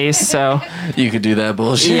the face, so You could do that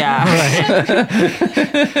bullshit.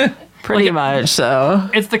 yeah. Pretty much so.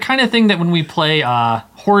 It's the kind of thing that when we play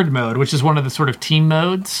Horde mode, which is one of the sort of team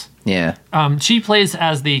modes, Yeah. she plays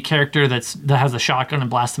as the character that has a shotgun and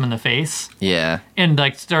blasts them in the face. Yeah. And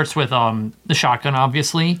like starts with the shotgun,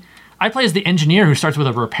 obviously. I play as the engineer who starts with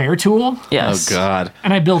a repair tool, Yes. Oh God.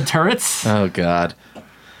 and I build turrets. Oh God.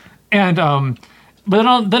 And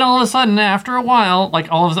but then all of a sudden, after a while,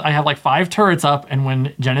 like I have like 5 turrets up, and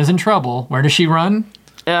when Jen is in trouble, where does she run?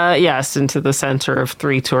 Yes, into the center of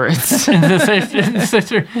 3 turrets. In the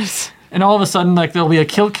center. And all of a sudden, like there'll be a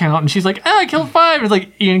kill count, and she's like, "I killed 5." It's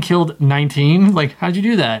like Ian killed 19. Like, how'd you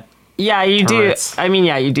do that? Yeah, you turrets. do. I mean,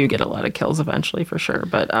 yeah, you do get a lot of kills eventually for sure.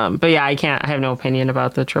 But yeah, I have no opinion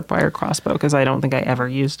about the tripwire crossbow because I don't think I ever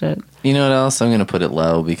used it. You know what else? I'm going to put it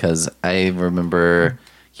low because I remember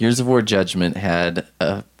Gears of War Judgment had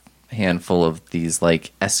a handful of these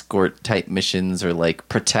like escort type missions or like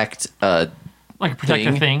protect Like a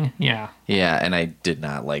protective thing. Yeah. Yeah, and I did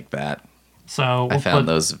not like that. So I we'll found put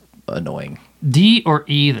those annoying. D or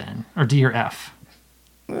E then, or D or F.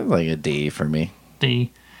 Like a D for me.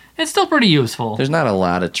 D. It's still pretty useful. There's not a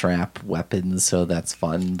lot of trap weapons, so that's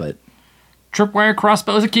fun, but Tripwire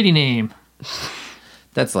crossbow is a kitty name.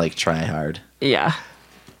 that's like try hard. Yeah.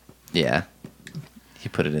 Yeah. You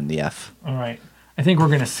put it in the F. All right. I think we're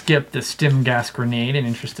going to skip the stim gas grenade in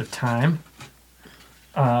interest of time.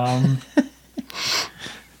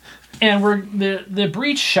 And we're the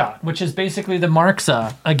breach shot, which is basically the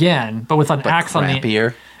Marxa again, but with an axe on the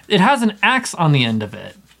Crappier. It has an axe on the end of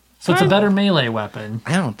it. So it's a better melee weapon.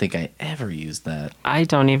 I don't think I ever used that. I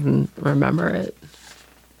don't even remember it.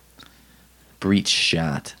 Breach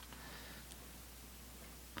shot.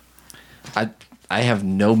 I have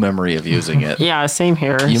no memory of using it. Yeah, same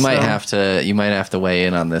here. You might have to weigh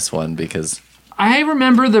in on this one because I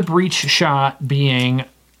remember the breach shot being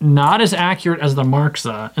not as accurate as the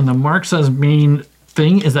Marxa, and the Marxa's main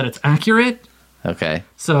thing is that it's accurate. okay.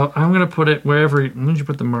 So I'm gonna put it wherever. When did you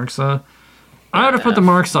put the Marxa? I would have put the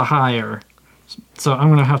Marxa higher. So I'm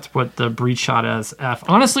gonna have to put the breach shot as F.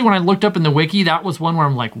 Honestly, when I looked up in the wiki, that was one where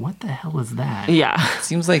I'm like, what the hell is that? Yeah.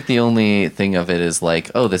 Seems like the only thing of it is like,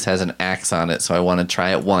 oh, this has an axe on it, so I want to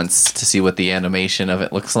try it once to see what the animation of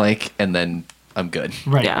it looks like, and then I'm good.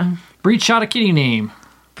 Right. Yeah. Breach shot a kitty name.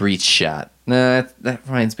 Breach shot. Nah, that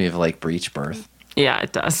reminds me of like breach birth. Yeah,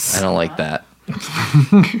 it does. I don't like that.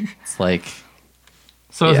 It's like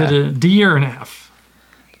So is it a D or an F?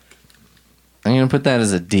 I'm gonna put that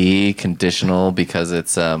as a D conditional because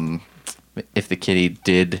it's if the kitty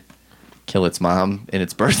did kill its mom in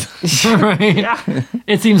its birth. Right. Yeah.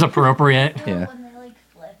 It seems appropriate. Yeah. When they like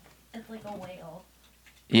flip, it's like a whale.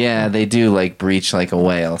 Yeah, they do like breach like a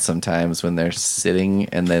whale sometimes when they're sitting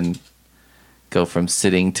and then go from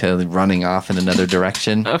sitting to running off in another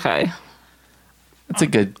direction. Okay. That's a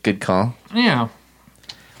good call. Yeah.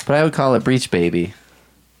 But I would call it breach baby.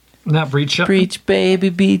 That breach shot. Breach baby,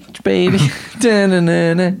 beach baby.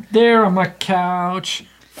 Da-na-na-na. There on my couch,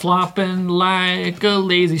 flopping like a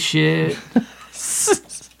lazy shit.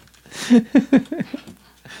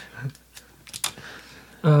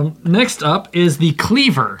 Next up is the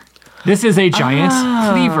cleaver. This is a giant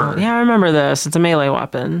cleaver Yeah, I remember this. It's a melee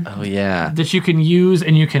weapon. Oh yeah. that you can use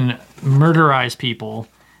and you can murderize people.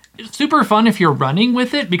 It's super fun if you're running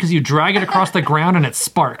with it because you drag it across the ground and it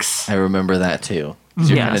sparks. I remember that too. So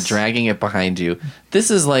you're kind of Yes. dragging it behind you. This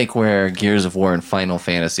is like where Gears of War and Final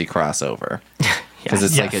Fantasy crossover. Because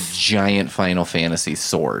it's like a Yes. giant Final Fantasy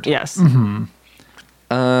sword. Yes.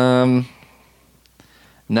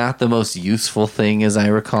 Not the most useful thing as I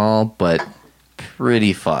recall, but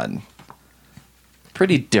pretty fun.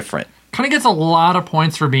 Pretty different. Kind of gets a lot of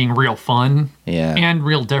points for being real fun Yeah. and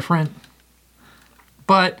real different.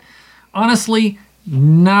 But honestly,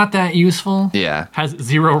 not that useful. Yeah. Has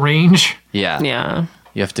 0 range. Yeah. Yeah.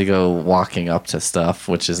 You have to go walking up to stuff,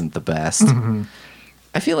 which isn't the best. Mm-hmm.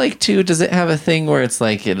 I feel like too, does it have a thing where it's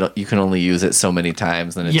like you can only use it so many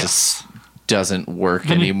times and it Yes. just doesn't work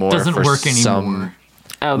Then it anymore doesn't for work some anymore.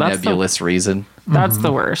 Oh, nebulous reason? That's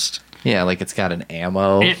the worst. Yeah, like it's got an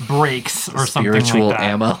ammo, It breaks or something spiritual like that.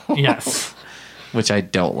 ammo, Yes. which I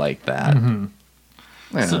don't like that. Mm-hmm.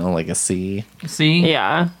 I don't know, like a C. See?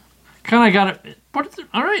 Yeah. Kind of got it. What is it?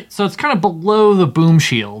 All right. So it's kind of below the boom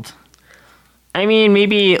shield. I mean,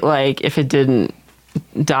 maybe like if it didn't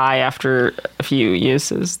die after a few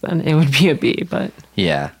uses, then it would be a B, but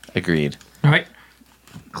Yeah, agreed. All right.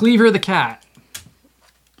 Cleaver the cat.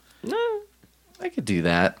 I could do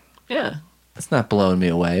that. yeah. It's not blowing me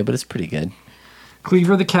away, but it's pretty good.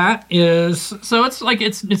 Cleaver the cat is so it's like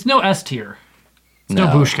it's no S tier. It's no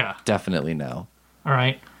Bushka. Definitely no. All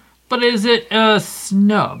right. But is it a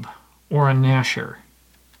snub or a Nasher?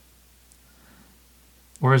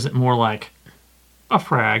 Or is it more like a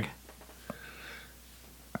frag?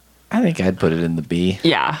 I think I'd put it in the B.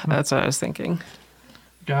 Yeah, that's what I was thinking.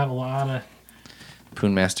 Got a lot of.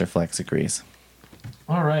 Poonmaster Flex agrees.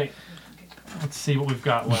 All right. Let's see what we've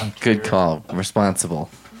got left. Good here. call. Responsible.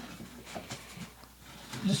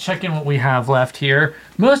 Just checking what we have left here.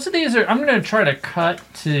 Most of these are. I'm going to try to cut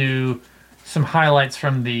to some highlights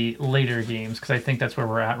from the later games because I think that's where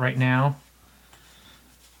we're at right now.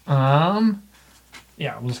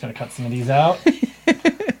 Yeah, I'm just going to cut some of these out.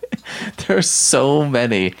 There's so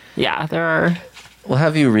many. Yeah, there are. We'll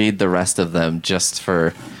have you read the rest of them just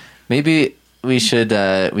for Maybe we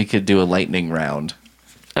could do a lightning round.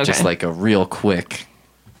 Okay. Just like a real quick.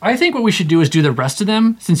 I think what we should do is do the rest of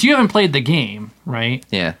them. Since you haven't played the game, right?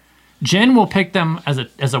 Yeah. Jen will pick them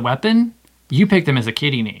as a weapon. You pick them as a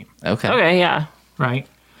kitty name, Okay. Okay, yeah. right?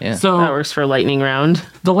 Yeah. So That works for lightning round.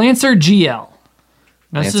 the Lancer GL.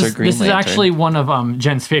 Now, Lancer Green this is Lantern. actually one of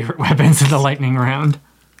Jen's favorite weapons in the lightning round.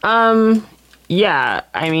 Yeah,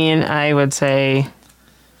 I mean, I would say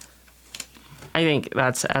I think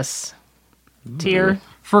that's S tier.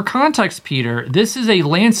 For context, Peter, this is a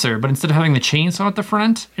Lancer, but instead of having the chainsaw at the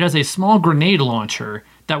front, it has a small grenade launcher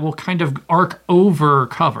that will kind of arc over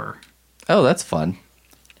cover. Oh, that's fun.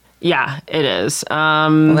 Yeah, it is.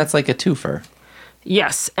 Well, that's like a twofer.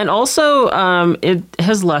 Yes, and also it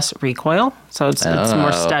has less recoil, so it's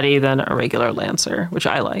more steady than a regular Lancer, which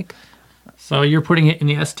I like. So you're putting it in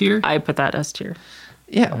the S tier? I put that S tier.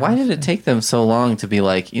 Yeah. Why did it take them so long to be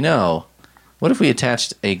like, what if we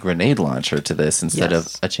attached a grenade launcher to this instead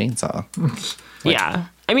Yes. of a chainsaw? Yeah,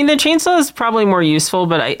 I mean the chainsaw is probably more useful,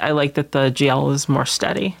 but I like that the GL is more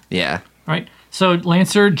steady. Yeah. All right. So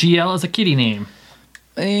Lancer GL is a kitty name.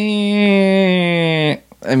 I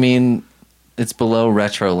mean, it's below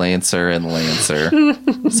Retro Lancer and Lancer.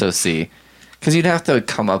 So C. Because you'd have to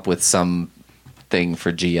come up with something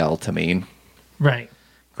for GL to mean. Right.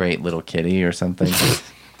 Great little kitty or something.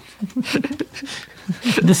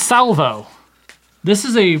 The Salvo. This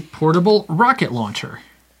is a portable rocket launcher.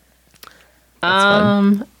 That's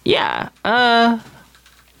fun. Yeah,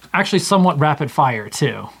 Actually, somewhat rapid fire,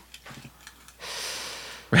 too.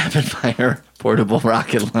 Rapid fire portable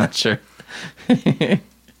rocket launcher.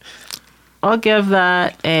 I'll give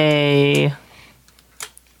that a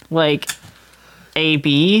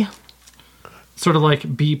B. Sort of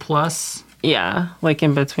like B+. plus. Yeah, like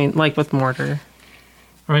in between, like with mortar.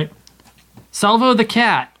 Right. Salvo the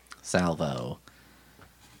cat. Salvo.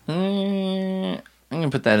 I'm going to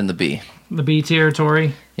put that in the B. The B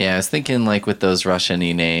territory. Yeah, I was thinking like with those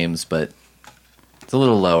Russian-y names, but it's a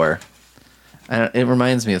little lower. It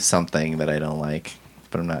reminds me of something that I don't like,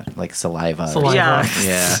 but I'm not like saliva. or Saliva. something.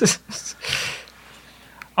 Yeah.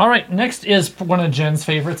 All right. Next is one of Jen's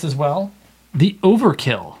favorites as well. The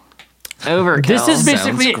Overkill. Overkill. This is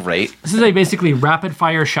basically Sounds great. This is a basically rapid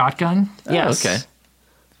fire shotgun. Yes. Oh, okay.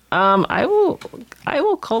 I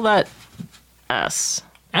will call that S.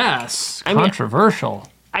 S. I mean- Controversial.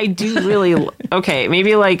 I do really okay.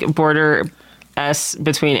 Maybe like border S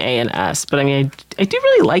between A and S, but I mean I do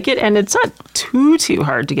really like it, and it's not too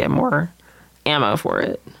hard to get more ammo for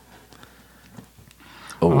it.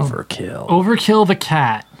 Overkill. Overkill the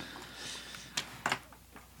cat.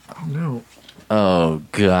 Oh no. Oh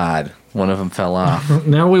God, one of them fell off.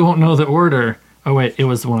 Now we won't know the order. Oh wait, it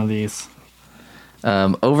was one of these.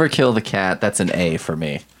 Overkill the cat. That's an A for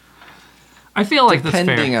me. I feel like that's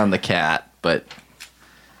Depending fair. on the cat, but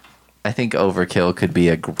I think Overkill could be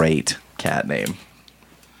a great cat name.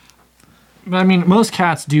 I mean, most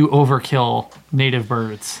cats do overkill native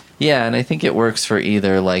birds. Yeah, and I think it works for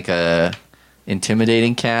either like a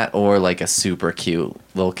intimidating cat or like a super cute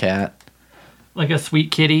little cat. Like a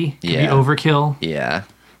sweet kitty could Yeah. be overkill. Yeah.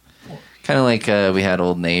 Kind of like we had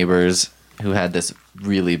old neighbors who had this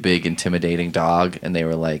really big intimidating dog, and they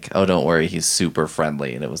were like, oh, don't worry, he's super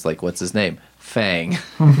friendly. And it was like, what's his name? Fang.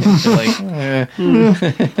 They're like,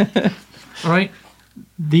 All right.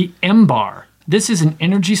 The M-Bar. This is an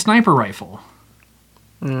energy sniper rifle.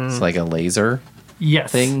 it's like a laser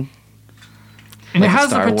Yes. thing. And like it a has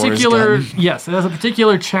Star a Wars particular gun? yes, it has a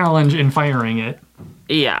particular challenge in firing it.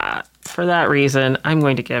 Yeah, for that reason, I'm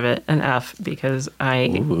going to give it an F because I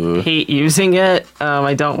Ooh. hate using it.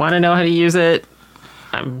 I don't want to know how to use it.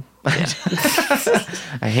 I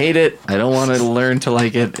hate it. I don't want to learn to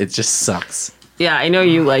like it. It just sucks. Yeah, I know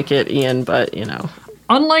you like it, Ian, but you know.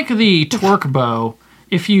 Unlike the torque bow,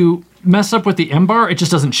 if you mess up with the M-Bar, it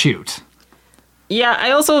just doesn't shoot. Yeah,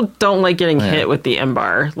 I also don't like getting hit with the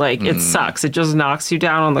M-Bar. Like, it sucks. It just knocks you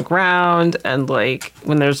down on the ground, and like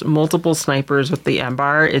when there's multiple snipers with the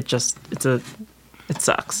M-Bar, it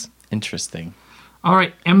sucks. Interesting. All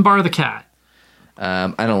right, M-Bar the cat.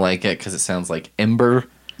 I don't like it because it sounds like Ember,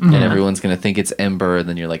 and everyone's going to think it's Ember, and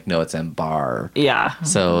then you're like, no, it's Embar. Yeah.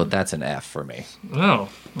 So that's an F for me. Oh,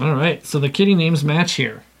 all right. So the kitty names match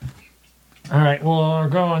here. All right, we're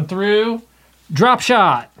going through. Drop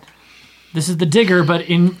shot. This is the digger, but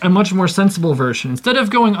in a much more sensible version. Instead of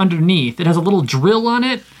going underneath, it has a little drill on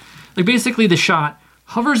it. Like basically the shot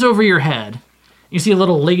hovers over your head. You see a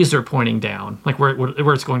little laser pointing down, like where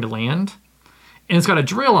it's going to land. And it's got a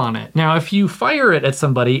drill on it. Now, if you fire it at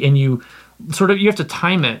somebody and you have to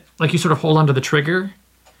time it, like you sort of hold onto the trigger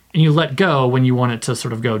and you let go when you want it to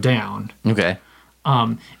sort of go down. Okay.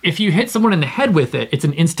 If you hit someone in the head with it, it's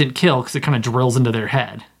an instant kill because it kind of drills into their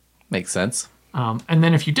head. Makes sense. And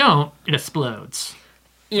then if you don't, it explodes.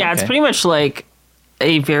 Yeah, it's Okay. pretty much like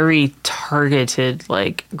a very targeted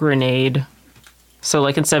like grenade. So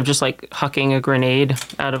like instead of just like hucking a grenade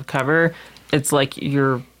out of cover, it's like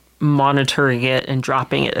you're monitoring it and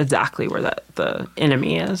dropping it exactly where the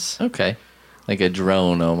enemy is. Okay. Like a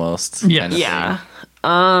drone almost. Yes. kind of Yeah.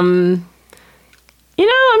 thing.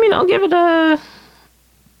 I mean, I'll give it a.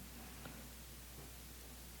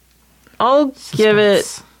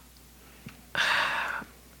 Suspense.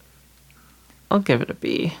 I'll give it a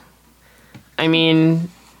B. I mean,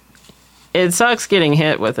 it sucks getting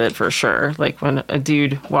hit with it for sure. Like when a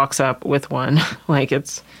dude walks up with one, like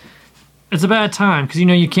it's It's a bad time because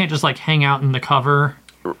you can't just like hang out in the cover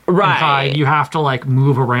and hide. You have to like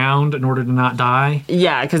move around in order to not die.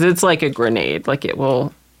 Yeah, because it's like a grenade. Like it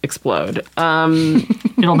will explode.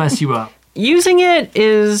 It'll mess you up. Using it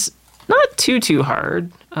is not too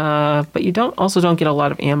hard, but you don't get a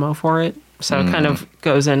lot of ammo for it. So it kind of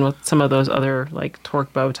goes in with some of those other like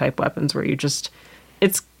torque bow type weapons where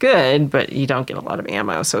it's good, but you don't get a lot of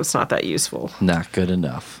ammo, so it's not that useful. Not good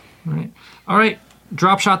enough. All right,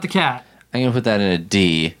 drop shot the cat. I'm going to put that in a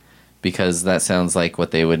D because that sounds like what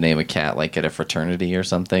they would name a cat, like at a fraternity or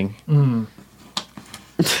something.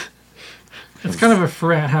 It's kind of a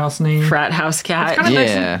frat house name. Frat house cat. kinda nice.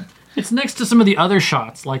 Yeah. It's next to some of the other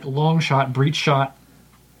shots like long shot, breach shot,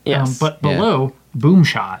 Yes. but Yeah. below boom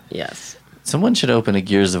shot. Yes. Someone should open a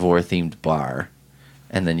Gears of War themed bar,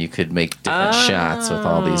 and then you could make different shots with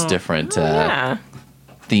all these different Yeah,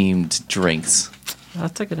 themed drinks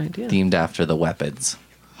that's a good idea. themed after the weapons.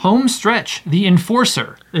 Home stretch, the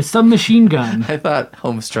enforcer, the submachine gun. I thought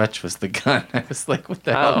home stretch was the gun. I was like, what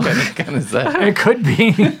the hell kind of gun is that? It could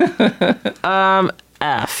be.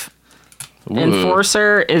 F. Ooh.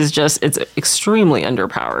 Enforcer is it's extremely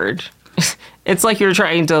underpowered. It's like you're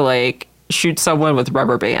trying to like shoot someone with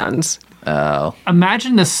rubber bands. Oh.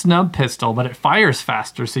 Imagine the snub pistol, but it fires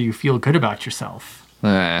faster, so you feel good about yourself.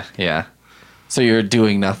 Yeah. So you're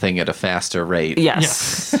doing nothing at a faster rate.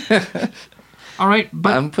 Yes. All right,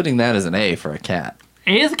 but I'm putting that as an A for a cat.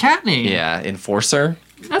 A is a cat name. Yeah, Enforcer?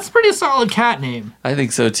 That's a pretty solid cat name. I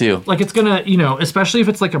think so too. Like it's gonna, especially if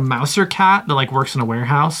it's like a mouser cat that like works in a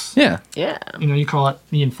warehouse. Yeah. Yeah. You call it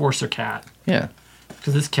the enforcer cat Yeah.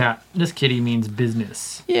 because this kitty means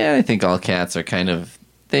business. Yeah, I think all cats are kind of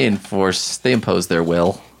they impose their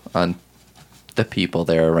will on the people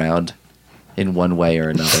they're around in one way or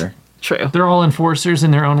another. True. They're all enforcers in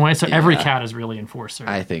their own way, so every Yeah. cat is really enforcer.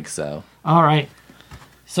 I think so. All right.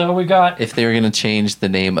 So we got If they were going to change the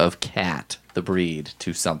name of cat, the breed,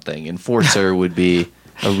 to something, Enforcer would be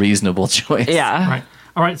a reasonable choice. Yeah.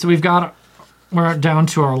 All right. So we're down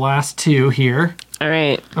to our last two here. All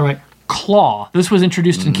right. All right. Claw. This was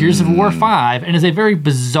introduced in Gears of War 5 and is a very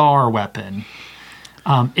bizarre weapon.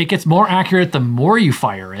 It gets more accurate the more you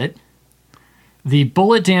fire it. The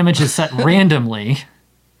bullet damage is set randomly,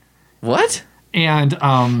 What? and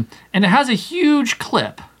it has a huge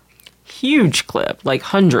clip. Huge clip, like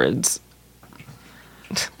hundreds.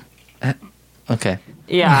 Okay.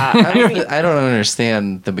 Yeah. I don't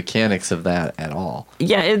understand the mechanics of that at all.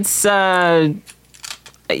 Yeah, it's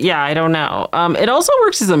yeah, I don't know. It also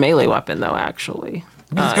works as a melee weapon though, actually.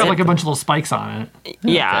 It's got like a bunch of little spikes on it.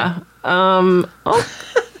 Yeah. I'll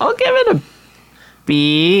give it a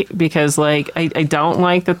B because like I don't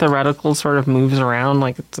like that the reticle sort of moves around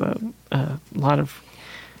like it's a lot of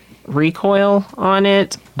recoil on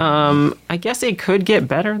it. I guess it could get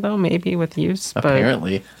better though, maybe with use. But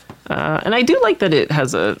Apparently. and I do like that it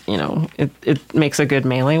has it makes a good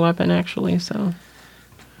melee weapon actually, so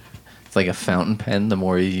It's like a fountain pen. The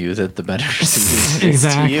more you use it, the better it is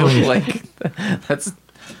Exactly. to you. Like, that's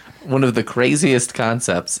one of the craziest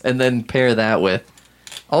concepts. And then pair that with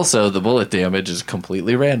also the bullet damage is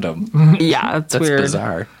completely random. yeah, it's That's weird.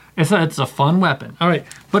 bizarre. It's a fun weapon. All right,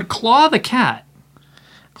 but Claw the cat.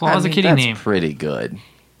 Claw is a kitty that's name. pretty good.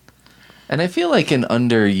 And I feel like an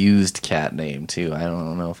underused cat name too. I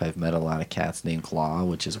don't know if I've met a lot of cats named Claw,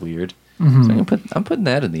 which is weird. So I'm putting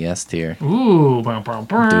that in the S tier. Ooh, bum, bum,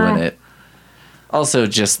 bum. Doing it. Also,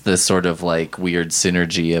 just the sort of like weird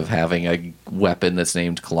synergy of having a weapon that's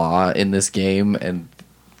named Claw in this game and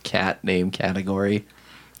cat name category.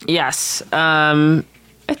 Yes. I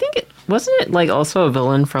think it wasn't it like also a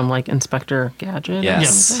villain from like Inspector Gadget? or Yes.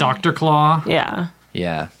 Yes, something? Dr. Claw. Yeah.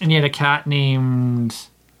 Yeah, And you had a cat named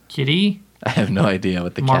Kitty. I have no idea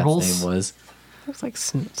what the Marbles? cat's name was. It was like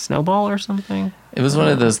Snowball or something. It was one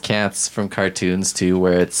of those cats from cartoons too,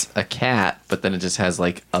 where it's a cat, but then it just has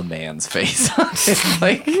like a man's face on it,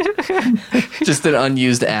 like just an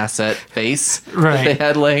unused asset face that Right. they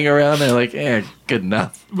had laying around. They're like, good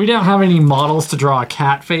enough. We don't have any models to draw a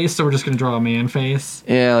cat face, so we're just going to draw a man face.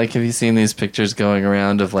 Yeah, like have you seen these pictures going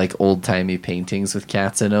around of like old timey paintings with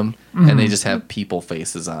cats in them, and they just have people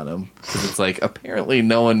faces on them because it's like apparently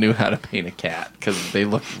no one knew how to paint a cat because they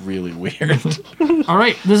look really weird. All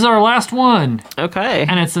right, this is our last one. Okay.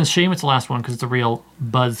 And it's a shame it's the last one because it's a real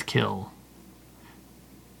buzzkill.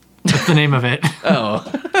 That's the name of it. Oh,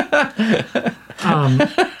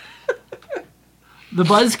 The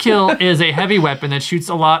buzzkill is a heavy weapon that shoots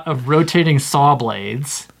a lot of rotating saw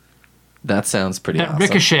blades that sounds pretty that awesome.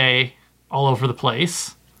 ricochet all over the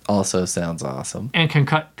place Also sounds awesome. and can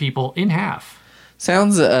cut people in half.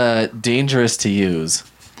 Sounds dangerous to use.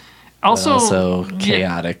 Also yeah,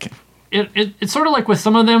 chaotic. it's sort of like with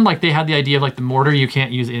some of them, like they had the idea of like the mortar you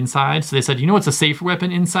can't use inside. So they said, you know what's a safe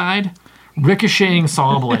weapon inside? Ricocheting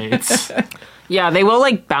saw blades. Yeah, they will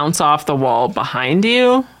like bounce off the wall behind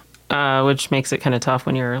you, which makes it kind of tough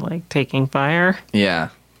when you're like taking fire. Yeah,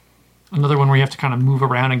 Another one where you have to kind of move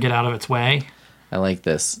around and get out of its way. I like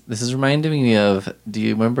this. This is reminding me of, do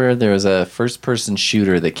you remember there was a first-person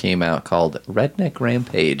shooter that came out called Redneck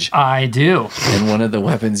Rampage? I do. And one of the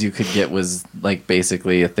weapons you could get was like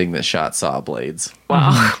basically a thing that shot saw blades.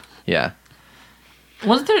 Wow. Yeah.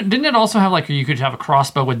 Wasn't there? Didn't it also have like you could have a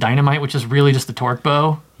crossbow with dynamite, which is really just a torque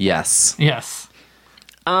bow? Yes. Yes.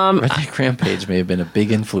 Redneck Rampage may have been a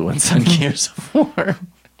big influence on Gears of War.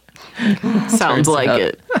 Sounds like out.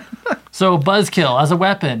 it. So buzzkill as a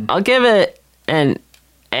weapon. I'll give it an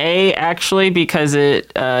A actually because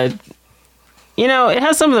it, it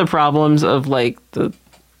has some of the problems of like the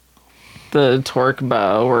torque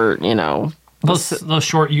bow or Those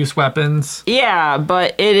short use weapons. yeah,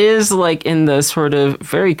 but it is like in the sort of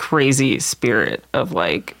very crazy spirit of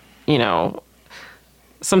like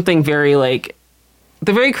something very like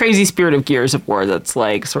the very crazy spirit of Gears of War that's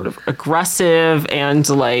like sort of aggressive and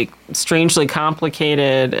like strangely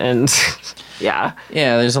complicated and yeah.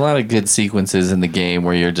 Yeah, there's a lot of good sequences in the game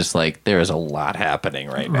where you're just like, there is a lot happening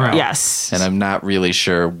right now. Right. Yes. And I'm not really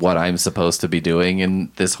sure what I'm supposed to be doing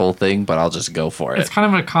in this whole thing, but I'll just go for it. It's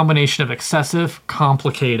kind of a combination of excessive,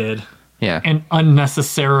 complicated, Yeah. and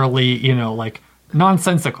unnecessarily, like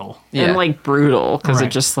nonsensical. Yeah. And like brutal because it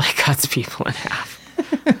Right. just like cuts people in half.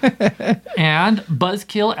 And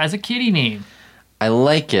buzzkill as a kitty name. I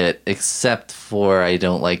like it, except for I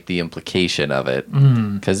don't like the implication of it.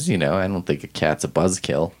 Because, I don't think a cat's a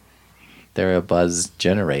buzzkill. They're a buzz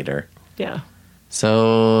generator. Yeah.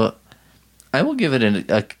 So I will give it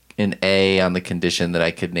an A on the condition that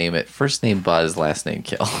I could name it first name Buzz, last name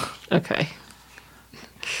Kill. Okay.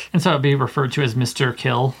 And so it'd be referred to as Mr.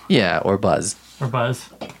 Kill Yeah, or Buzz. or Buzz.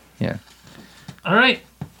 Yeah. All right.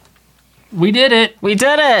 We did it. We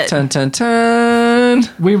did it. Dun, dun, dun.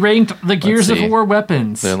 We ranked the Gears of see. War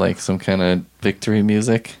weapons. They're like some kind of victory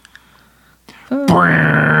music.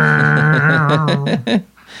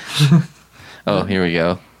 Oh, here we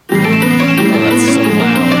go. Oh, that's so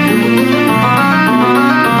loud.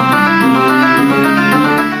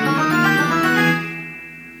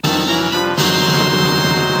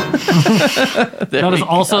 That is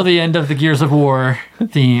also the end of the Gears of War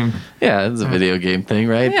theme. Yeah, it's a video game thing,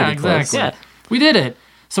 right? Yeah, Pretty close. exactly. Yeah. We did it.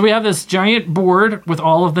 So we have this giant board with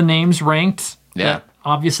all of the names ranked. Yeah. That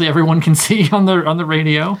obviously everyone can see on the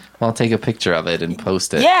radio. Well, I'll take a picture of it and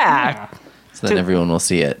post it. Yeah. So then everyone will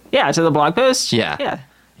see it. Yeah. To the blog post. Yeah. Yeah.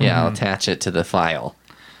 Yeah, I'll attach it to the file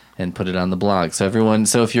and put it on the blog. So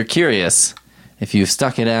if you're curious, if you've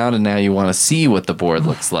stuck it out and now you want to see what the board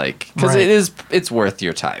looks like, because Right. it's worth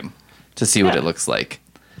your time to see what it looks like.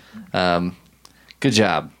 Good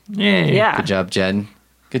job. Yay. Yeah. Good job, Jen.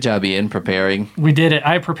 Good job, Ian, preparing. We did it.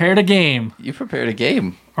 I prepared a game You prepared a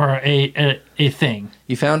game. or a thing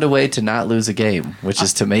You found a way to not lose a game, which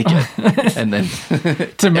is to make it. And then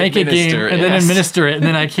to make a game Administer it. and then Yes. administer it and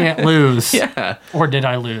then I can't lose. yeah. Or did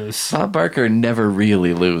I lose? Bob Barker never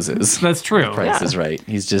really loses. That's true. Price is right.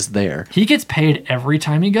 He's just there. He gets paid every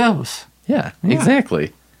time he goes. Yeah,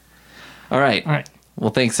 exactly. All right. All right.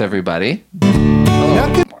 Well, thanks everybody.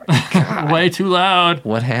 Way too loud.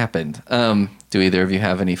 What happened? Do either of you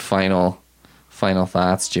have any final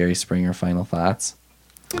thoughts? Jerry Springer, final thoughts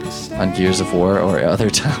on Gears of War or other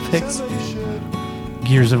topics?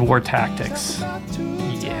 Gears of War tactics.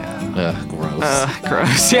 Yeah. Ugh, gross.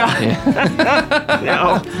 Gross. Yeah.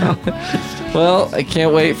 No. Well, I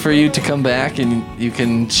can't wait for you to come back and you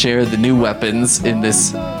can share the new weapons in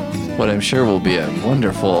this, what I'm sure will be a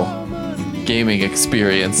wonderful gaming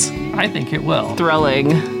experience. I think it will.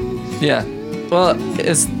 Thrilling. Yeah. Well,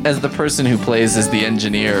 as the person who plays as the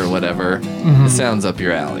engineer or whatever, it sounds up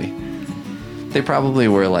your alley. They probably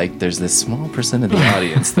were like, there's this small percent of the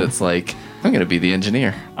audience that's like, I'm going to be the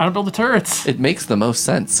engineer. I don't build the turrets. It makes the most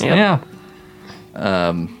sense. Yeah,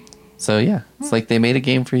 So yeah, it's like they made a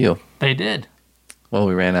game for you. they did. Well,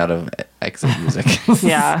 we ran out of exit music.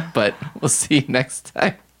 Yeah. But we'll see you next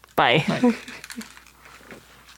time. Bye.